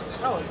 sir.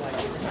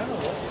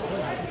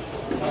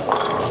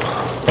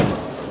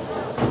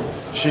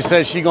 She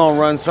said she gonna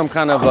run some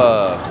kind of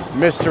a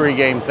mystery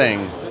game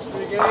thing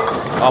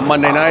on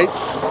Monday nights.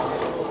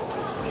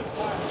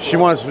 She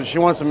wants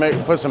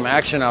to put some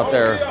action out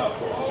there.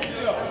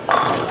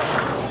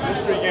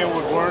 Mystery game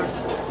would work.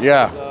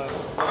 Yeah.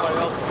 Nobody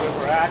else is in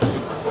for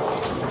action.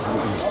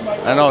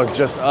 I know,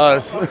 just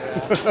us.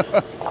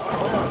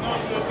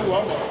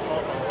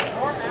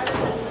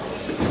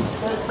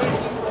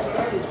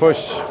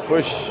 Push,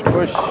 push,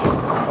 push.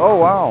 Oh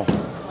wow.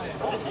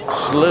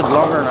 Slid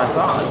longer than I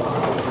thought.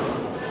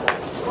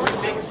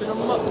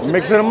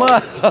 Mixing them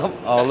up.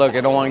 Oh look,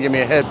 it don't want to give me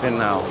a head pin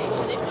now.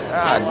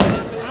 God.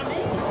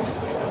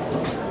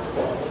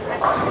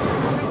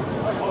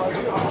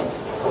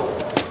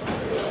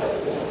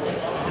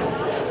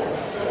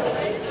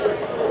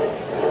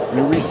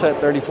 You reset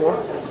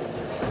 34?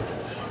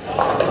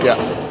 Yeah.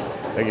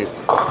 Thank you.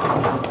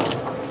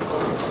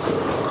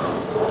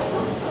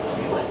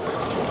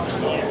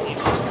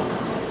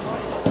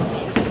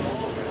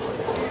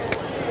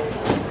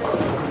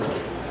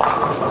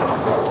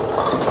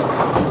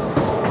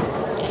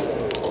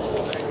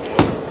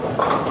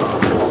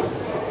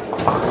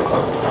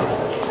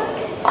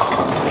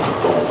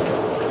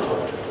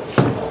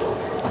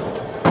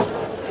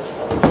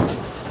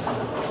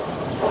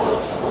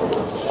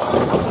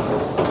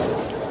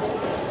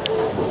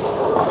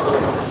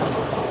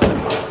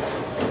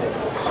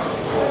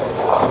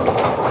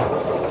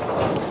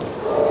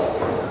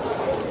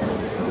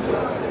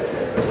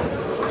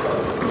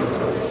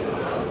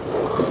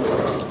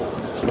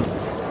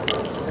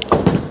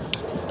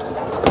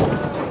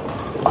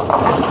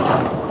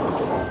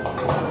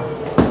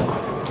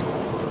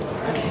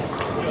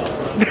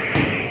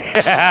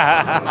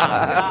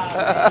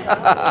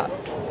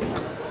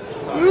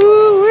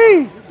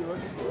 Woo-wee.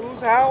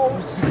 Whose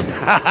house?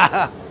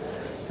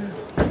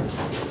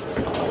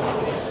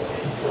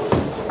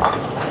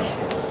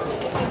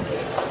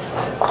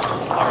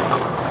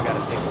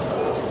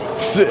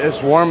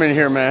 It's warm in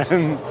here,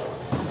 man.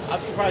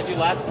 I'm surprised you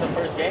lasted the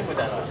first game with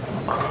that on.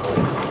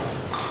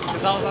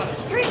 Because I was on a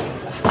streak.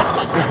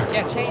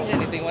 Can't change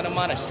anything when I'm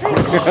on a streak.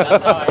 Oh,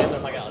 that's how I end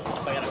up. I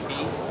gotta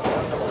pee.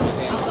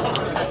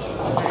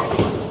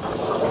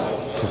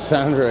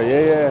 Cassandra,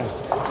 yeah.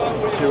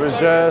 She was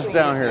just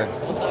down here.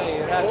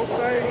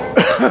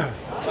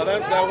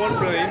 That one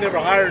brother, he never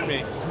hired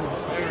me.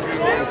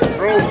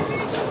 Rose.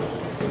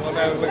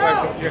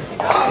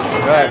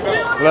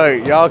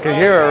 Look, y'all can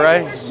hear her,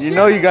 right? You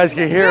know you guys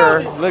can hear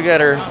her. Look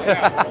at her.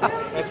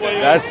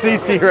 That's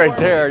Cece right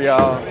there,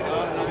 y'all.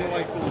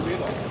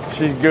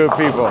 She's good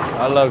people.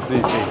 I love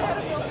Cece.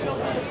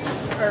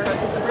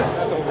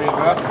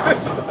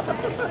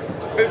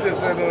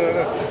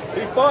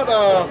 He fought,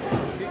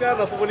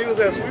 when he was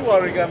at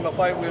Sweetwater, he got in a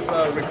fight with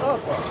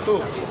Ricasa.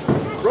 Who?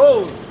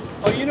 Rose.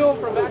 Oh, you know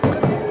him from back in the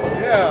day?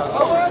 Yeah.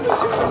 Oh, I've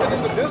been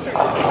in the district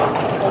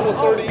almost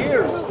 30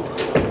 years.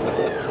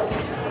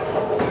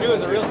 He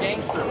was a real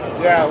gangster.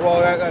 Yeah, well,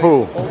 that's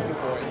Who? the poster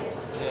boy.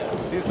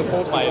 Yeah. He's the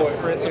poster My boy.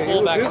 principal He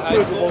was back his in high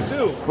principal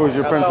school. too. Who's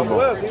your At principal?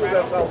 Southwest. He was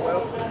at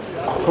Southwest.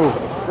 Who?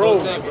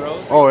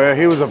 Rose. Oh yeah,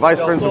 he was a vice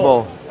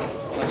principal.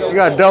 He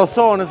got Del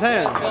Sol in his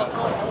hand.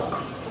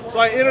 So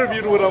I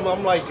interviewed with him.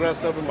 I'm like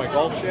dressed up in my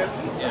golf shit.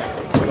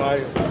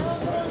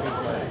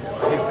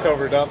 And he's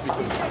covered up because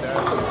of his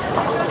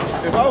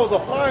dad. If I was a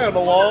fly on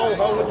the wall,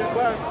 how would you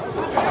clap?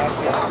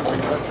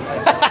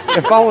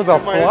 If I was a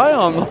fly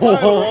on the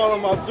wall,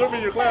 I'm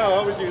observing your clown.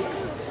 How would you?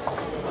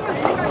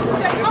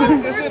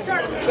 Is it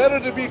better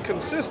to be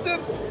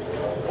consistent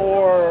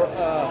or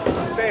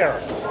fair?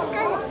 What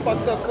kind of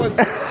fucked up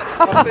question?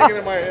 I'm thinking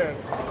in my head.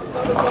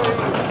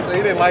 So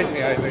he didn't like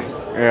me, I think.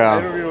 Yeah. I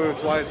interviewed him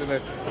twice, and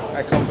then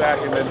I come back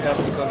and then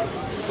ask the country.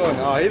 So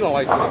no, he don't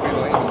like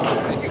Filipino.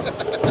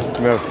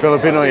 The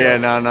Filipino, yeah,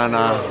 no.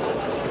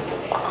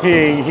 He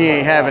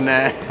ain't having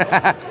that.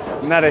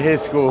 Not at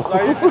his school. So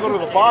I used to go to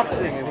the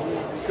boxing, and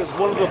because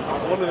one of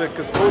the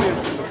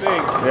custodians in the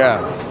thing,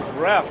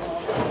 ref,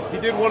 he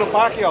did one of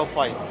Pacquiao's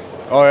fights.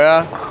 Oh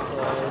yeah. So I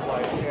was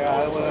like, yeah,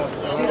 I want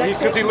to.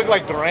 Because he looked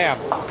like Duran.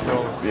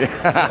 So. Yeah.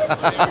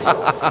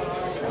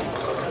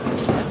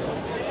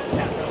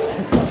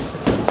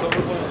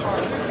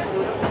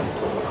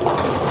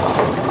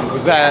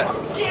 Was that?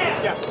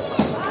 Yeah.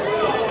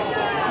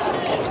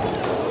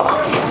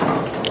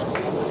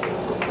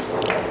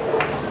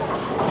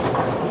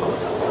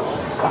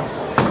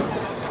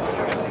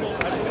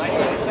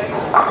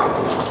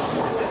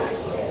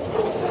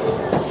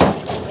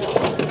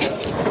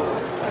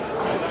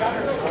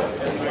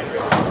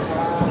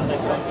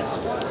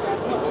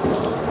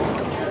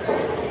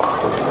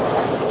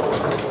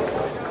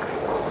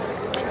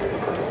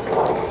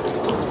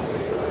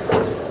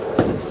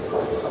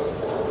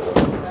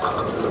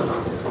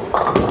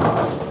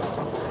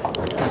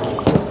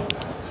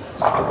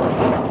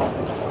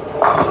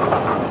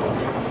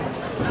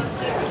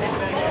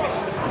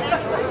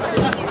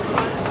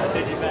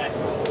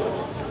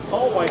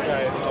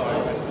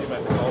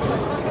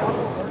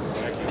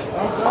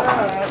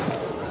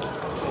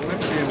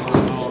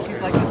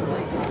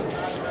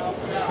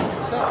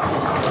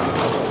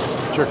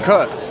 your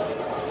cut.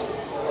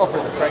 Oh, for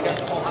the strikeout?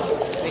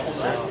 Thank you,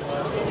 sir.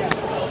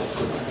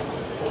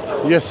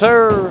 Yes,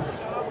 sir.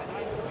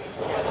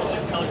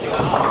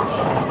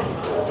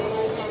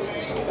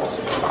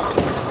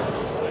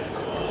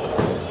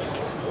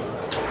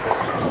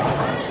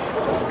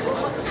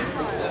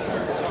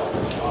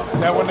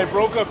 Now, when they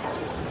broke up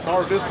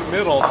Mar Vista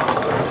Middle,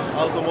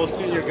 I was the most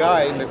senior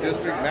guy in the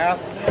district math.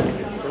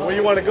 So where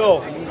you want to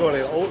go? You can go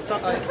to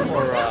Otide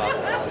or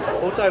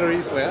Otide or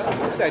Eastland.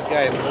 Look at that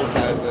guy in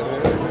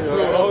Otide.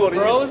 I'll go to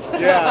Bros?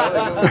 Yeah,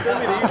 send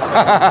me to Eastland.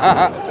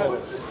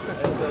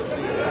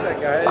 That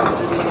guy.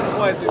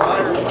 Twice in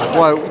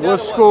What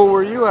school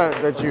were you at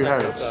that you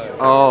had?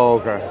 Oh,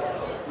 okay.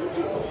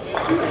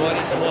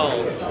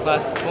 2012,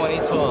 class of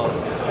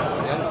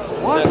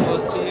 2012. What? Is that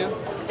close to you?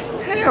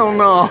 Hell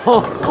no.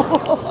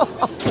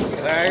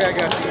 I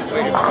got to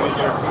Eastland in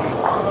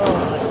 2013.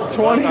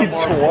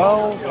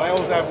 2012? I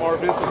was at Mar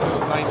Vista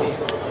since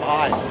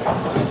 95.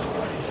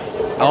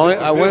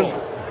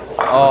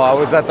 I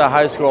was at the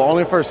high school,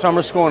 only for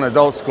summer school and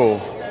adult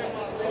school.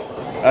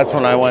 That's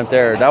when I went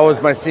there. That was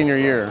my senior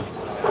year.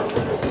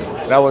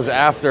 That was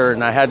after,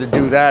 and I had to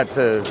do that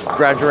to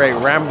graduate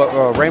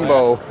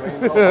Rainbow.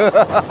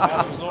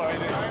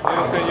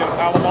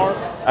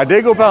 I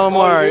did go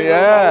Palomar,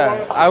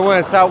 yeah. I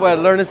went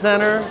Southwest Learning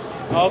Center.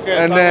 Okay.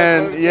 And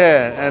then,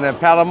 and then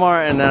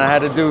Palomar, and then I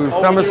had to do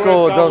summer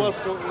school.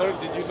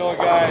 Did you know a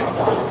guy,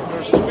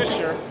 there's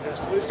Swisher?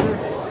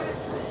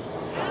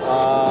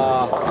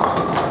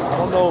 I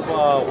don't know if,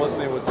 what's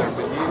his name was there,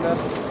 Medina?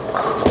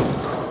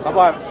 How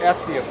about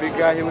Esty, a big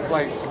guy? He looked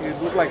like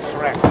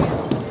Shrek.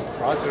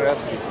 Roger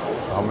Esty.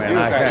 Oh man, he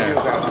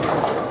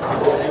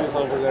was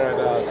over there at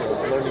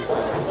the Learning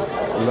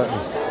Center.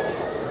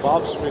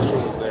 Bob Swisher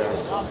was there.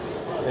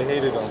 They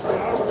hated him.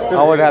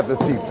 I would have to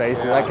see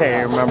faces. I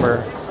can't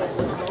remember.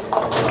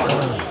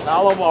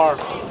 Palomar.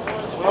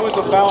 When I went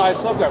to Palomar, I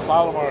subbed at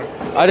Palomar.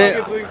 I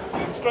didn't. The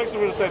instructions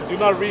would have said, "Do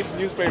not read the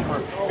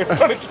newspaper in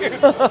front of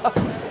kids."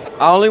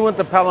 I only went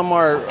to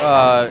Palomar.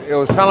 It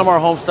was Palomar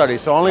Home Study,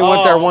 so I only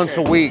went there once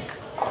a week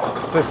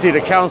to see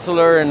the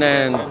counselor and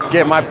then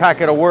get my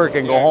packet of work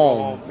and go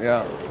home.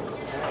 Yeah.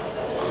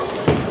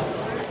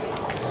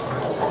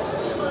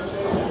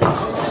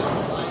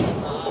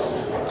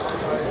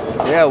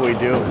 Yeah, we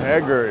do.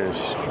 Edgar is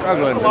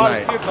struggling There's a lot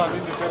tonight. of kids on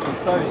independent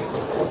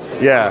studies.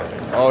 Yeah.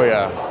 Oh,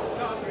 yeah.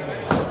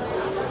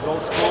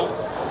 Adult school.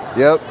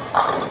 Yep.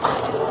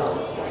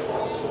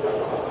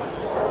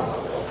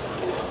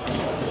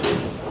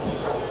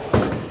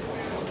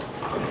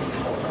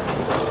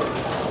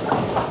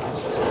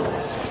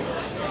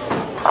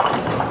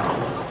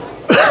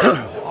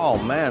 Oh,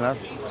 man. I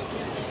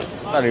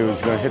thought he was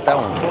going to hit that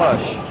one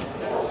flush.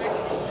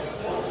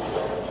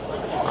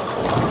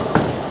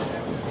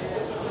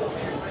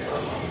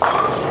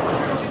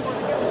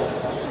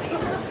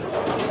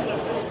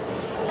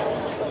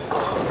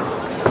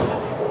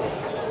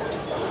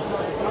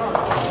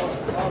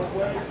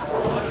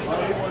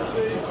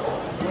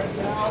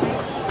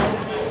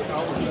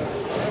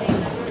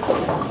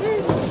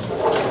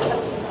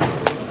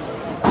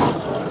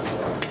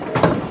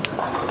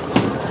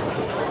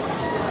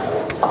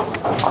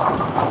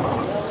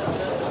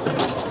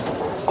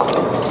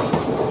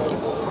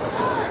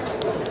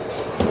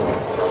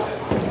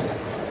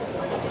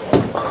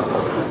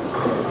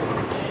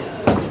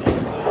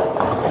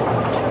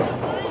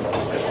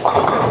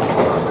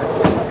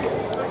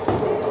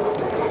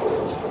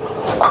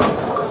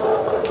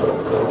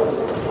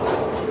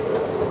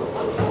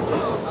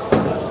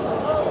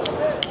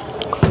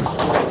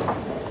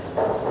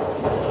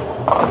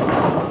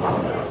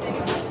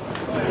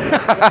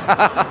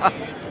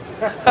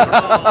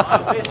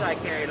 I wish I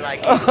carried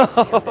like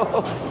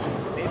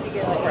maybe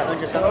get like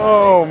 100 something.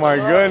 Oh my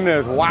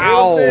goodness!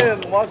 Wow!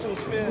 Watch him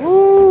spin.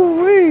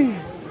 Woo wee!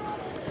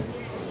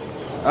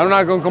 I'm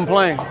not gonna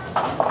complain.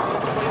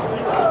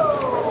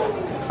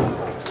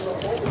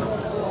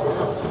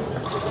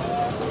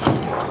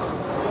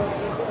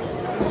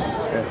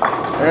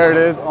 There it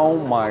is. Oh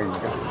my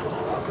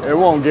God! It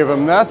won't give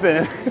him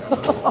nothing.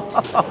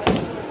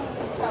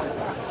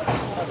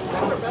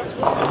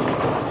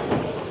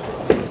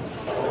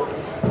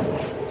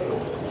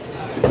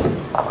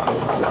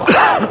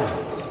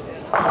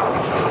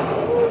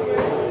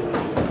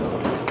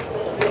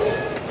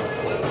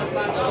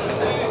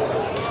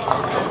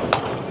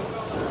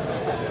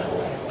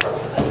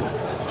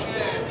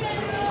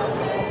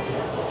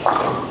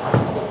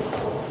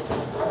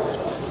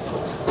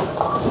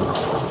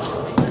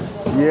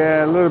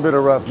 Yeah, a little bit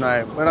of rough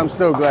night, but I'm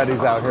still glad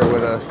he's out here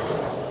with us.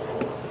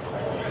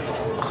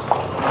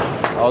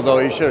 Although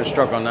he should have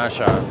struck on that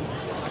shot.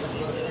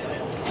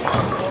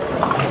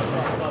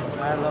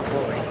 I love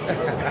bowling.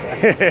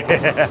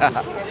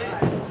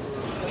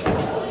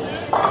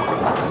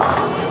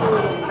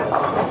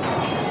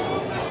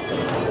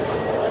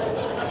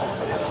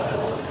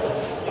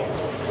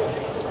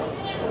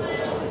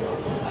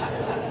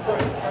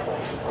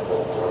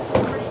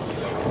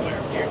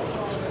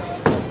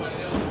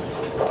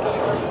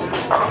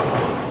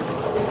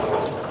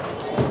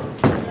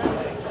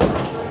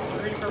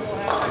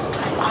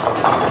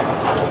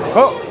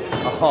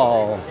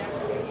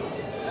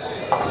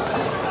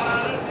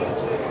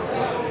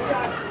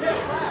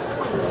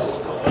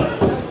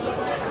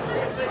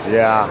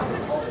 Yeah.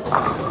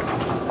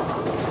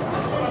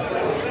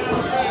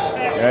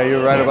 Yeah,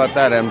 you're right about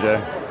that,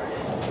 MJ.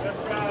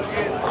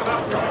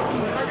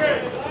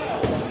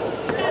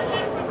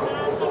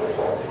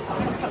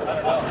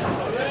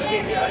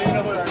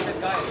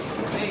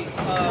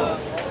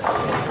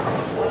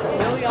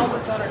 Billy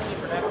Albert's on our team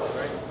for Nashville,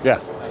 right? Yeah.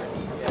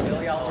 Yeah,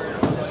 Billy Albert,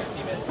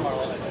 Steven, Carl.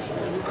 I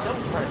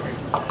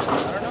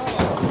don't know.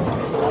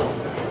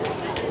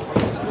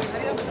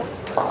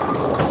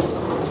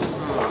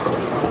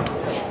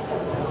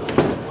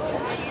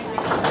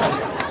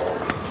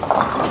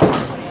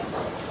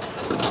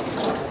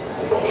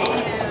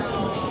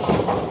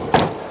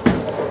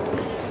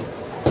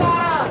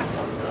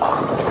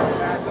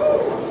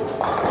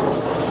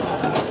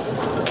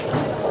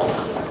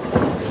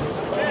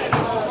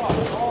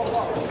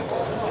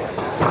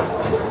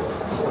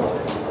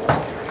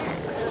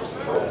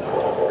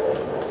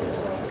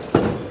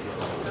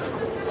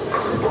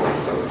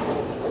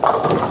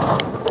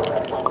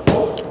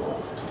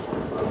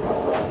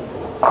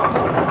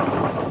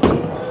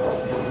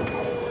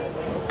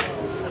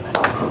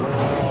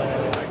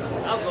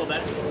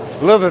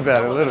 A little bit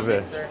better, a little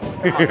bit.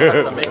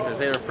 The mixers,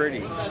 they were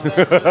pretty.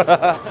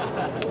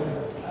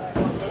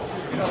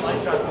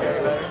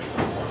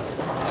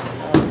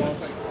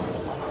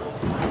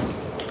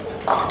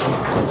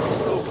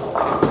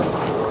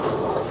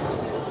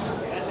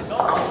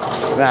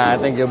 Nah, I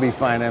think you'll be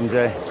fine,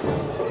 MJ.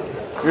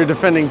 You're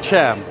defending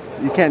champ.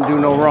 You can't do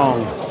no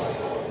wrong.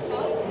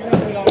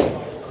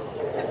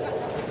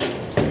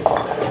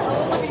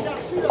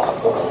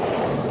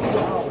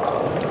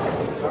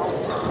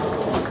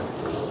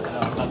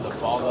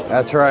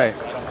 That's right.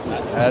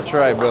 That's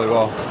right, Billy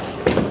Wall.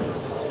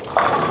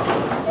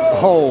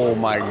 Oh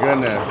my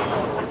goodness.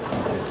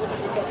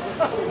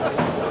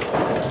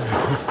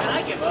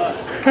 I give up.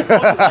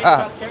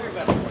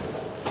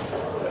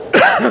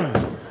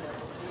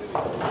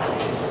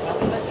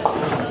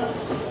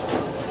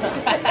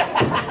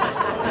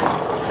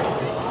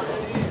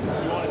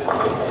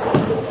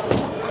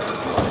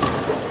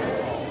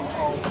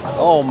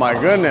 Oh my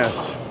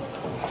goodness.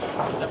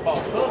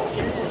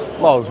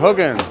 Ball's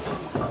hooking.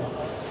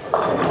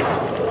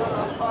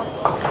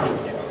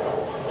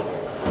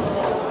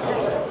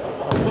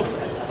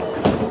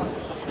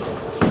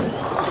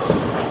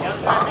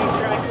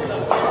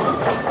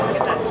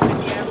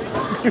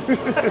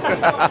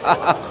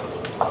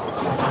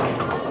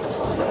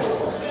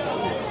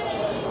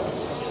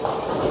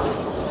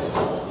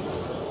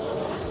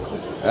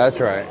 That's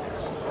right.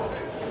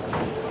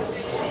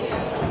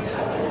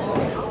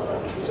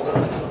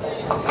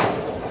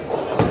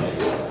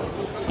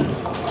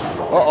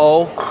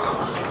 Uh-oh.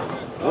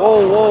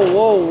 Whoa, whoa,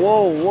 whoa,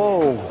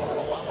 whoa,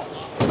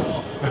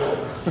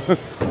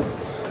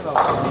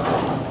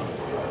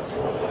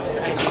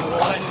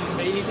 One,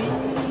 baby.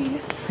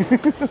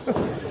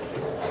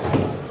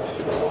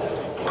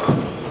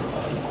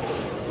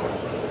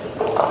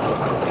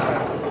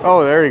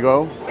 Oh, there you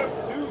go.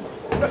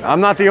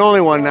 I'm not the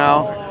only one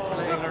now.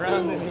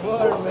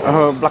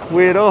 Black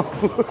Widow.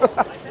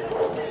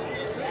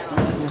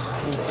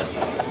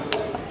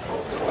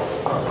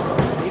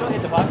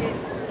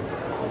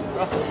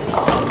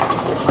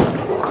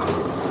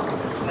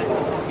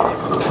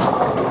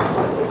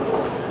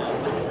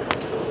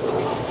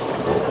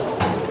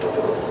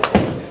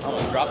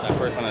 Dropped that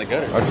first one in the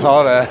gutter. I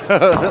saw that.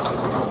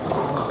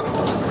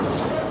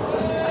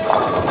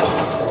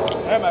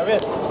 Hey, my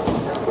wrist.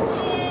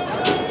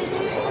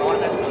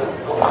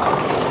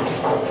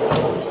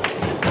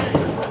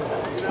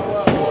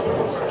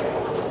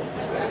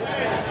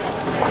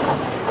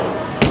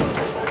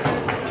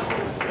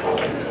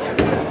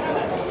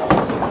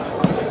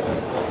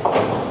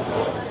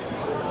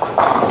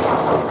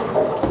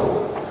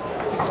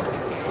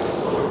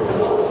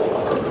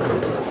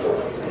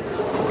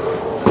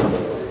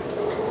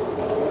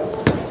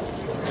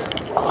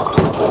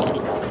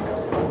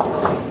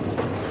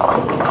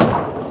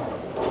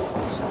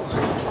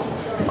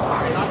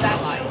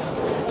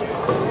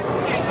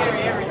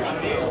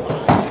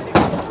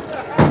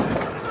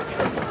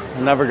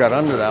 Never got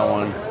under that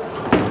one.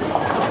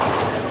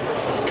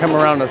 Come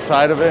around the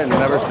side of it and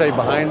never stay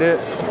behind it.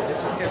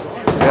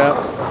 Yep.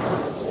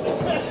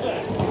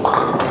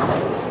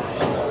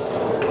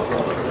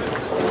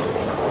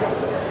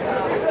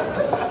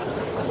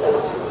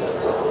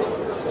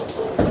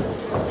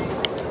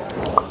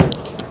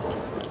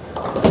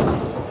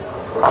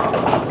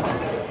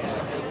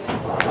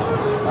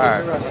 All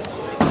right.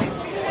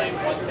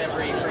 Once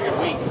every freaking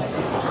week.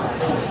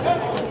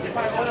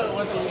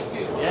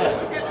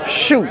 Yeah.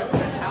 Shoot.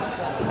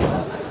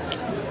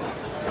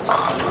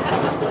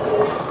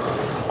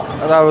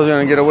 I thought I was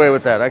gonna get away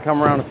with that. I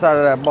come around the side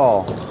of that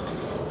ball.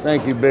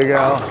 Thank you, Big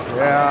Al.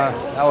 Yeah,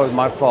 that was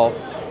my fault.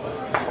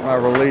 My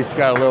release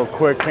got a little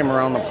quick, came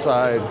around the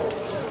side.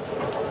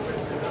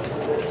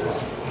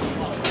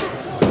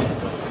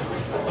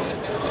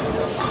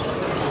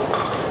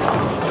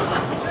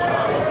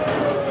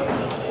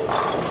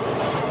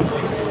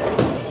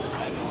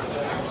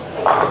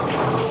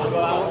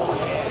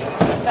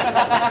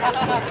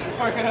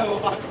 We're gonna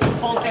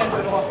hold hands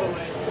and walk away.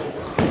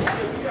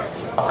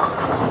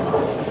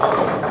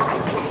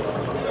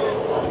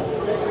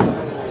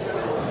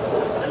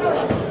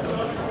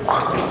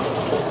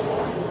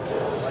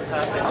 What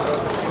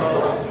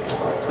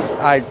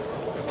happened?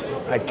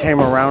 I came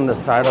around the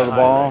side of the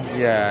ball,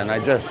 yeah, and I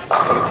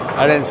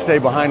didn't stay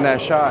behind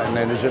that shot, and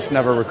then it just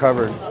never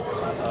recovered.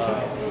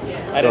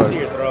 I didn't see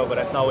your throw, but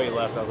I saw where you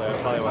left. I was like,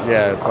 I probably went.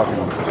 Yeah, it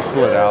fucking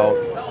slid out.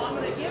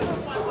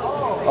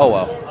 Oh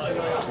well.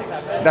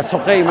 That's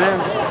okay, man.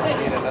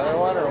 Need another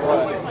one or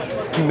what?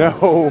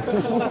 No.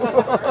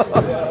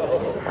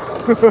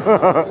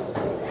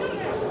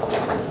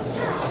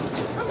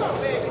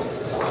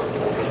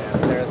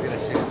 Sarah's gonna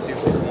shoot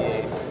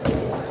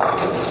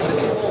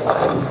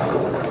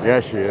 258. Yeah,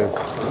 she is.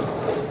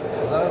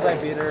 As long as I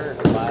beat her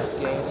last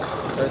game,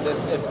 or this,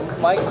 if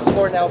my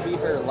score now beat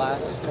her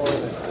last score,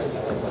 then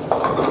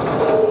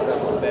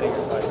so I'm betting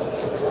her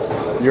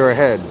finals. You're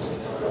ahead.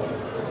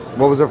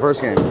 What was her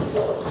first game?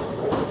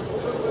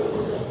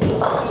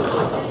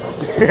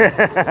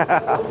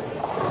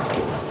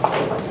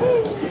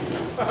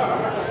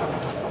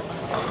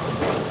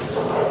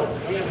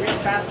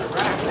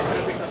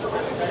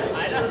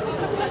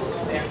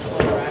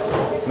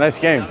 Nice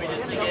game.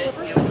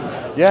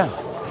 Yeah.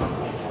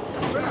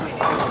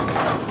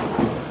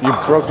 You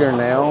broke your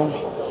nail.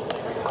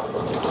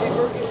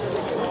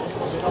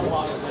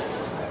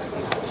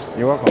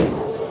 You're welcome.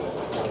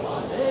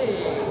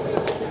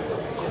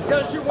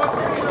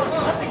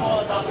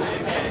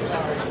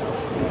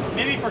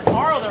 Maybe for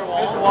Carl they're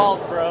walled. It's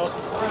walled, bro.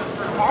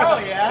 For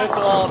Carl, yeah. It's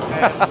walled,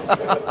 man.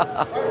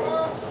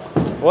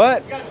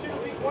 What? You gotta shoot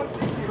at least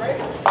 160,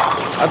 right?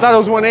 I thought it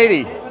was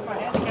 180. With my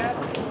handicap.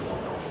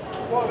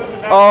 Well, it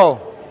doesn't matter. Oh,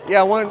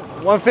 yeah,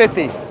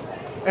 150.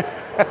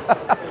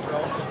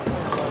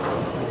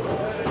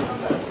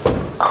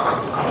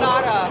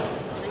 Nada.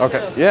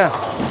 Okay, yeah.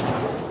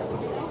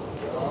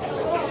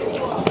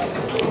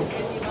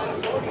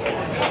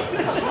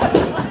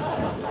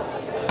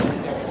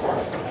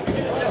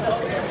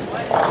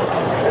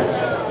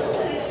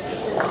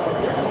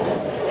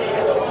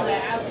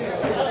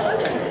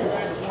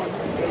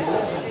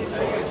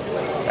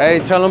 Hey,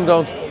 tell him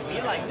don't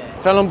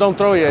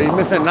throw you. He's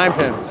missing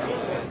 9-pin.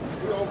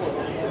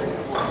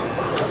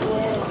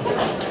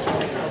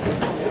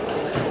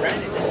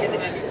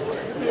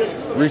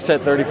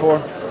 Reset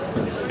 34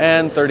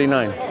 and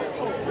 39.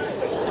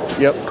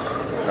 Yep. All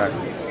right.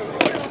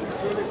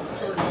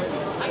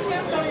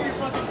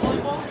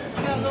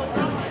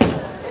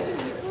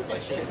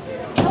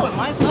 Oh, and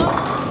my thumb?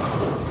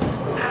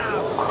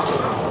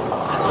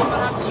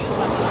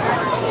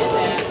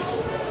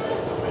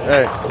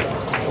 Hey,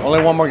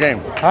 only one more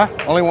game. Huh?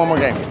 Only one more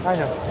game. I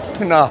know.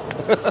 No.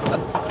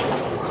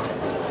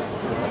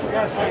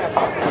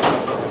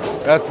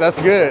 That's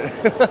good.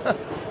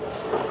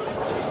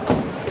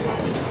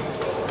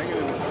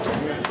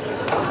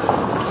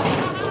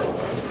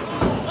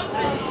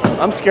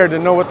 I'm scared to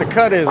know what the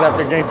cut is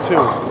after game 2.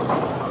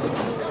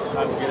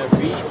 I'm gonna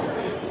beat.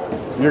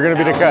 You're gonna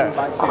be the cut.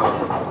 By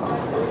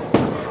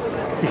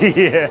 2.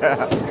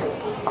 Yeah.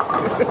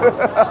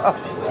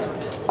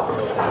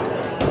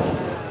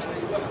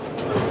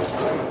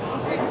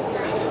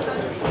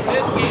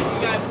 This game, you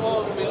guys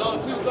fall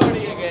below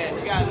 230 again.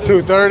 You got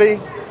 230.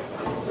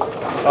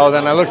 Oh,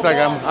 then it looks like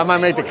I might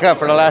make the cut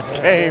for the last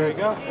game. There we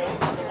go.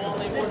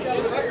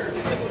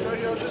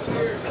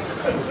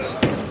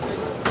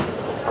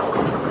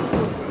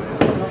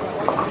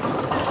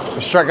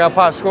 The strikeout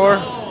pot score.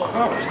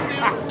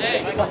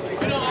 Hey,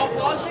 you know, all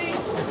Flossie,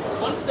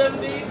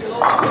 170 below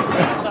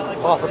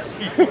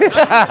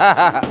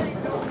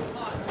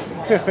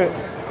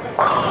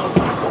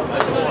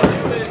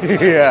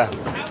 150. Yeah.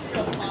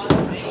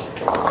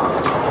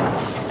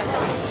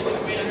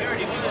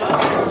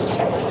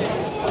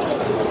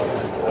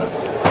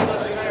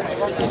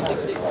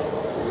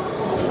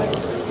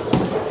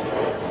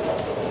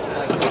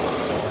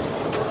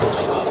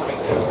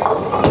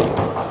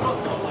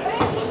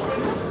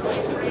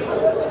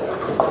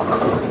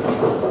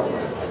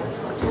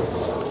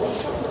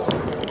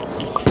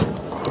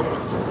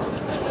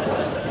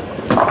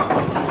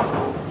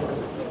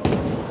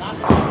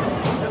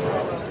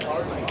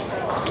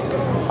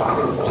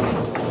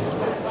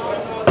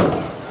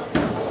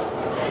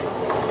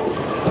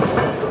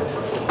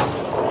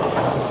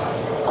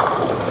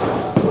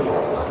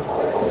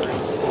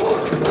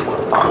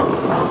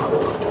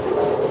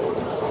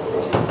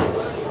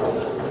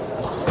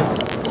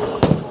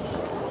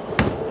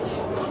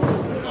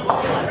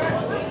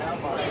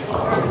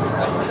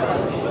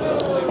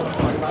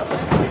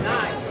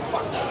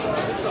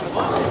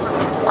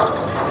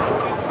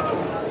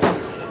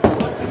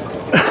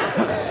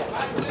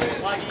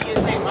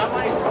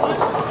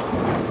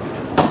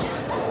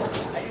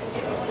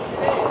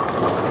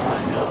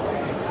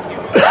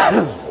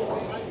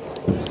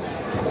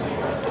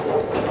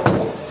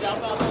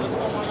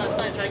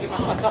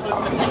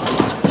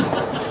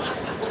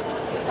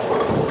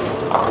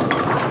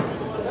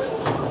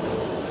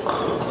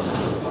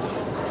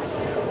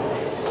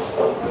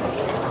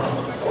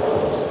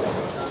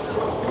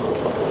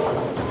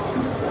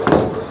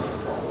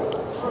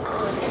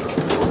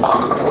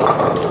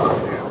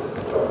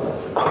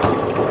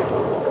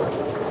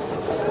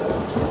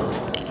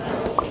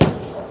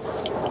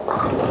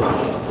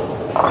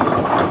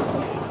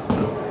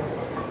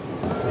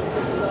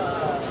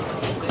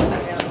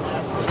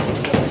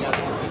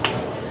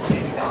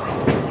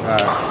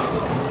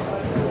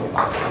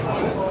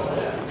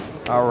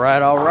 All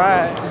right, all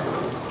right.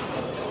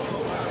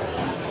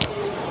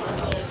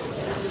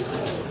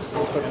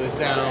 Put this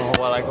down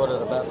while I go to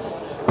the bathroom.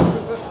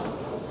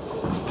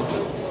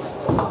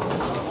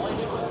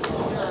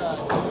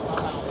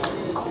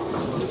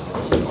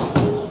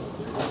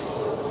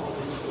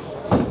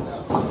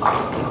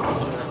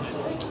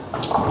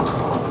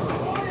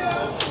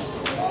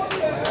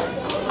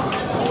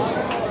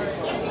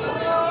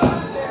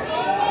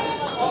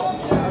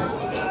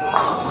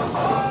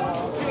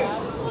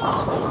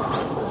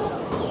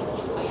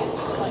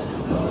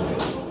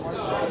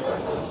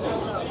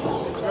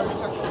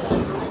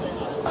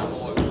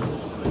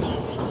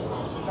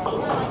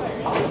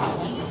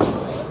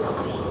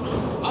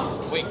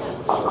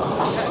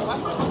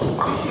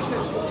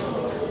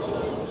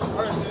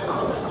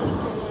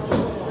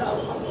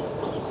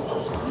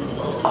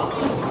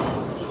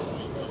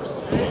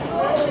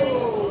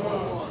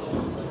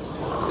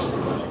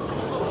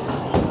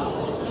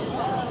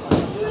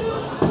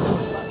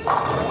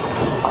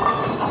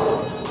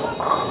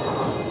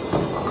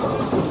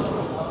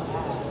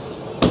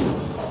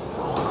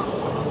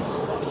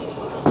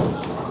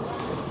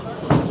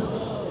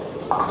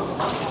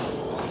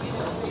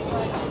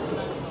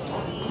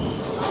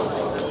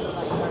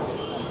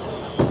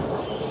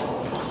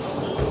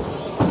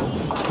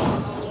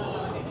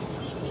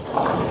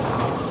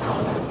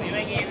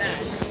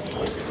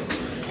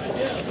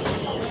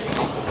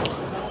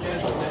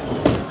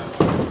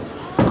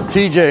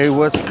 TJ,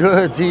 what's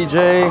good,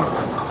 TJ?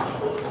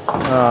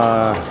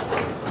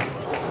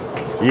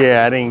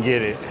 Yeah, I didn't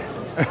get it.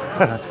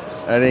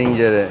 I didn't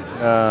get it.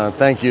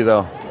 Thank you,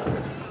 though.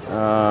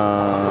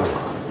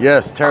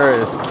 Yes, Tara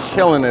is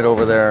killing it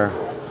over there.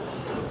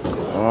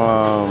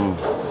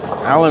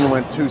 Allen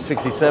went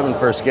 267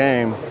 first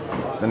game,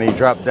 and he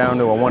dropped down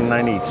to a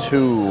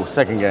 192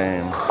 second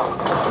game.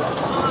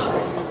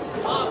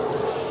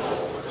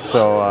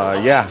 So,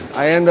 yeah,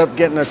 I end up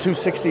getting a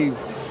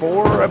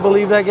 264, I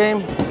believe, that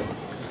game.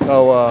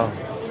 So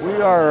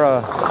we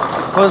are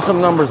putting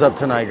some numbers up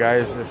tonight,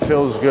 guys. It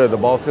feels good. The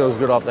ball feels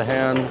good off the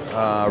hand.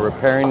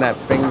 Repairing that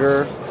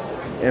finger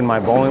in my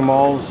bowling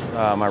balls,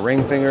 my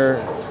ring finger,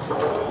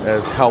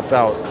 has helped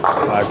out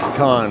a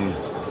ton.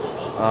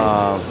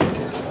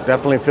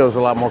 Definitely feels a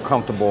lot more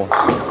comfortable.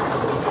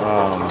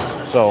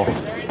 So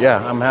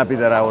yeah, I'm happy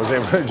that I was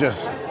able to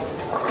just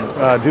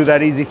do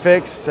that easy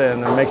fix,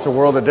 and it makes a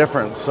world of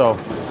difference. So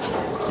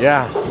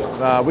yes,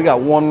 we got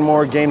one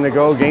more game to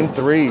go, game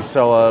 3.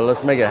 So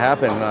let's make it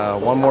happen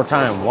one more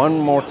time,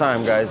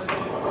 guys.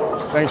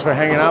 Thanks for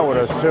hanging out with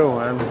us too,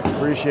 man.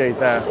 Appreciate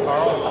that.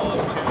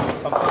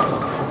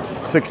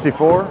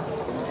 64?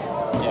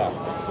 Yeah.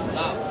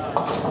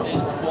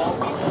 There's 12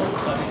 people,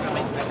 so I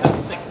got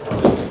 6.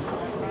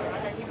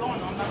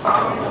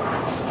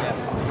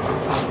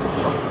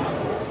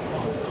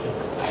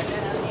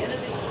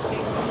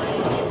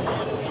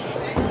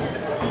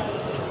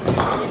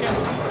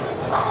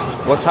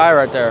 What's high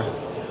right there?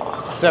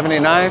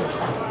 79?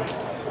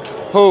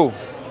 Who?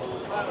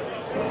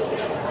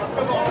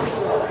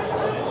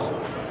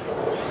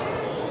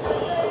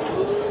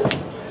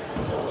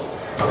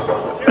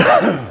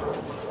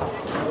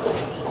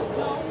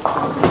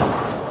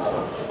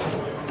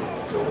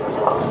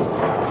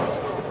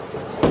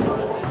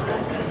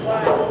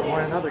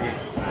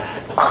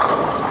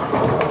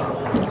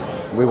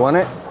 We won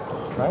it?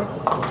 Right?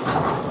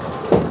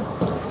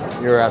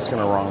 You're asking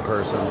the wrong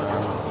person,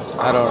 man.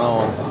 I don't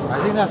know. I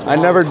think that's I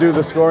never do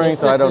the scoring,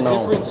 so I don't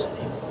know.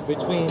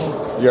 Between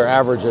your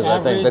averages, I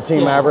think. The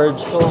team average.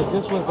 So like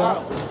this was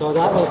that. So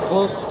that was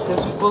close.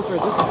 This was closer.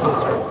 This is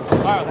closer.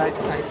 Alright, I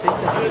think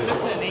that's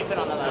Listen, they put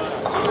on the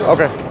last one.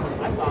 Okay.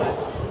 I saw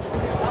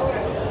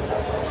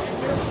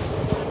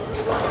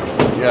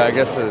it. Yeah, I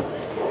guess it.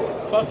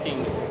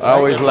 Fucking. I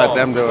always let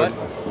them do it.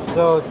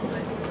 So.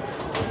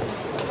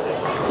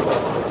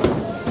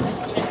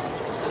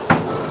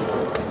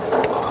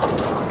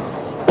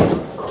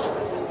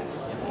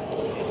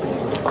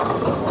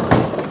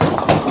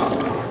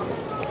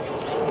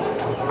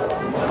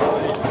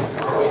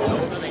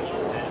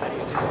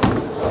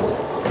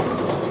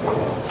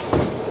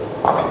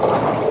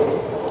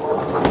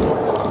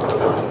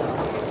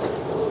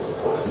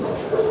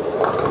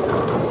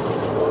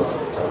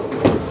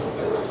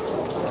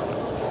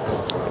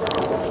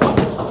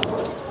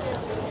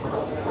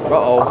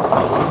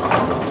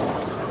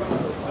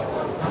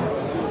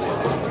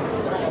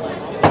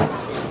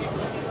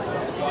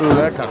 Threw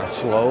that kind of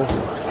slow.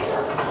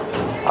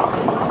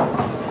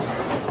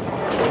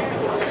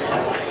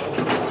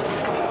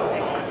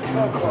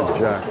 Oh,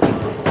 Jack.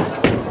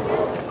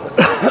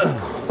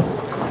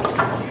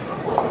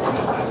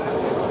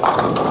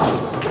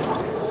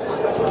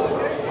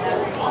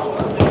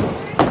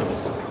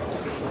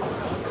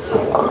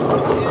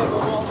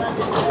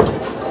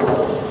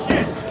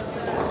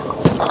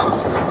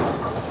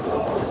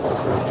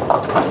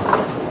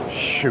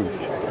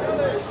 Shoot.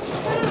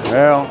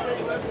 Well.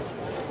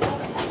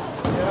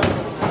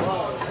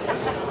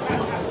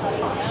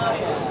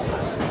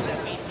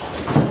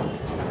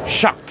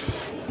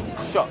 Shucks.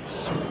 Shucks.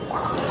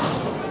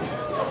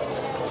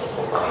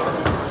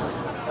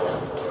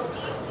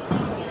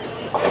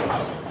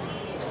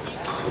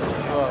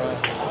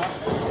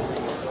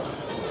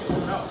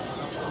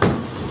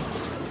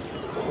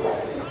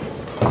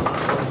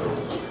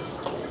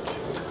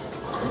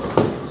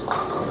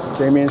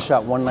 Damien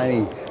shot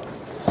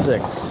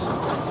 196. No,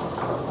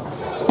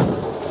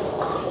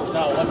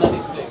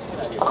 196. Get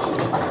out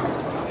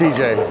here. It's TJ.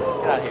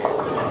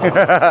 Get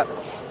out here.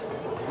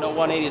 No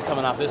 180 is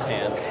coming off this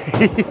hand.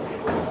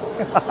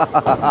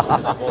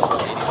 That bull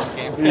 180 this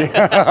game.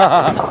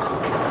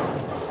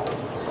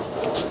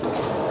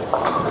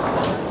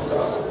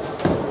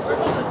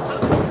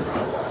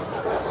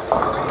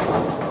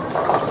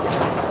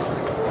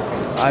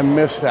 I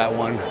missed that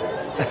one.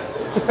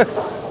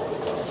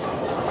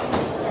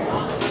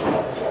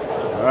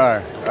 All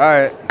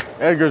right.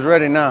 Edgar's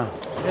ready now.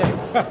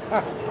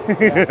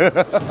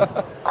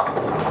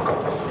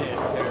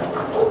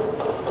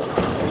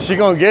 She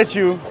gonna get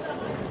you.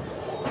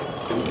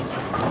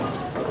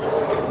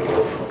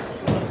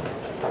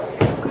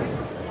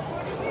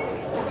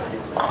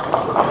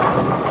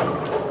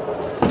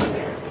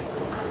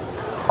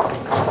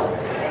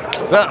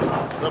 What's up?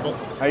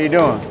 How you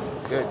doing?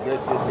 Good.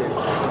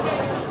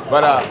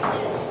 But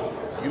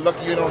you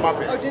lucky you don't my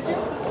pick. Oh, did you?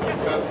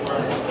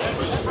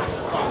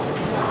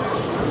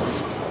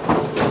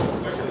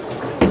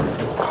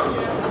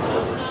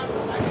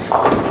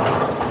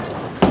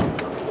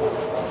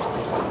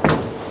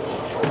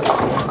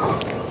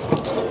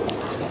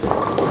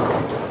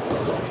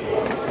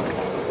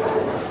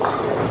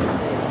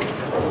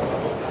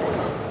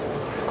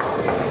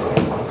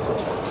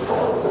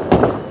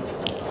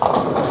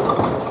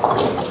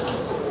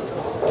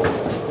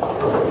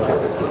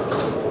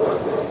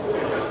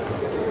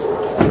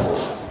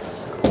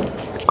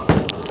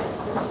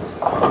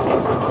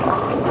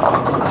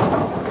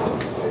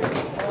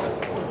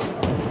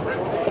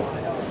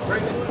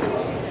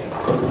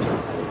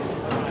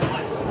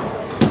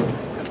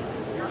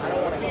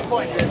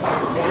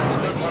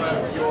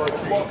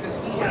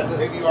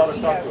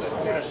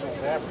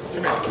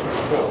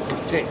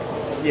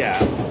 Yeah,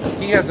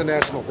 he has a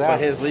nationals But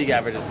average. his league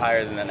average is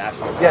higher than the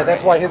national. Yeah,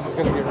 that's why his is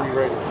going to get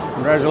re-rated.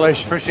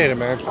 Congratulations. Appreciate it,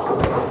 man.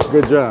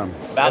 Good job.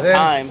 About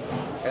time.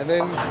 And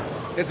then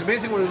it's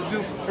amazing what it'll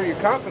do for your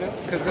confidence,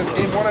 because then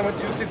game 1 I went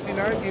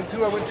 269, game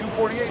 2 I went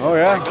 248. Oh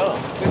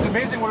yeah. It's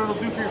amazing what it'll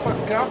do for your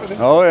fucking confidence.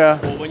 Oh yeah.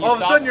 Well, when you All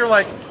of a sudden you're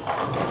like,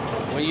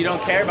 when you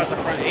don't care about the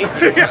front 8,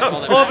 yeah,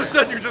 all of a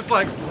sudden you're just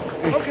like,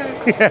 okay,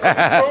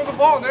 throw the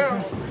ball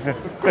now.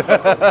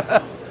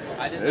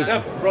 I did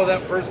Bro,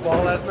 that first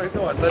ball last night,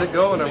 though, I let it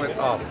go and I went,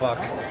 oh fuck.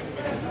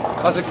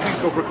 I was like, please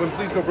go Brooklyn,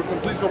 please go Brooklyn,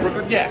 please go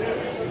Brooklyn. Yeah.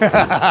 First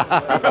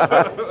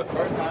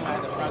time I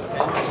had the front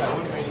 10,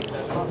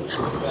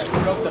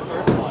 I broke the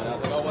first one. I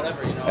was like, oh,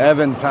 whatever, you know.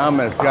 Evan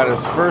Thomas got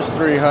his first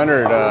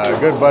 300.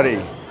 Good buddy.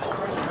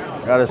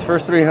 Got his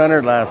first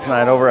 300 last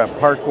night over at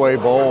Parkway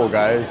Bowl,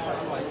 guys.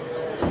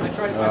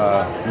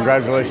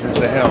 Congratulations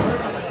to him.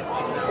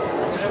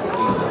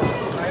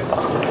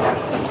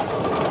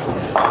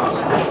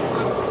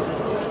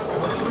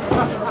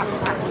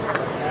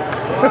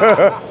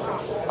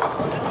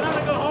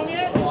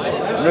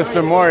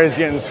 Mr. Moore is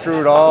getting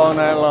screwed all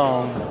night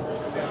long.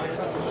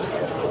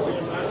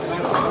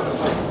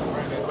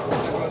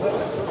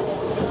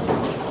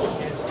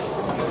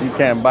 You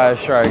can't buy a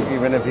strike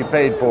even if you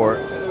paid for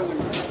it.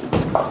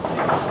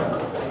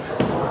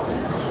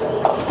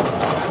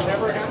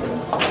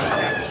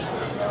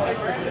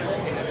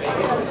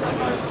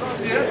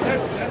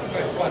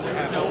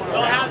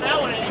 Don't have that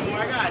one anymore.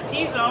 I got a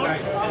T-zone.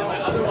 And my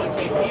other one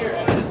came here.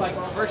 And I just like,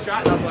 first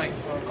shot, and I was like,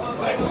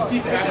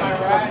 keep that my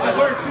ride. I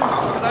learned too,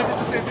 because I did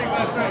the same thing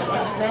last night.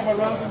 I just grabbed my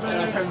rounds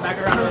and I turned back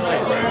around and I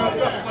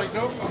was like,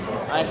 nope.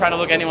 I ain't trying to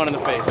look anyone in the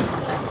face. I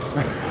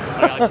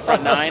got like the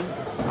front 9.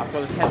 I'll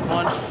throw the 10th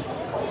one. All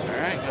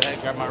right, go ahead,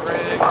 grab my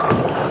rig.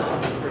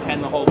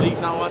 Pretend the whole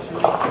league's not watching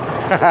me.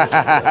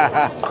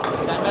 That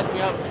messed me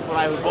up when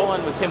I was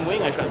bowling with Tim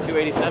Wing. I shot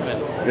 287.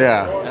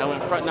 Yeah. And I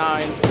went front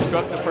 9,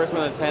 struck the first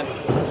one of the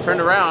 10th, turned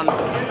around,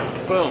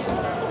 boom.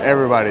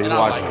 Everybody's And I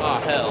was watching.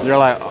 like, oh, hell. You're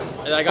like,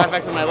 And I got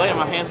back to my lane, and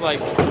my hand's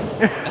like, I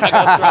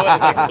go throw it,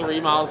 it's like 3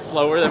 miles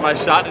slower than my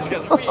shot. It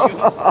just goes,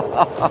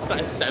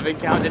 a 7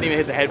 count, didn't even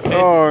hit the head pin.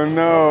 oh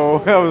no,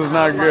 that was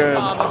not good.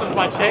 Oh, this was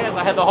my chance.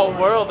 I had the whole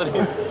world,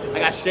 and I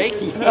got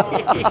shaky.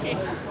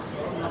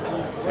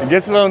 It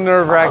gets a little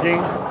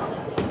nerve-wracking.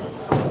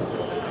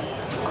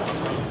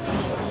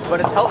 But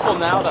it's helpful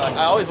now that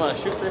I always want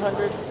to shoot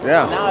 300.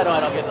 Yeah. Now I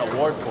don't get an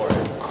award for it.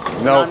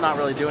 So No. now I'm not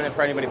really doing it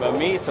for anybody but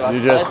me, so that's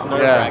You just, less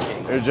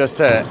nerve-wracking. yeah, you're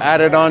just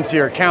add it onto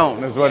your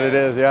count is what it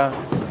is, yeah.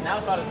 Now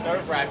it's not as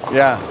nerve-wracking.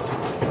 Yeah.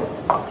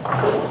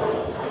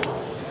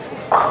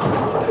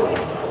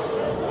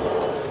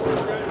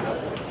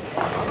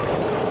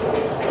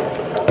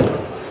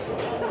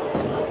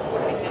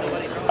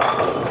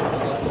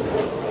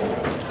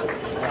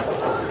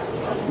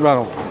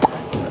 Well,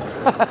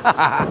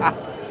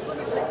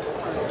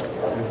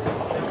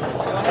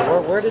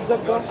 Where did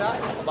Doug go?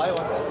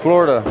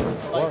 Florida.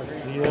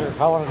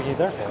 How long did he get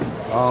there for?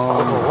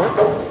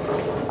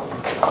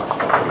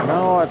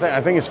 No,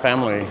 I think it's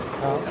family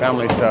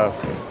stuff.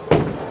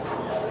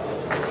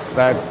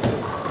 That,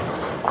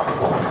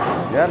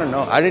 yeah, I don't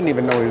know. I didn't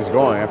even know he was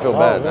going. I feel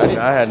bad. Really?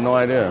 I had no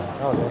idea.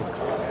 Oh,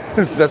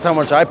 That's how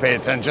much I pay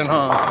attention,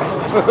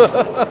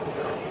 huh?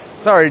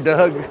 Sorry,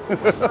 Doug.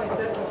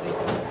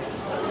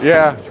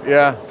 Yeah,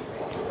 yeah.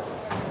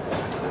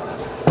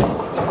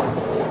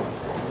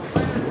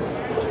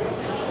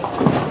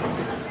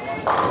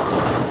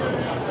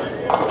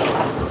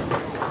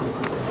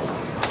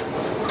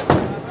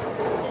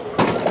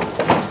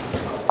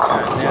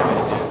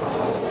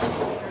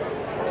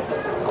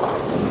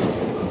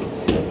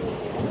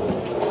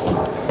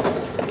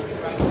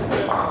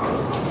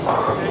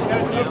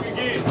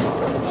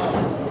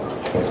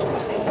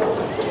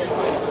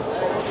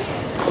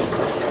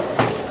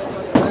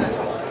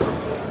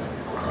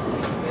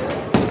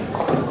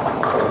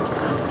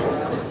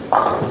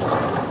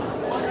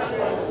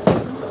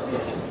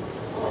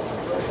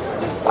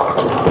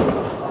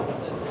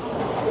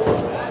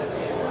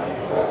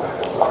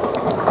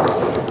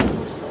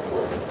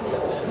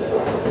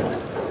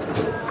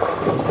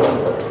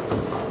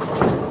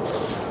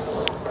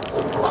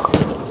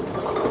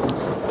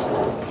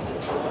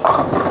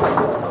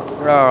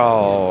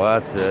 Oh,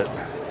 that's it.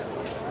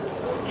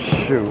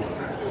 Shoot.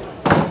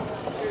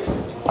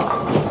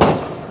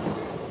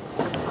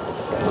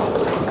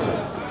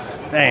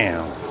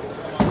 Damn.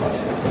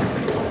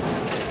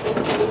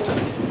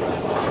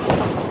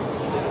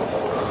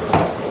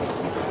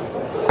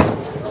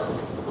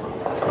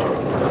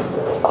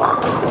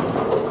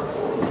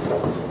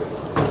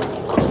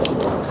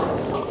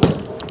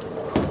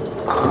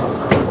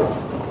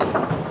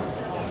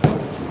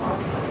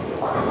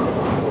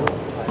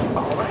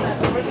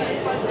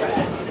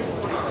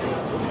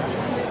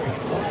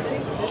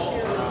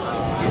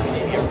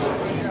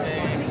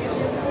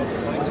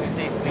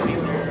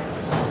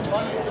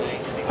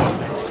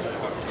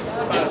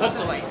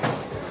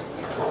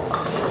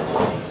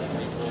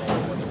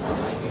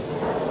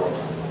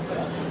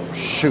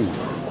 Shoot.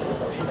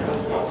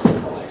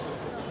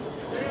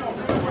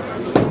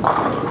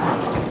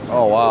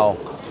 Oh, wow.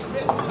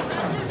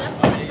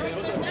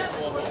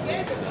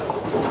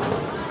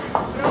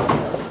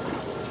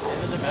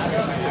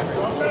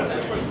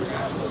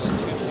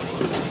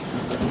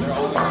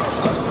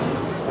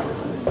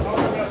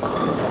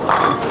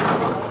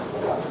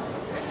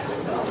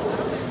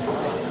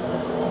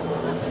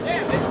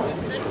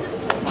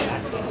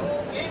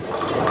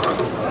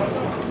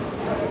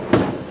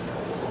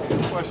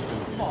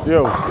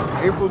 Yo.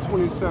 April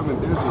 27th,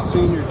 there's a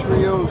senior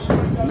trios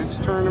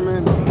mixed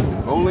tournament,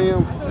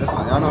 Oleum.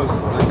 I know it's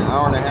like an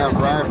hour and a half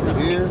ride from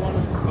here.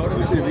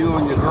 Let's see if you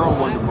and your girl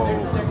won the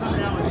bowl.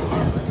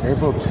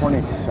 April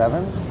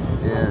 27th?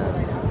 Yeah.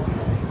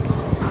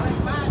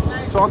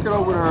 Talk it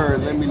over with her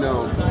and let me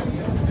know.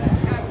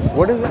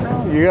 What is it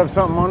now? You have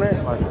something on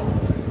it? Like,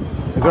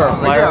 is there a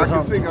flyer yeah, or I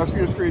can something? see, I'll see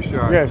a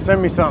screenshot. Yeah,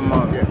 send me something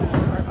on it.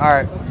 Yeah. All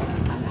right.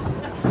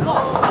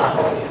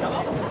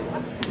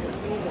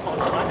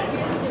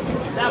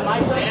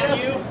 Damn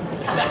you!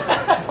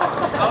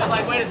 I was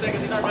like, wait a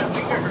second, these are my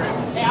finger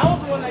grips. Hey, I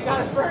was the one that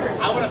got it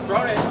first. I would have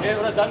thrown it, it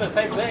would have done the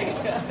same thing.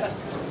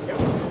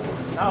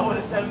 I would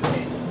have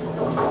 17.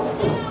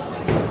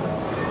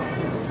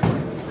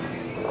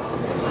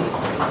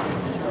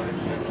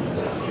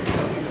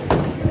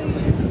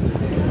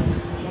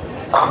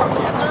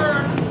 Yes,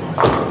 sir.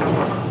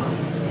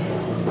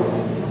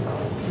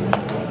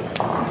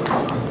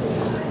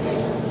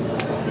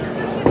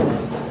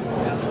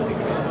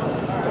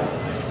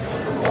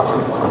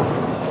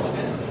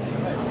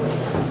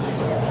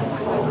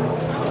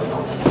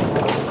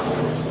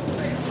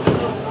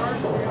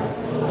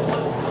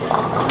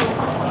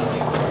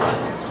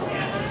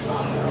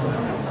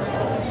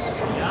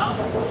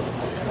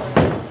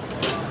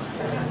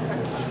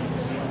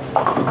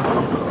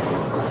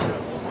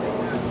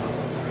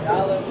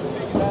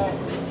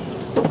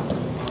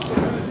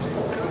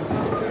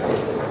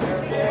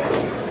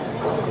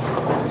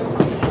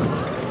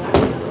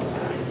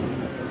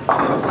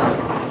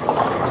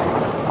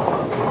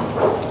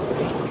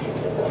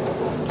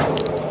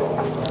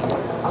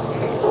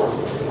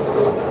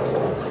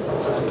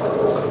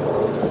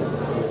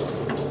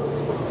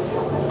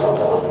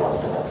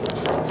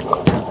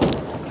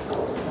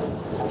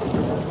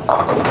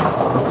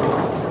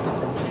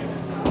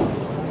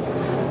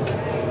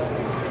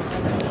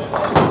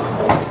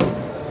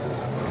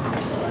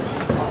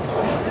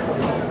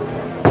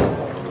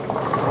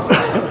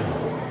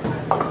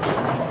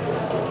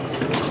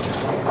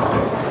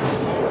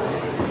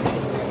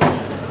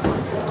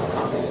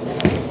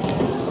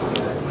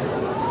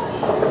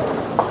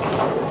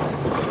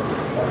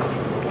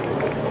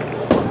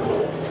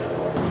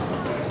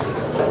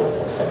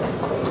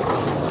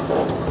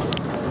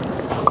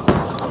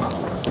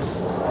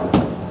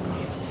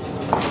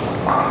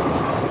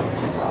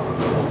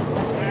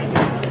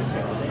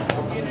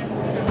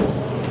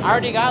 I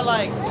already got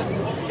like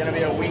gonna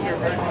be a weaker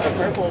version of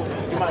purple.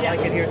 You might like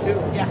it here too.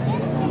 Yeah.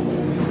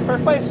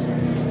 First place.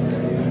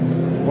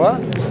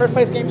 What? First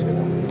place game 2.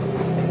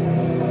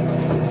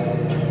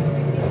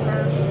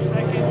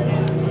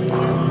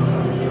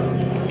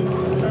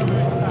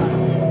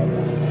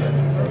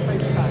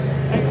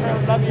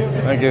 Love you.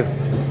 Thank you.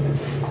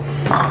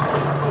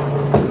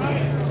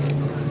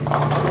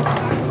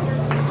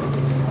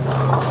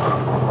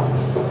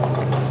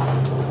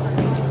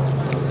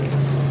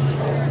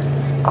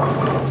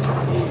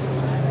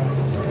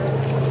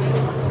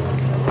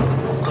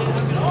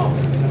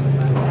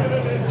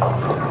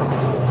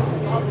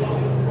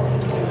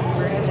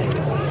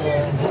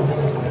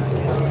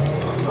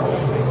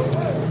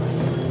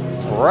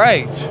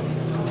 right.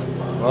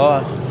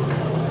 Well,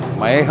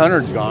 my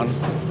 800's gone.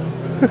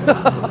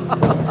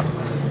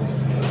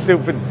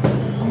 Stupid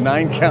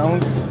 9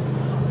 counts.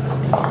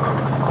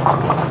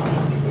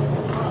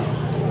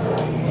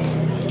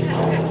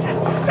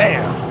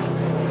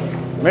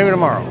 Damn. Maybe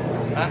tomorrow.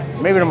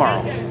 Maybe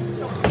tomorrow.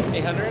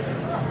 800?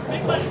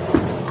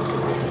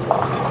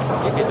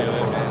 You can do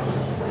it, man.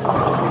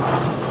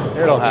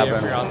 It'll happen.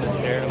 If you're on this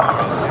pair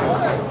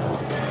tomorrow,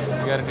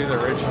 you gotta do the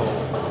ritual.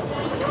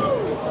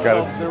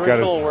 The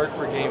ritual will work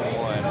for game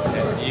 1,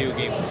 and you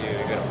game 2.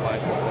 You gotta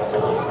find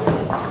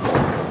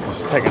something.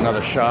 Just take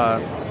another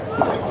shot.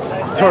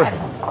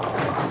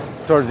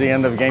 Towards the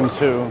end of game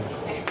 2.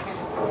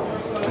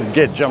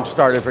 Get jump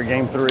started for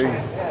game 3.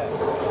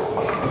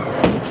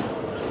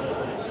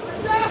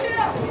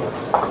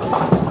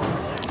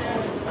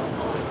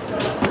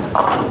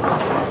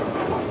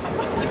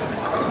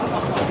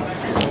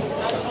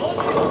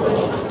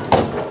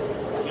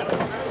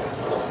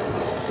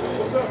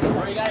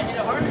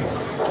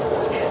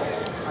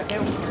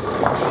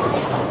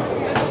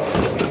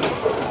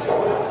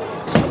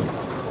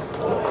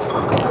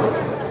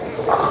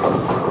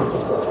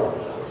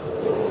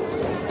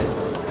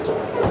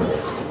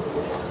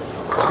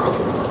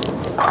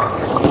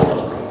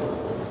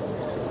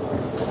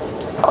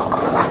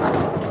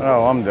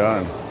 Oh, I'm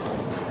done.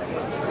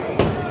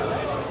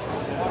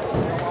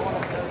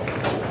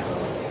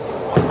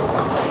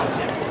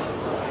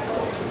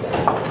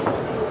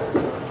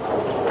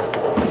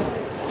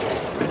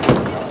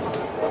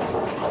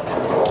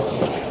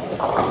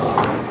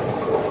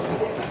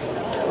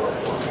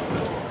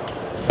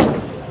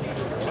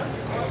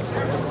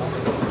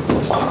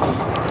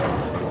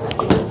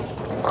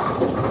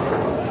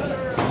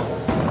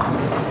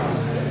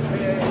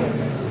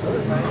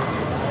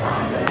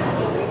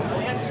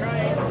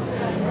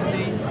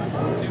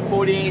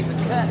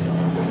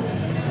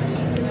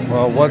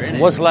 Well,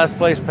 what's last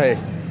place pay?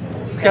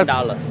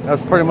 $10.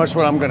 That's pretty much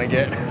what I'm gonna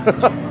get.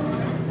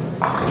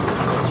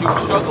 You were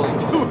struggling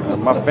too.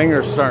 My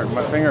finger's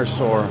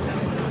sore.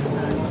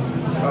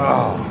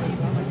 Oh.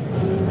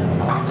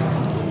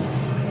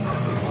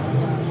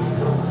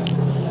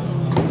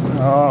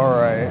 All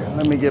right,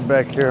 let me get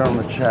back here on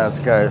the chats,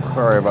 guys.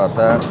 Sorry about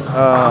that.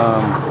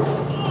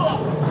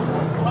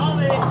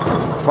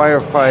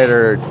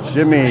 Firefighter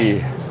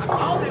Jimmy.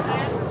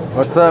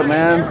 What's up,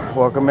 man?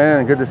 Welcome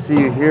in. Good to see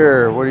you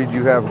here. What did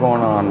you have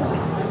going on?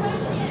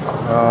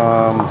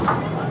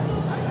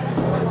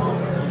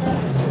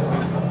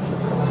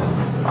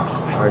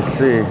 I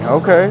see.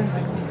 Okay.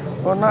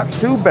 Well, not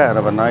too bad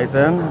of a night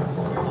then.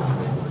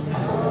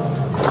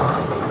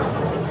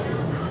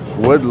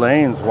 Wood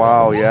Lanes.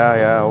 Wow.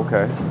 Yeah.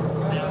 Okay.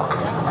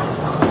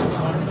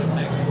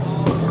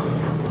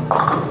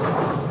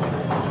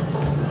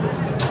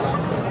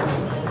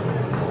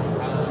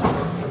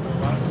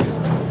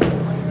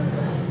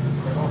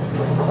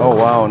 Oh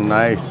wow,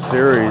 nice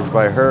series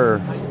by her.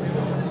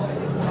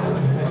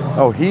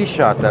 Oh, he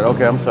shot that.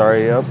 Okay, I'm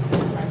sorry. Yep.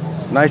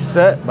 Nice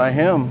set by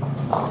him.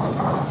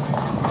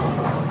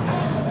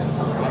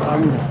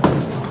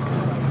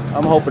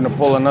 I'm hoping to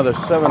pull another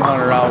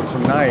 700 out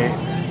tonight.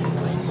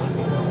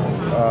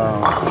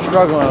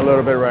 Struggling a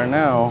little bit right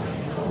now.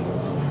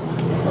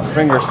 My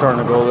finger's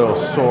starting to go a little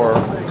sore.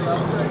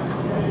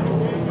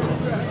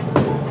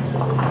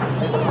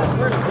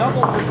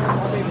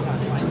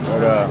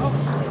 But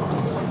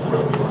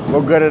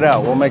we'll gut it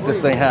out. We'll make this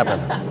thing happen.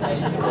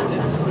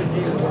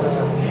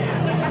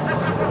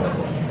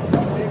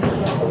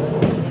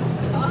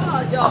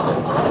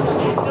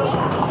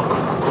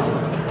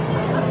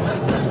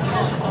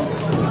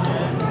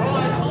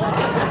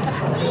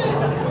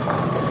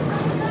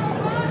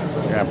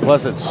 Yeah,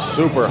 plus it's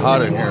super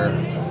hot in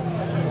here.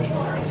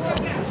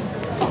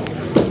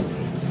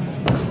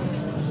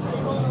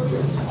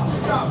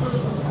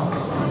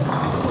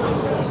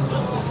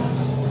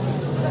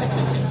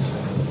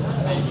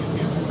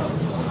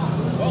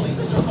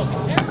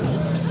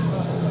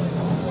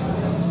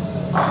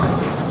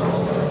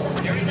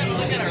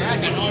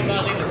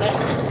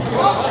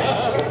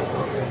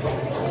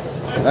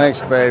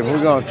 Thanks, babe.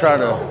 We're gonna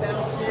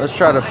let's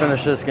try to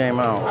finish this game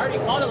out. I already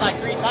called it like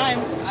 3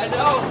 times. I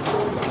know.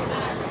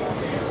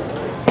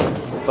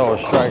 Throw a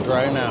strike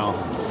right now.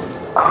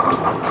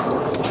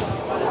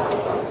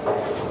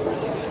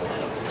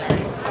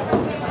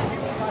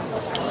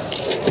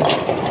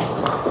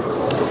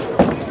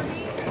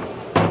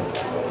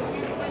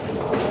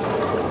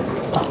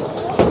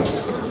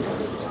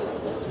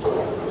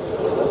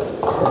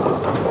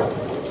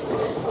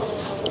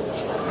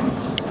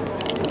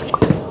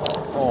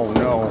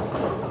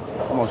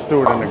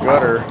 Threw it in the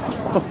gutter.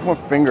 My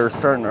finger's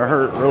starting to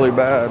hurt really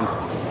bad.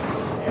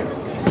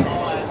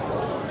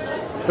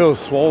 Feels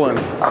swollen.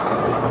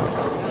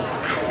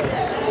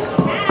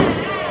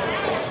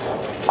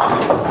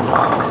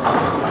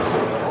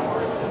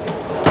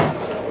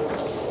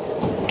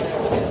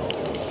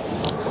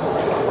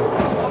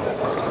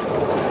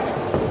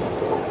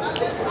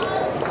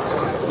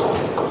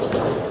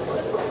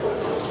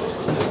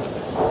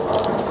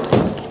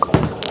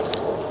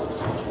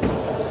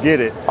 Get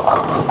it.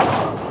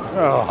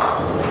 Oh.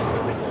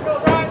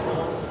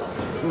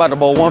 I'm about to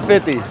bowl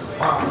 150.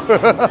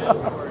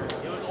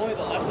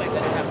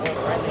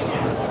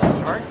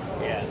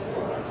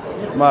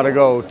 I'm about to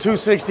go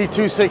 260,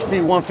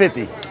 260,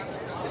 150.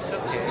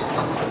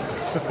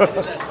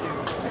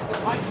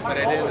 But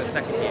I did in the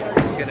second game.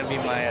 This is gonna be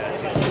my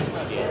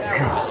 260.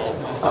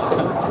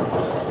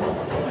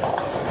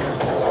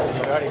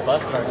 We already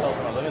busted ourselves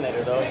on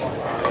Eliminator though.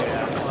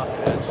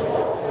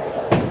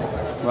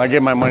 I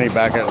get my money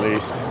back at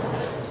least.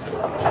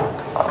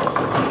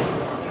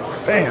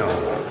 Bam.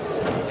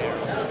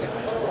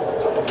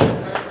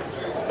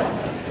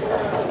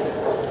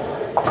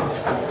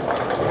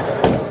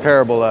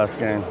 Terrible last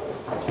game.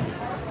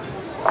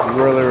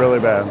 Really, really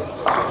bad.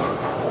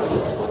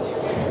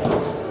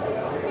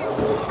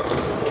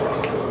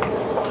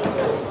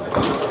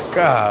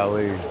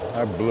 Golly,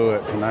 I blew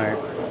it tonight.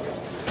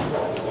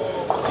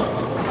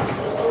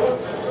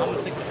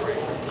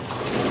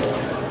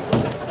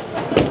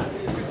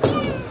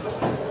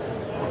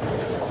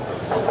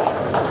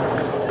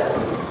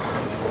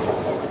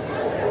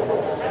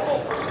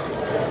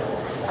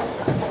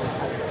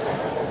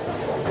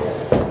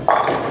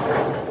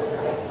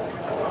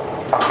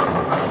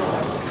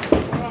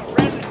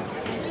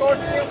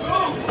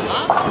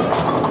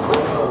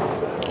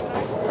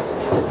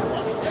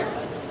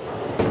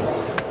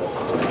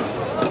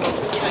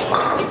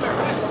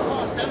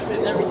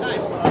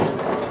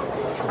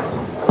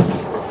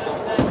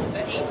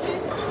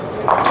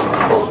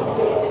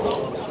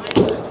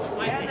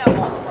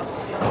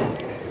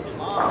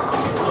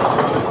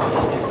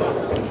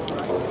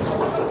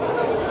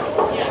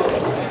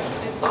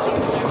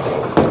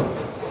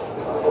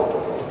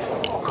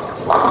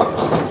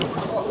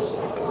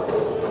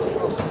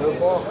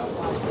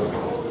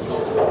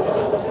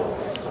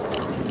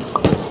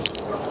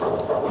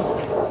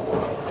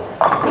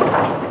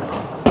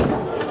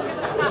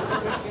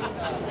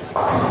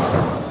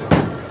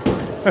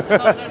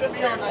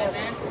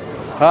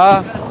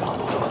 Huh?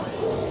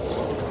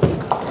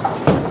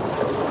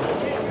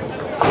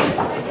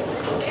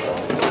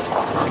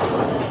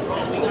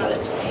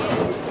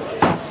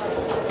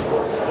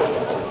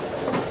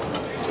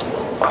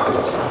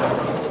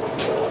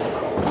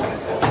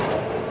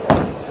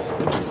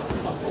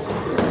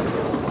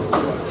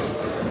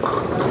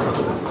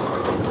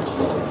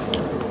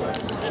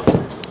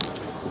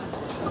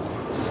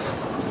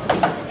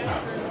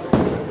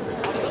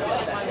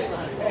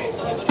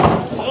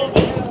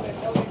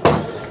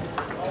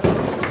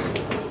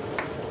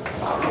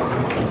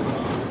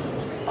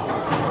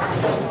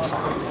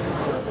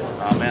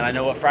 Oh man, I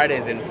know what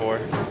Friday's in for.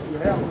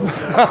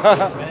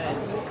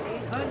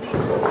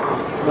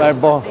 That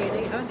ball.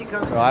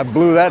 Well, I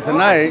blew that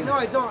tonight. No,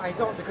 I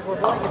don't, because we're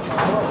blowing it.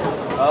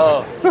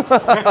 Oh.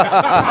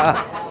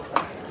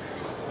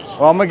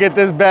 Well, I'm gonna get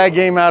this bad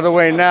game out of the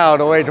way now.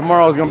 The way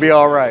tomorrow's gonna be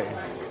all right.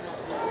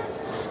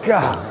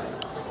 God,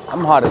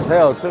 I'm hot as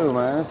hell too,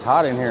 man. It's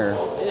hot in here.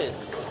 It is.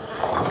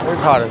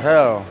 It's hot as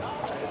hell.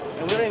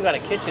 And we don't even got a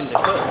kitchen to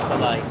cook, so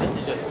like this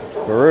is just.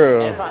 For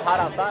real. And it's not hot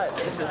outside.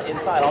 This is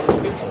inside. All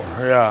these people.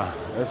 Yeah,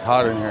 it's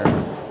hot in here.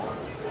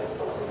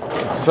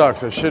 It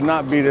sucks. It should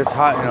not be this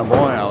hot in a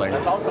bowling alley.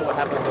 That's also what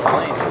happens with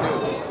lanes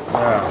too.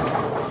 Yeah.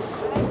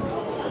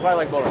 That's why I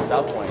like going to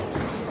South Point.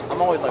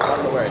 I'm always like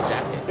wanting to wear a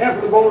jacket.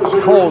 After the bowlers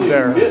It's cold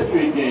there.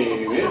 Mystery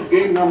game is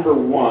game number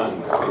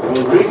 1.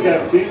 We'll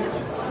recap sheet.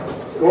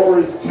 Score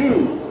is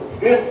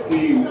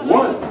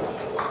 251.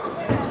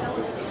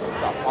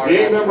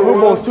 Game number Who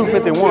 1. bowls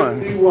 251?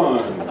 251.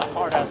 That's a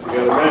hard ass. We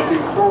got a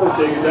matching score.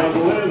 Take it down to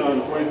Lynn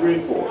on 23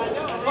 and 4.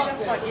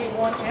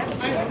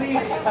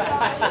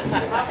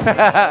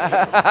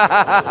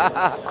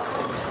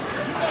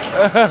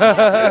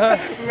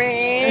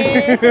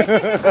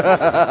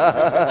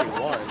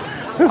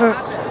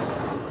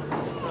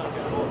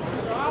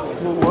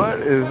 What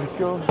is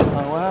going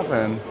on? What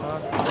happened?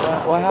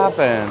 What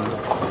happened?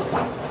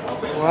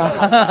 What?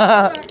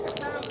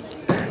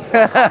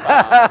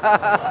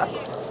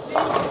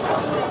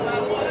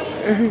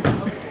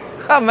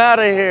 I'm out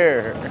of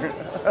here.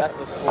 That's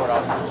the sport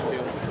I'll switch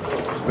to.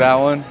 That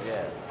one?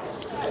 Yeah.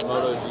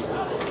 MOJO.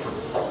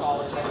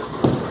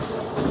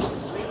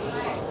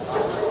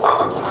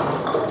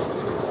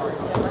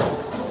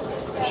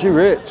 She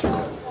rich.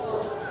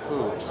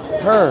 Who?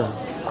 Her.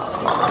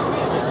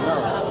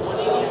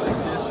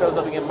 She just shows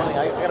up and get money.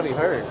 I gotta be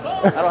heard.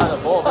 I don't have the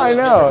ball. I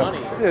know.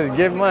 Just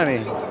give money.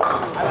 I'm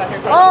out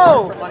here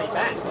trying to get money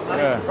back. Not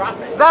even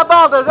profit. That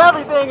ball does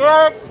everything,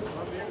 Eric.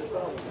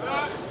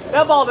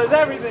 That ball does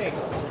everything.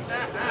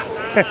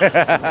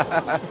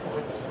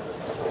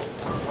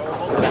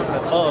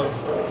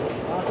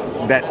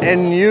 That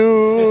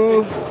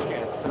NU.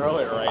 Throw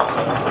it right.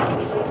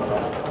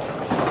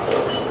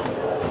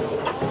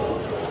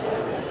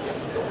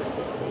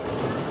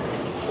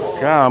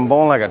 God, I'm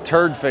bowling like a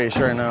turd face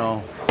right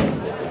now.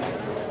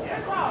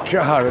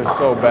 God, it's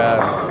so bad.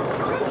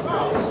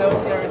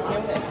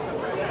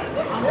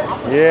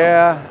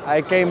 Yeah,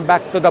 I came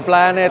back to the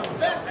planet.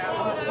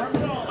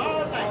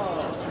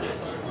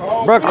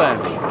 Brooklyn.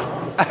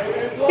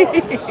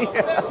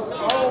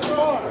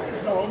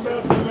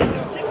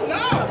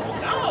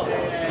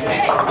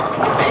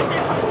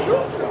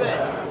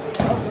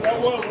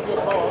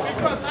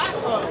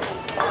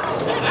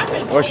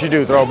 What'd she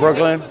do? Throw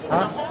Brooklyn?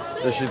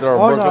 Huh? Did she throw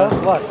Brooklyn? No,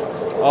 that's flush.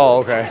 Oh,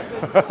 okay.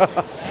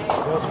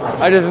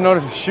 I just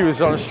noticed she was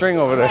on a string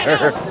over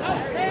there.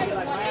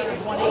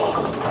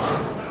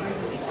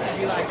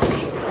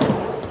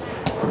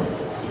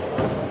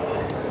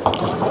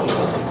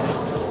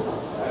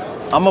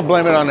 I'm gonna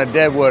blame it on the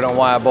deadwood on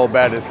why I bowled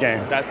bad this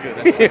game. That's good.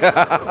 That's good.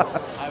 Yeah.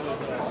 I was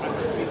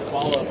trying to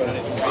ball up, but I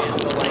didn't ran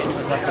the lane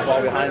and left the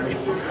ball behind me. I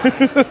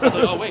was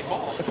like, oh wait,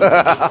 ball.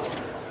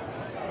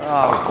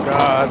 Oh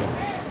God.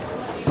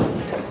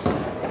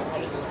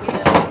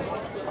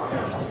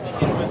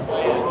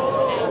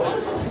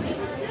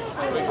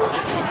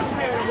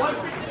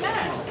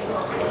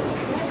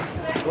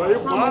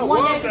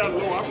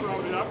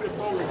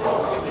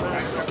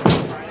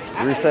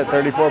 Reset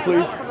 34,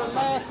 please.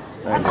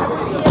 Thank you.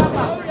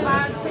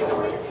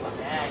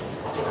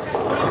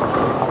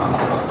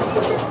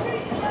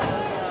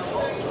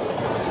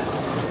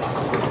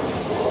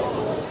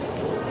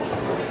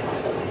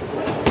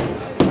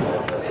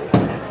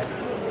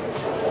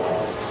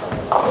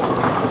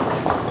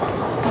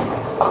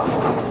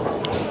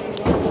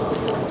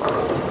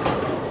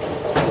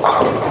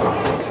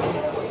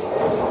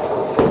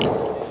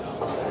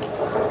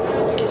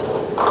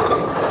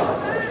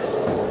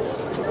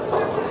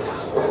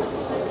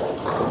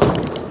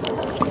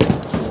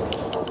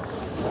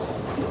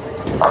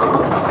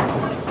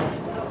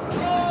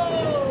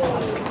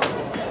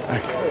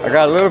 I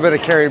got a little bit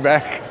of carry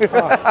back.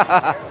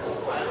 I'll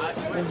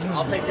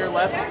take your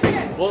left and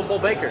take Bull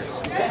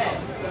Baker's.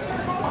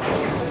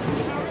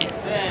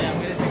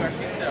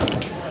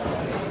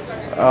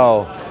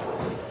 Oh.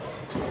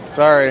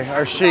 Sorry,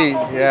 our sheet.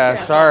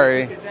 Yeah,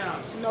 sorry.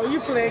 No, you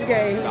playing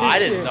games. No, I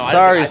didn't know.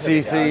 Sorry, I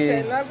didn't Cece.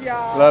 Okay, love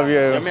y'all. Love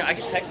you. I mean, I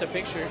can text a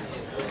picture.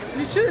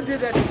 You should have did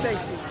that to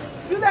Stacy.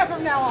 Do that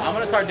from now on. I'm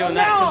gonna start doing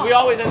that because we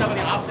always end up on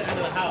the opposite end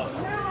of the house.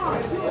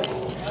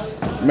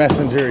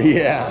 Messenger,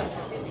 yeah.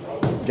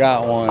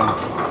 Got one.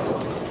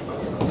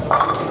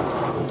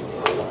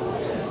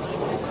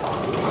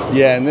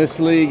 Yeah, in this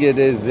league, it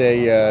is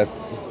a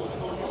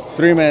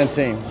 3-man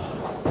team.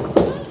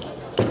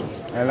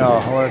 I know,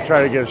 I want to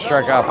try to get a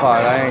strikeout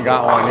pot. I ain't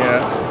got one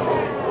yet.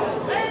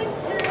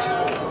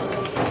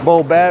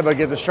 Bowl bad, but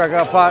get the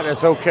strikeout pot,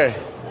 it's okay.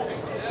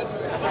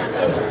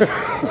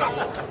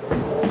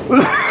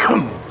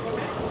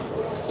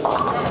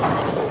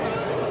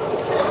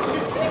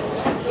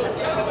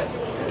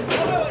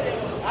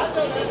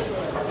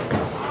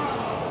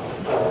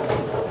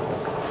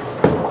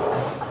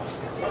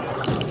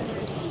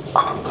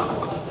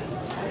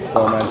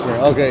 Four-man team.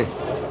 Okay.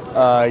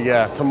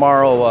 Yeah.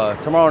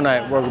 Tomorrow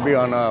night we're gonna be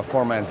on a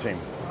 4-man team.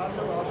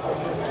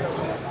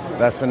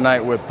 That's the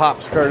night with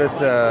Pops, Curtis,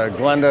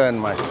 Glenda,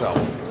 and myself.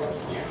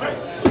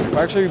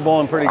 We're actually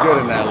bowling pretty good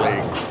in that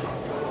league.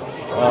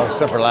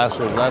 Except for last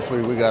week. Last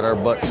week we got our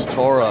butts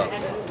tore up.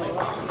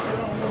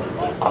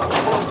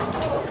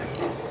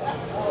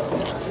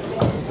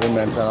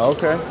 3-man team.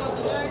 Okay.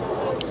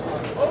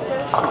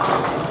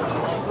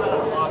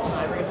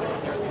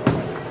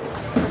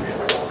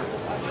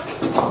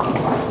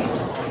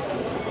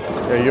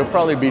 Yeah, you'll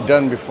probably be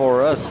done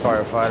before us,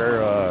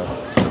 firefighter.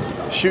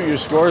 Shoot your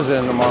scores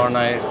in tomorrow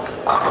night.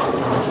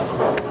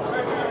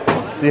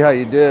 See how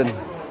you did.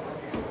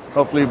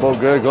 Hopefully you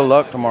both good. Good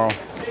luck tomorrow.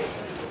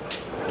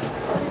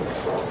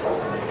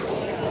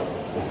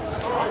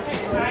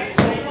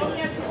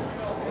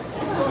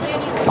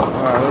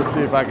 All right, let's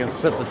see if I can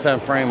set the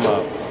 10 frame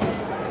up.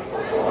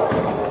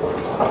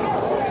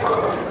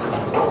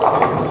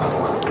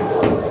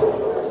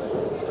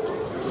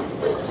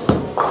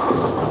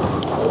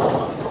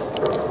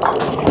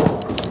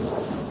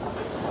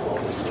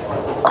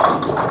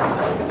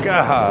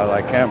 God,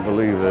 I can't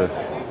believe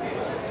this.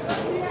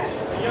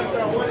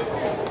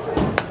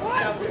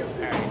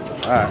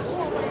 All right.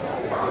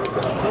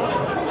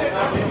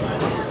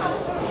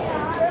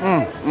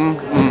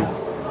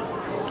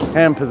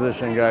 Hand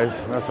position,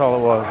 guys. That's all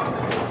it was.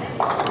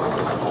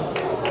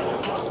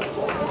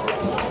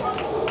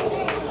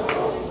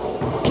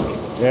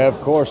 Yeah,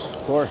 of course,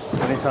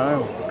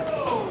 anytime.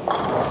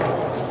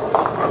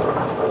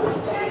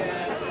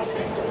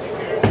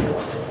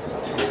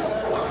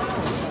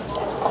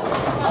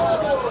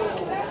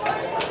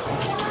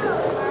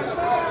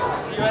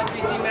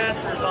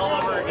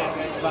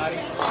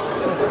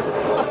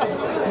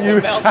 You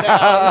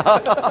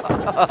meltdown.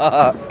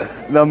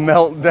 The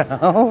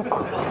meltdown.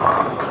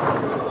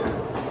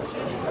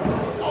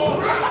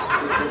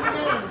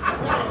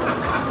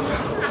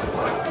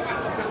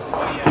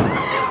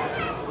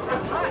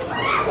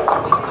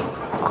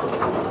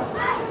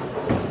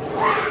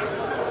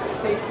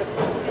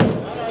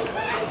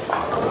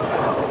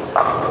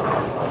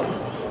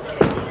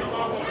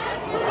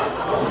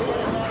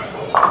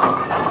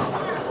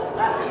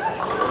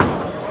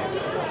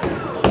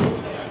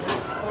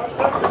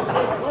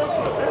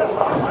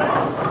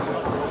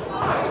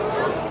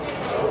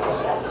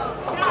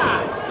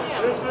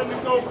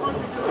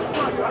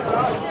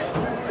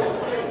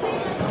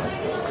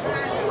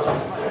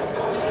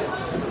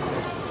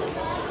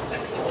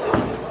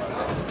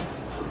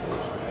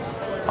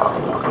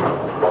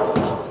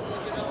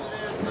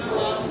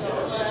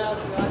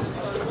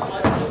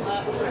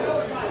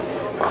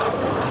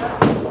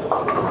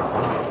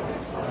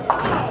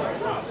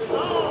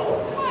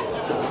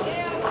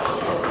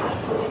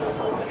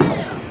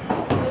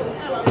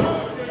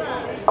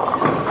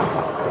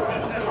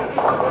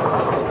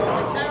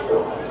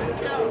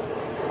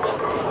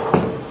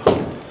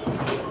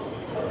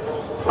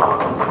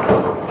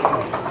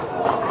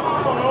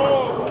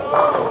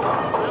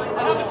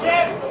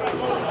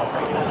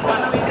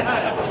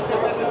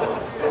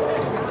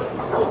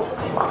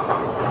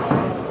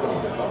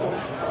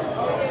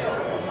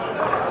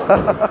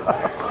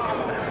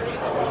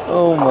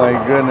 Oh my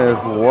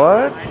goodness,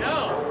 what?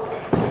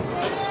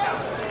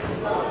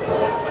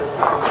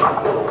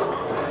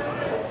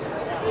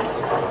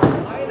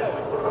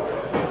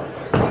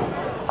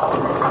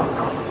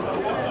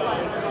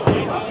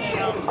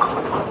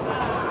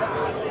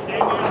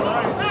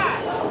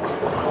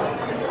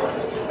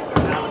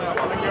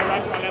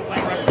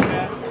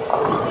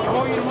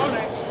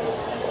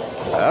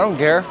 I don't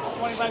care.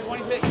 25,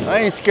 26. I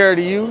ain't scared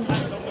of you.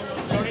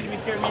 Don't need to be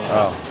scared of me.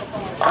 Oh.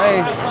 Hey.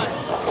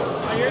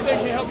 Your thing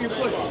can help you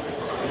push.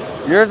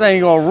 Your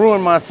thing gonna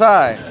ruin my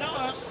side.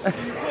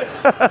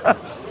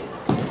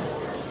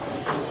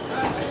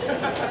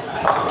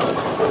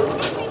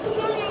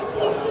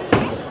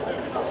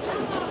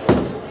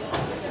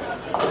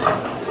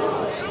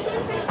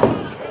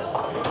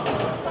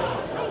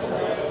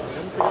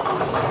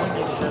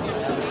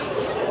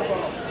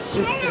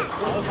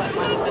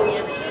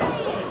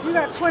 You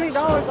got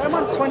 $20. I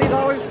want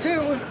 $20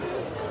 too.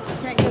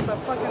 Can't get the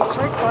fucking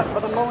strike button,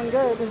 but I'm going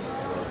good.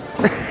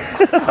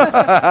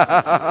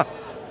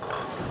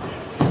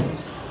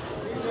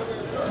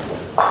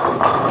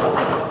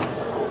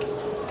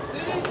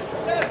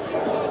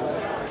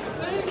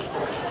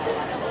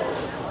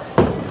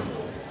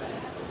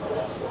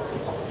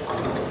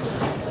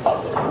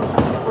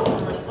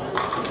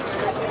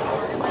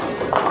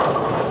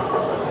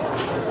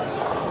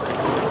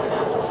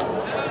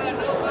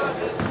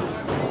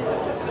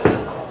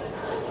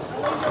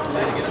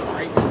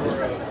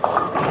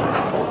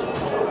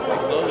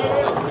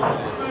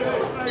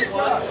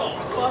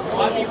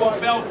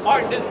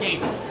 This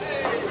game.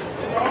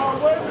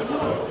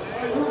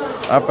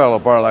 I fell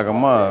apart like a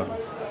mug.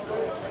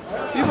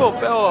 People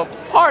fell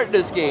apart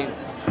this game.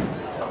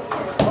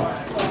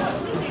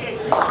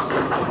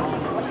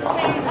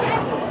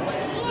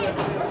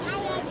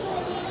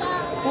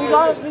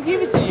 Who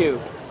gave it to you?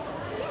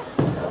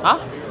 Huh?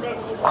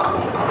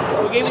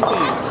 Who gave it to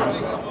you?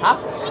 Huh?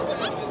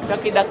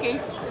 Ducky Ducky?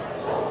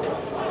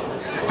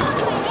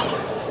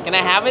 Can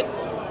I have it?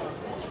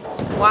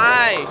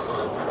 Why?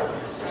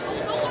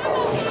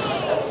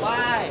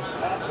 Why?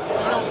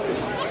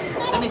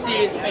 Let me see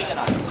it's big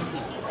enough.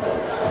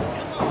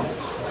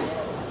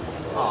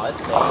 Oh, it's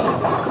big.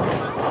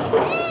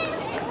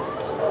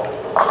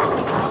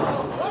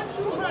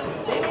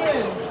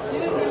 She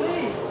didn't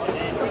release.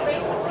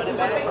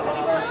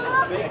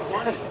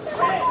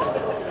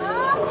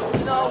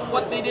 You know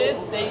what they did?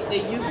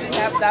 They usually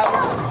have that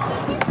one.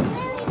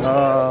 No.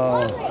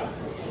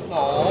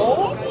 No.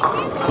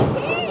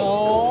 No.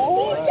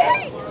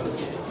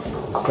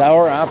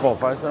 Sour apple,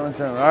 5, 7,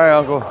 10. All right,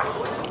 Uncle.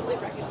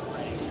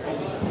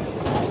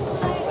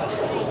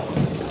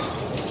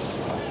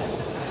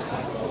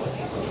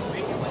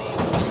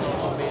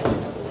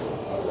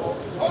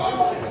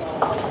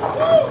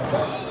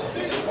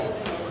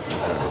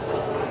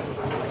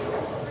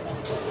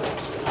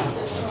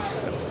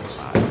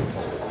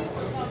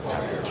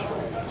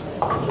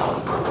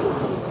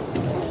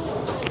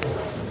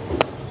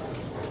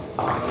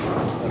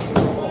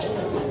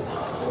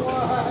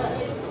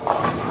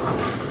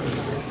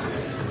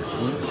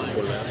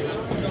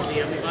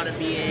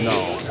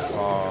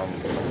 No,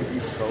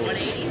 East Coast.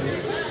 180.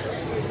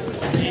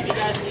 If you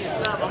guys need a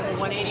sub, I'm at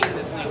 180 in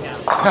this thing now.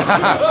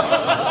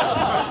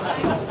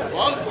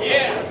 Well,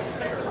 yeah.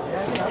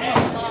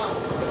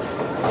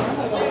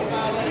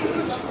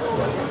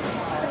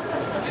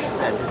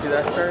 Did you see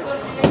that start?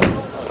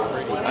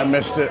 I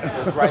missed it.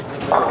 It's right in the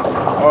middle.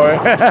 Oh,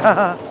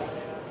 yeah.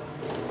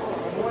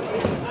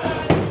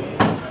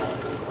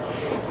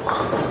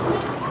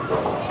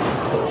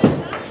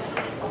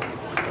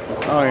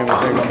 I don't even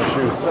think I'm gonna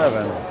shoot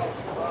 7.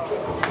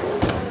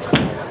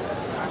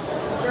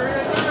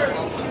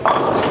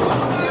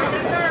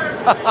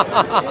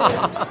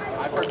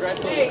 I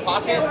progressed with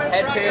pocket,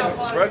 head pin,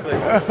 Brooklyn.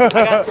 I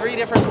got 3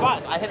 different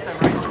spots. I hit them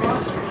right.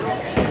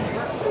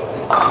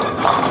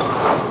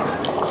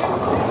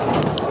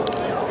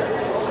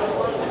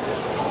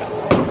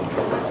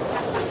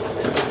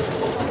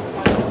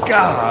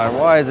 God,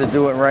 why is it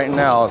doing right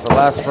now? It's the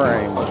last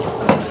frame. I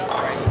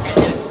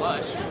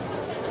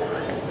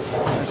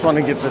just want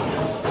to get this.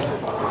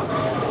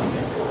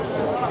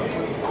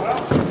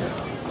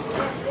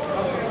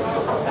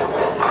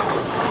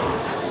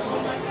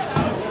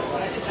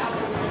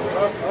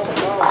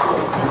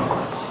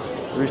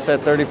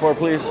 Reset 34,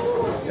 please.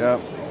 Yep.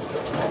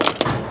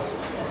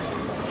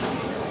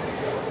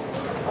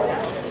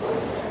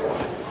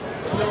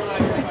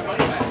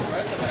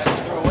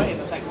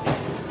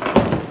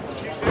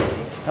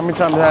 How many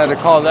times I had to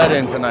call that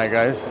in tonight,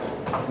 guys?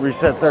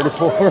 Reset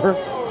 34.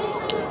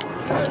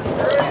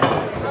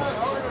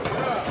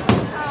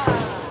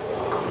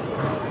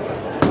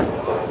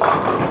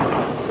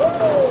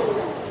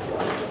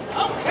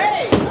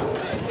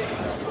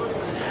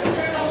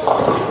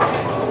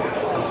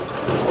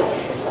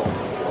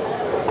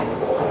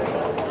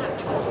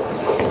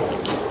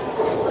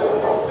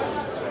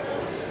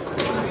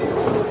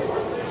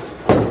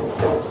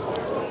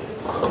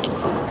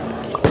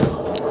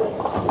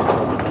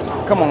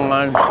 Come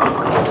on.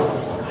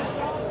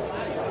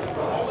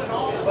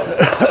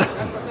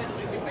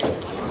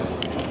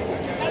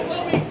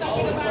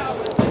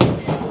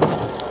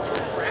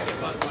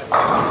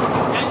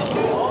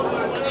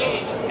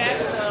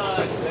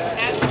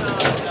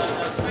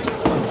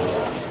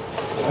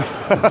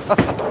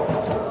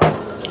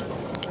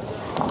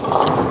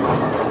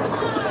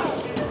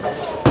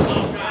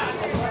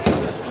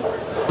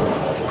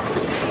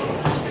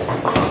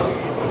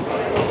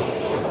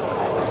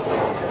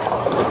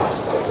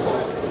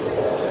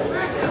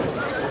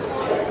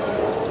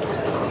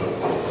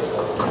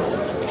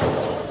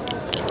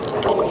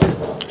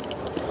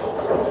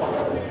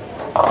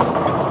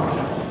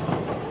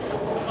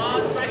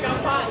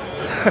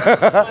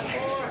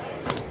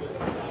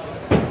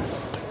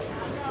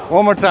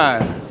 One more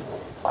time.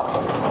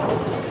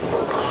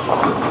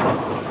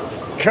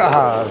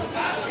 God,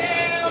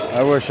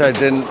 I wish I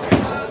didn't.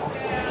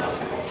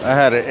 I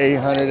had an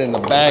 800 in the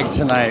bag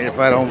tonight if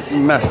I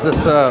don't mess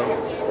this up.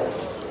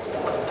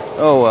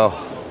 Oh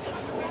well,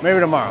 maybe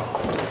tomorrow.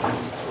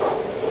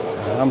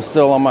 I'm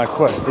still on my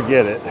quest to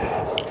get it.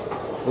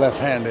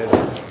 Left-handed.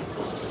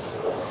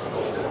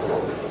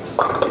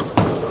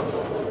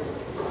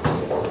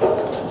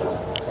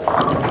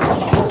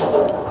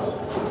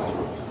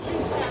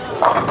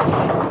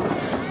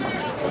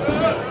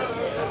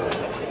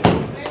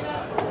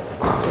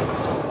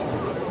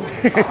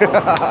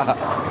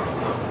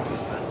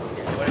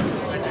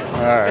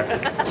 All right.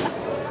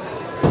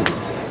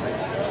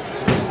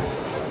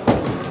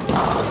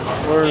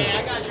 Where's... Hey, I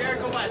got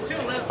Jericho by 2.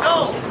 Let's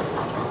go.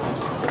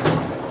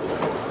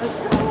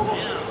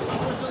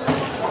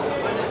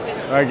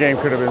 That game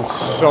could have been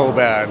so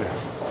bad.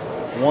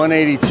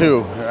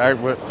 182. I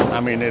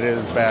mean, it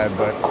is bad,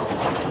 but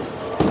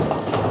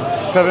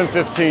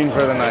 715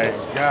 for the night.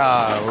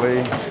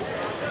 Golly.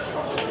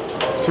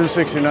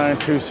 269,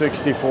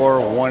 264,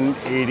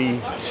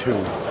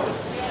 182.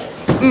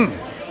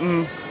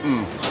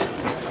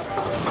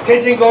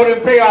 Kitchen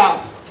Golden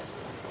Payoff.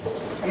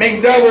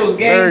 Mixed doubles,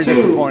 game Very 2.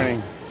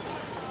 disappointing.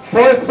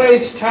 Fourth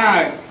place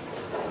tie.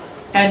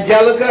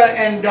 Angelica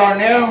and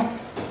Darnell.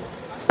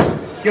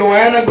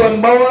 Joanna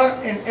Gamboa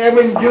and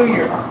Evan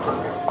Jr.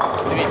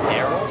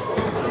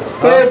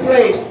 Third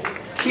place,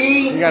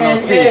 Key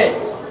and Ed.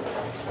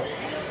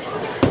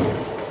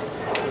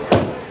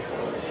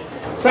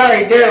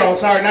 Sorry, Daryl.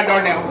 Sorry, not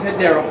Darnell. I said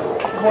Daryl.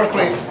 Fourth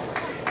place.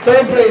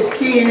 Third place,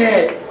 Key and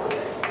Ed.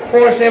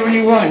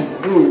 471.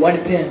 Ooh,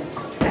 110.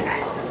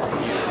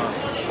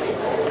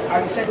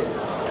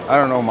 I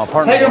don't know my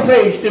partner. Second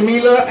place,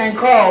 Jamila and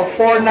Carl,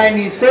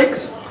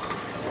 496.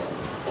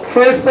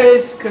 First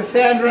place,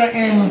 Cassandra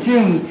and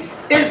June.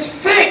 It's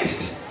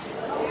fixed!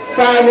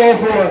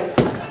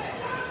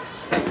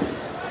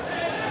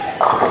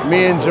 504.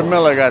 Me and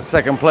Jamila got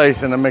second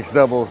place in the mixed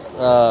doubles.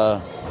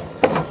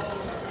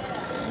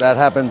 That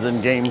happens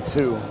in game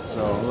 2.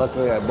 So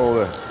luckily I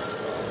bowled a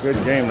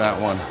good game that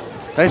one.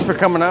 Thanks for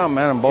coming out,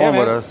 man, and bowling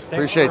with us.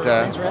 Appreciate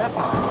that. Thanks for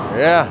asking.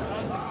 Yeah.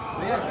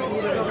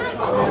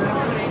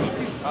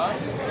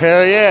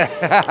 Hell yeah.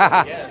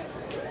 Yeah.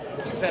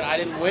 You said I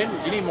didn't win.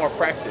 You need more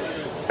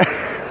practice.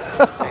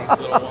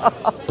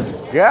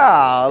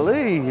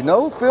 Golly,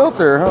 no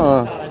filter,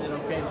 huh?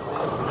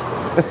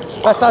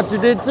 I thought you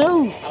did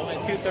too. I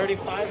went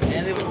 235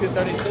 and they went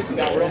 236 and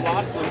got real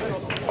lost in the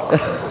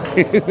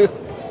middle.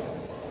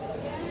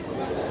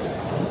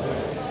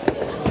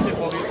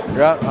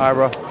 Yeah, all right,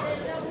 bro.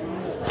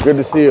 Good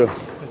to see you.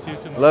 Good to see you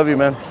too. Love you,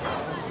 man.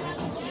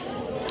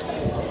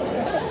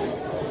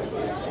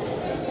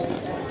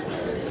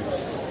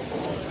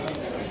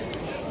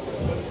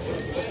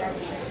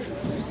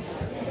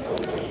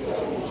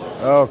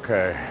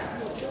 Okay.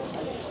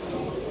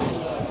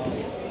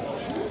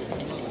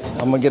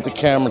 I'm gonna get the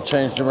camera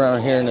changed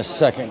around here in a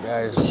second,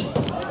 guys.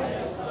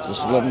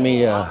 Just let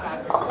me Does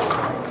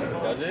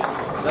it? Is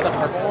that the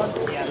purple one?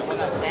 Yeah, the one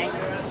that stank.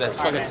 That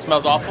fucking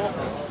smells awful?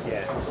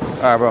 Yeah.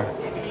 All right, bro.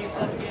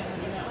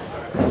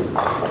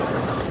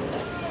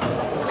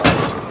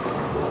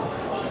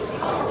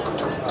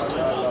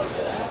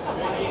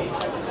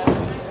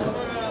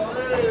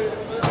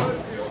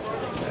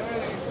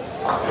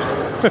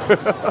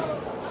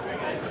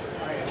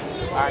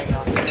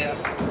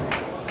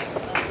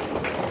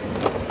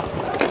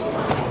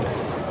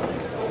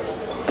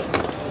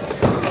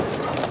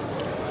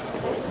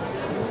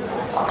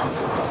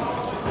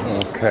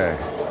 Okay.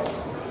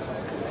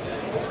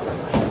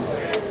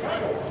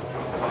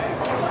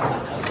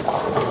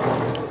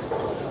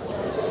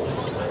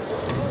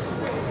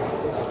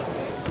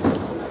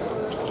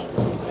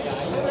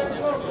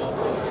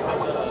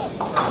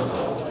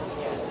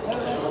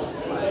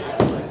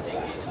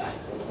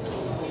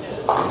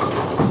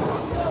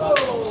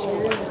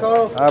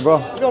 Carl. All right, bro.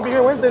 You're gonna be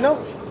here Wednesday, no?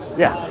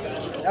 Yeah.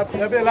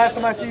 That'll be the last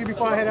time I see you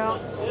before I head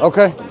out.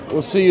 Okay.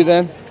 We'll see you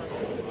then.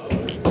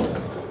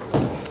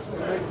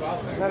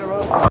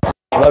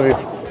 Love you.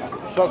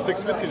 Shot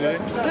 650 today.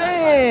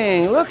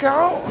 Dang, look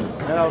out.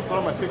 And I was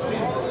throwing my 16.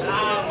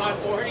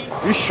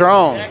 You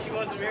strong. Actually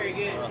wasn't very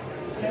good.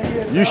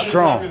 You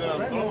strong.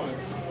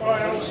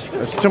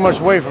 That's too much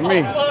weight for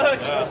me. I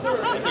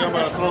think I'm I'm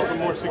going to throw some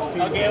more 16.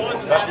 Just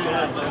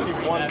keep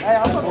one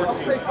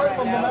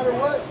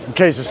 14. In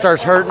case it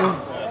starts hurting. I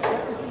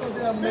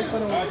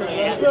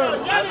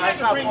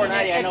shot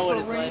 490. I know what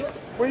it's like.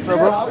 Still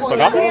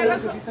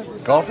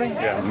golfing? Golfing?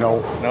 Yeah. No.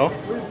 No?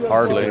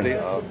 Hardly.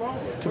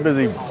 Too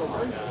busy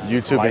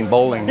YouTubing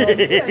bowling.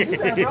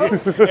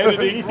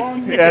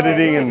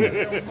 Editing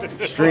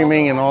and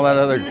streaming and all that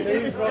other.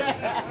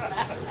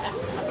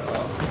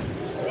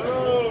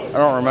 I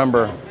don't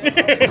remember.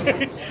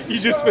 You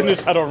just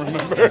finished, I don't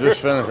remember. I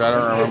just finished, I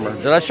don't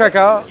remember. Did I strike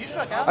out? You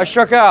struck out. I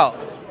struck out.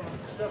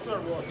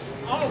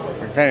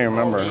 I can't even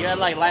remember. You had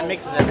like light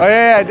mixes. Oh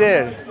yeah, I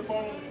did.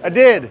 I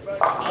did.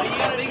 Oh, you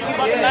gotta think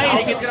about the night. I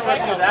think it's gonna run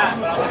through that.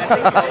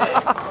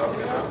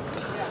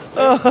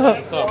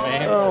 What's up,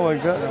 man? Oh my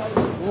god.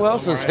 Who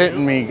else is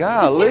hitting me?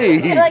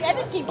 Golly. Like, I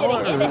just keep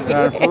getting hit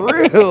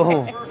everywhere. For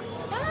real.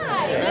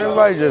 Hi.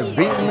 Everybody just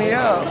beating me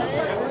up.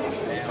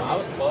 I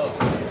was close.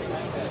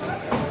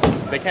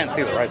 They can't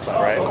see the right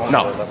side, right? Only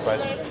No. the left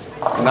side.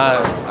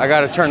 Not, I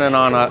got to turn it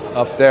on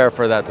up there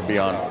for that to be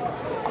on.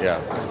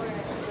 Yeah.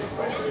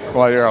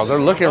 Well, they're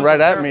looking right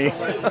at me.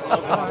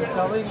 I'm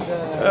selling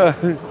the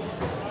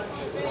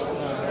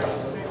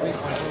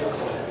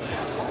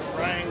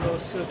Ryan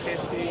goes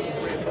 250.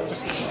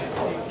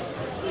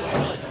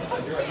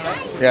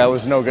 Yeah, it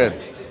was no good.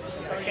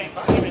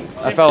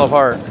 I fell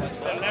apart.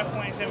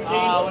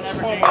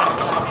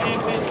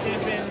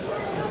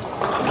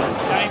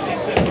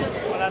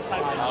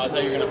 I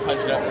thought you were gonna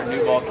punch it up for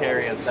new ball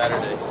carry on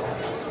Saturday.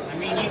 I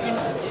mean, you can,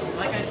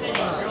 like I said, you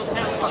can drill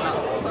talent.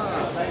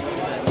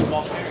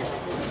 Ball carry.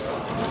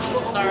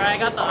 It's alright, I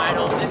got the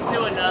idle. It's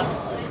new enough.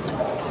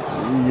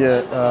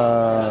 Yeah.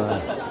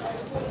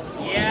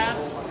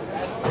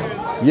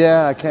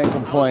 Yeah, I can't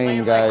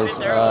complain, guys.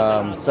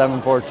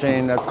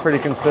 714. That's pretty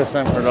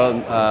consistent for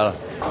the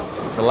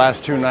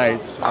last two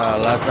nights.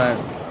 Last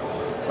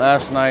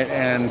night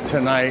and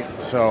tonight.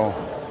 So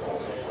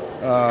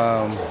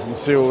we'll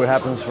see what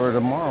happens for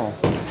tomorrow.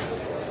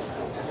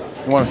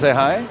 You want to say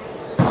hi? You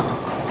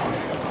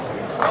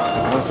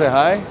want to say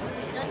hi? No,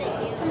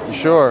 thank you. You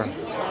sure?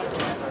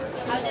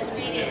 I'll just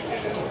read it.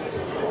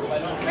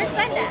 Where's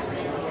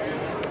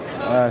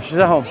Glenda? She's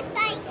at home.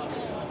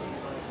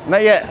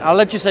 Not yet. I'll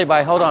let you say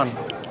bye. Hold on.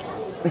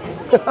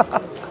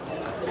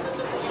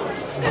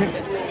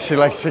 She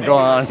likes to go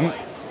on.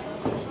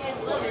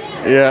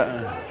 Yeah.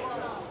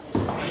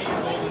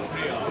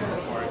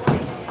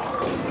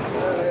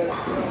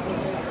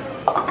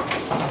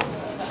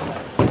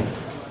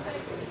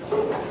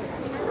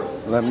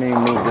 Let me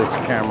move this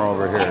camera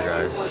over here,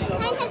 guys.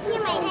 I can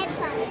hear my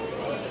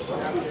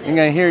headphones. You're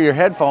gonna hear your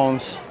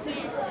headphones.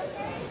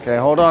 Okay,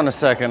 hold on a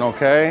second,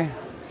 okay?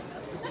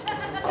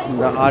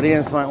 The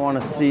audience might want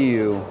to see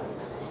you.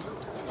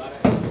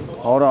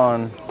 Hold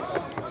on.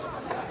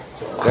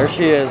 There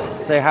she is.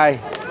 Say hi.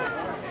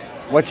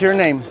 What's your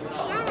name?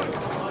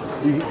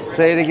 You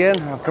say it again?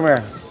 Oh, come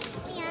here.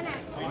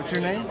 What's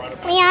your name?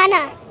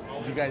 Rihanna.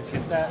 Did you guys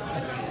get that?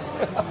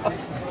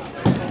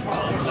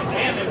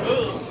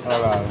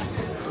 Hold on.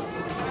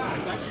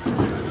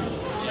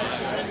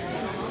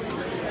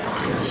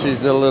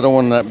 She's the little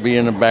one that be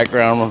in the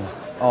background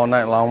all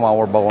night long while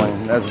we're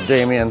bowling. That's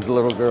Damien's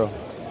little girl.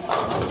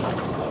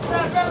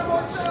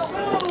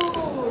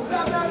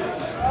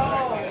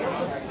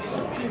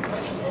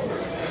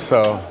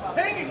 So.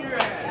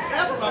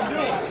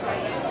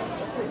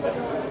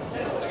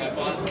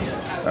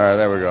 All right,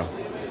 there we go.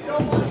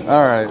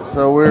 All right,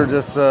 so we're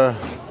just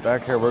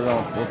back here. We're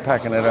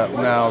packing it up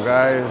now,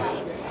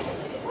 guys.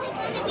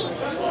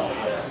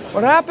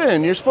 What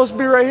happened? You're supposed to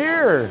be right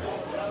here.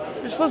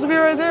 You're supposed to be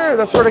right there.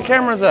 That's where the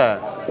camera's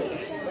at.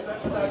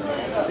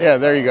 Yeah,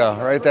 there you go,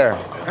 right there.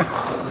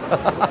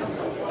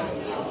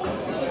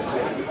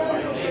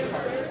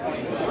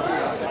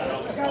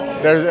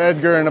 There's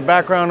Edgar in the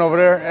background over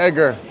there.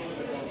 Edgar.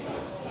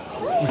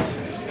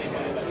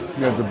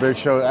 You have the big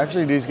show.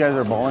 Actually, these guys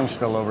are bowling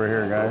still over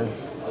here, guys.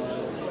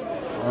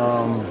 I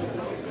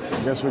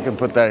guess we can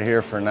put that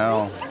here for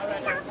now.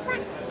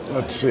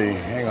 Let's see.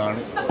 Hang on.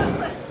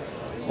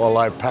 While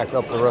I pack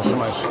up the rest of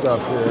my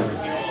stuff here.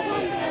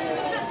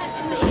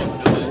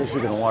 I guess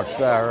you can watch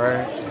that,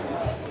 right?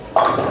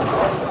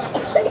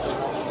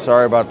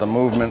 Sorry about the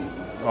movement.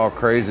 All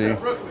crazy.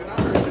 But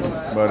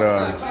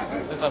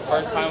This is the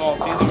first time all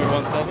season we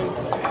won 7?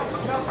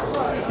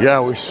 yeah,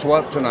 we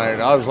swept tonight.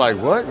 I was like,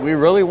 what? We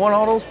really won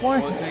all those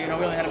points? Well, so you know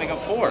we only had to make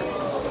up 4.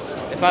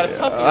 It's not as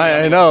tough.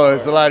 I know,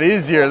 it's a lot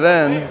easier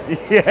then.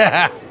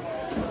 Yeah.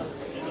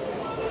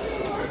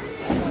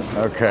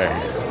 Okay.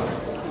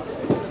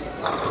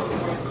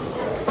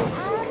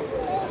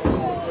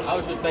 I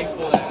was just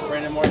thankful that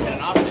Brandon Moore had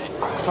an off day.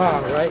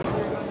 All right.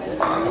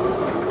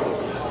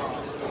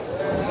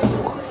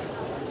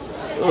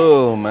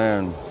 Oh,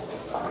 man.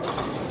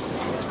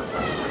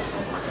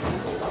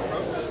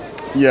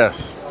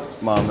 Yes,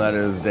 Mom, that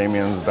is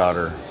Damien's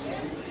daughter.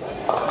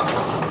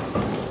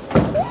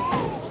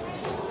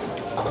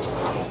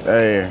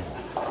 Hey,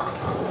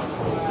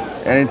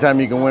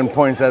 anytime you can win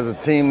points as a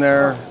team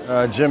there,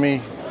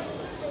 Jimmy.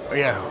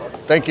 Yeah,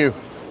 thank you.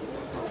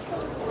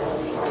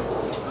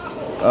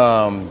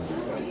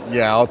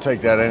 Yeah, I'll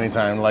take that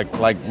anytime.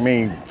 Like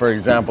me, for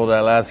example,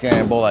 that last game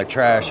I bowled like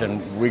trash,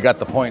 and we got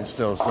the point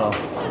still. So,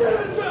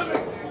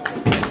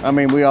 I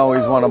mean, we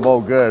always want to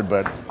bowl good,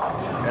 but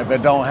if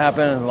it don't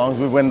happen, as long as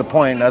we win the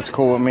point, that's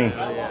cool with me.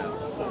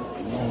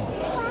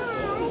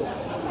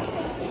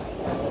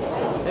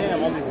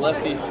 Damn, all these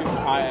lefties shooting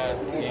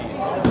high-ass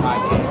games.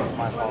 High games, it's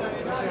my fault.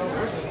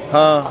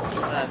 Huh?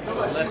 That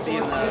lefty in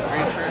the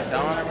green shirt,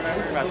 Don or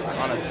whatever, about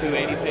on a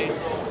 280 pace.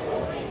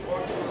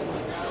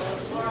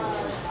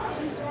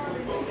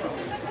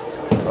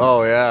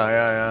 Oh,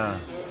 yeah.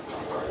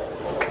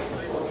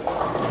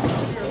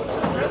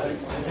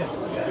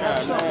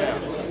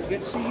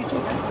 Good to see you too. I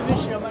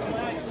miss you on Monday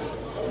night.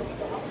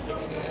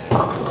 I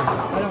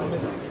don't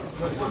miss it.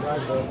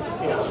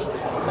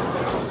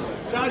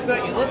 Sounds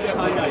like you live there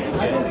Monday night.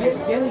 I know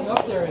getting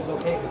up there is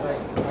okay because I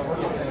work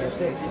at Center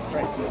State.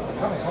 Right. I'm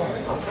coming home.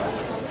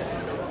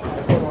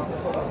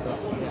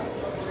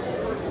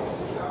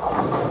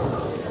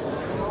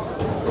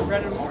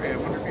 Brandon Moore, I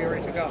wonder if he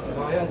already took out.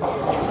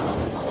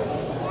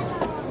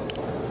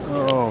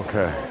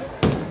 Okay.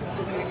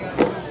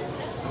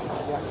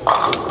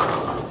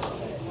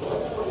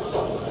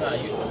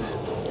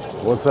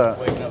 What's that?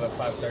 Waking up at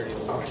 5:30 in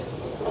the morning.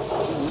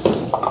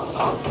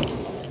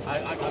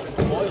 I've been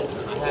spoiled.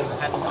 I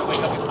had to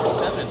wake up before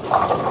 7.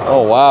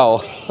 Oh,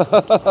 wow.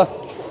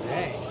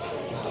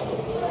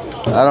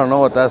 I don't know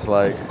what that's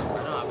like. I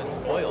know, I've been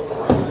spoiled.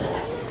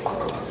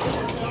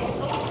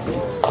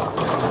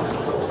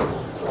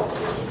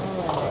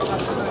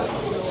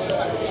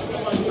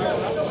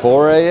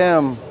 4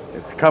 a.m.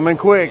 It's coming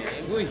quick. Yeah,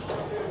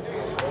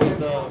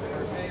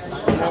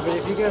 but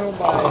if you get home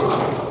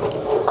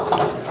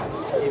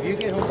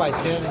by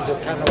 10 and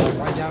just kind of like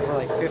wind down for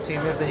like 15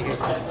 minutes, then you can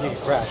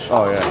crash.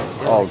 Oh, yeah.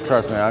 Oh,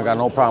 trust me, I got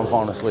no problem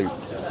falling asleep.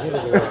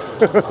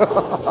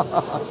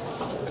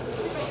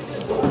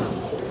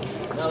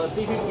 Now let's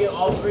see if you can get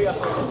all 3 up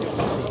there.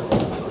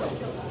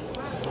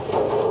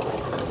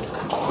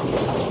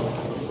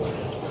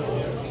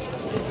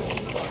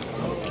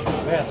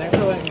 Yeah, thanks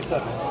for letting me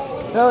stuff.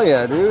 Hell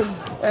yeah, dude.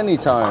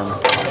 Anytime.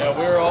 Yeah,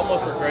 we were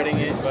almost regretting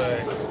it,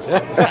 but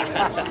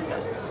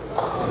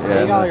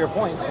You got all your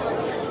points.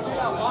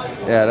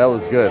 Yeah, that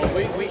was good.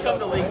 we come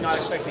to league not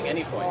expecting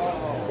any points.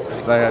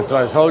 Like that's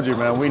what I told you,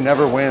 man. We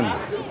never win.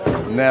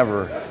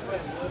 Never.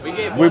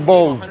 We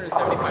bowl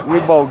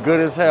good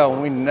as hell,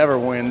 and we never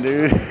win,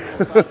 dude.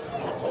 I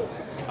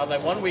was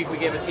like, 1 week we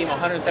gave a team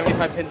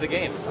 175 pins a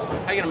game.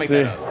 How you gonna make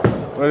that up?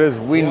 What is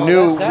we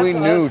knew That's we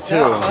knew us, too.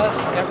 That's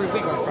us every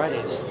week on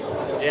Fridays.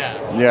 Yeah.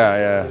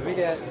 Yeah. We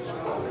get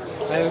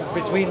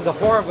between the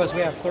 4 of us,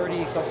 we have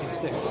 30 something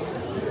sticks.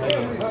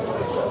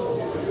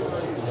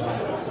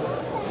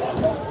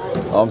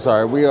 Oh, I'm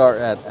sorry. We are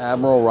at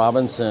Admiral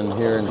Robinson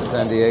here in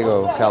San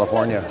Diego,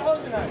 California.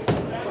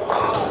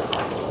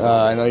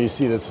 I know you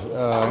see this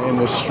in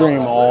the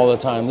stream all the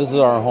time. This is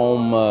our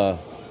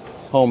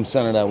home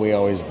center that we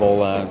always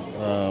bowl at.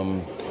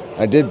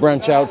 I did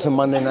branch out to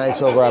Monday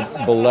nights over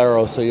at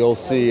Bolero, so you'll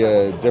see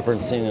a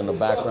different scene in the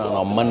background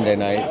on Monday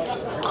nights.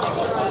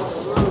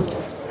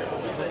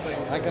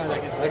 I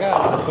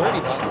got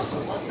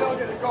 $30.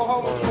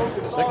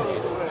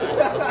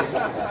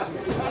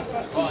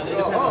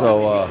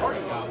 So,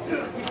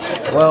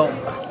 well,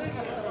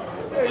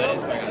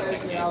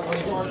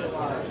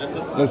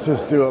 let's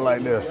just do it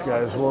like this,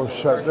 guys. We'll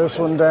shut this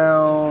one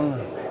down,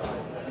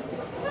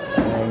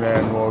 and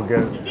then we'll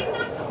get,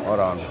 hold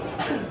on.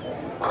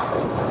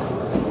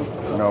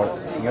 Nope.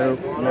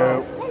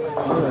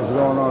 What is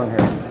going on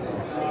here?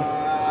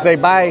 Say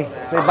bye.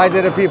 Say bye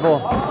to the people.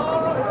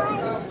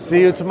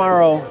 See you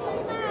tomorrow.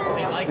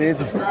 See you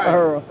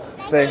tomorrow.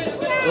 Say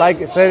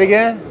it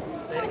again.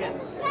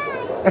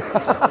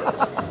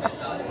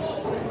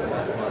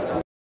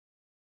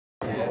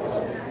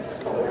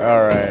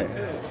 All right.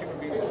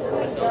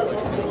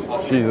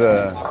 She's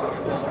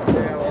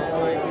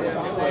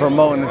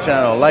promoting the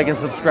channel. Like and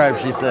subscribe,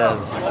 she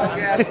says.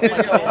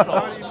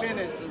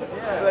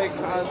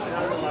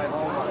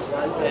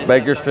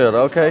 Bakersfield,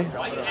 okay.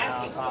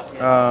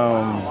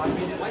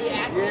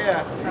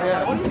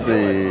 Let's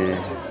see.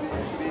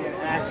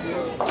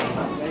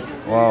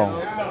 Wow.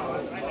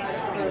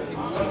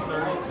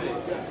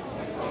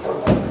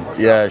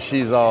 Yeah,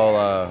 she's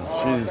all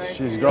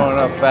she's growing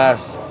up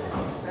fast.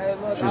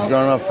 She's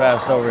growing up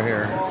fast over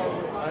here.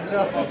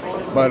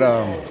 But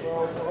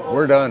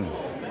we're done.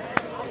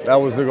 That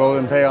was the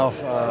Golden Payoff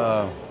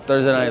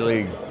Thursday Night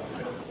League.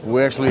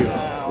 We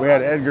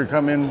had Edgar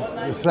come in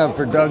to sub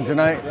for Doug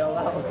tonight.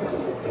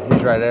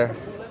 He's right there.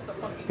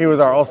 He was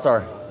our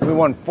all-star. We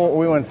won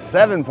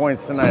 7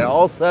 points tonight,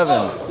 all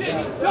 7.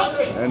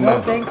 And,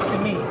 no thanks to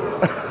me.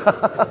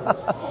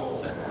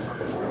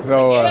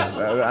 So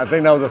I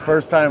think that was the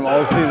first time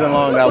all season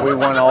long that we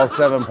won all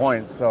 7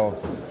 points. So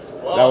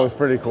that was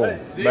pretty cool.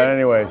 But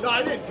anyways,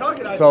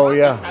 so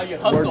yeah,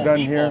 we're done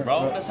here.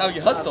 Bro. That's how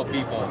you hustle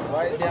people.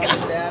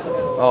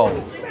 Oh.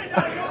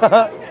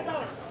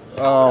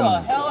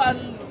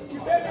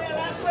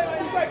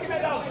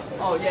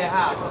 Oh yeah,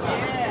 how?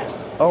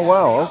 Oh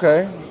wow.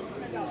 Okay.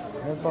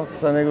 about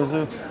San Diego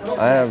Zoo?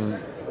 I have,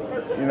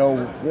 you know,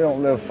 we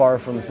don't live far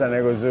from San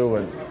Diego Zoo,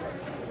 but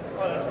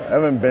I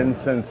haven't been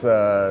since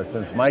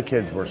my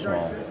kids were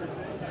small.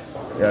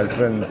 Yeah, it's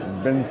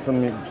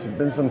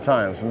been some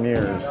time, some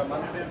years.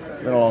 It's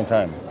been a long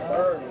time.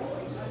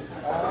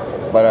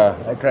 But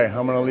okay,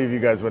 I'm gonna leave you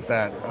guys with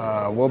that.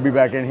 We'll be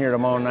back in here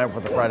tomorrow night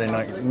for the Friday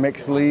night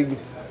mixed league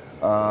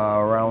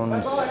around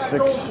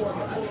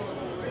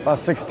about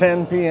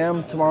 6:10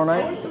 p.m. tomorrow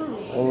night.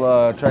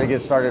 We'll try to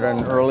get started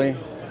early,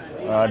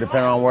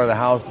 depending on where the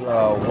house,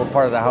 what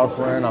part of the house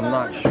we're in. I'm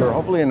not sure.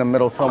 Hopefully in the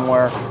middle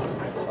somewhere,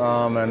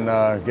 and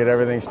get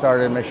everything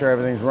started. Make sure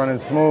everything's running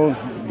smooth.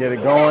 Get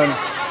it going.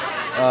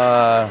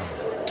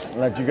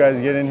 Let you guys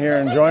get in here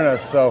and join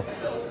us. So,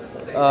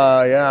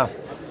 yeah.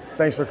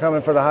 Thanks for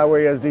coming for the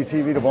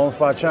HighwaySDTv, the Bone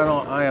Spot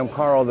channel. I am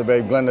Carl. The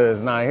babe Glenda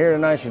is not here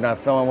tonight. She's not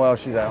feeling well.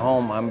 She's at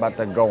home. I'm about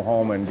to go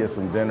home and get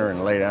some dinner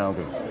and lay down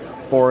because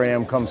 4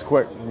 a.m. comes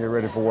quick and get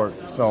ready for work.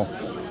 So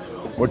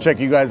we'll check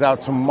you guys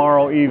out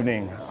tomorrow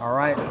evening. All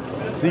right.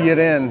 See you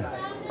then.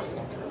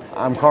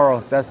 I'm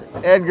Carl. That's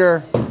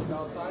Edgar.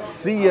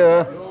 See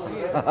ya.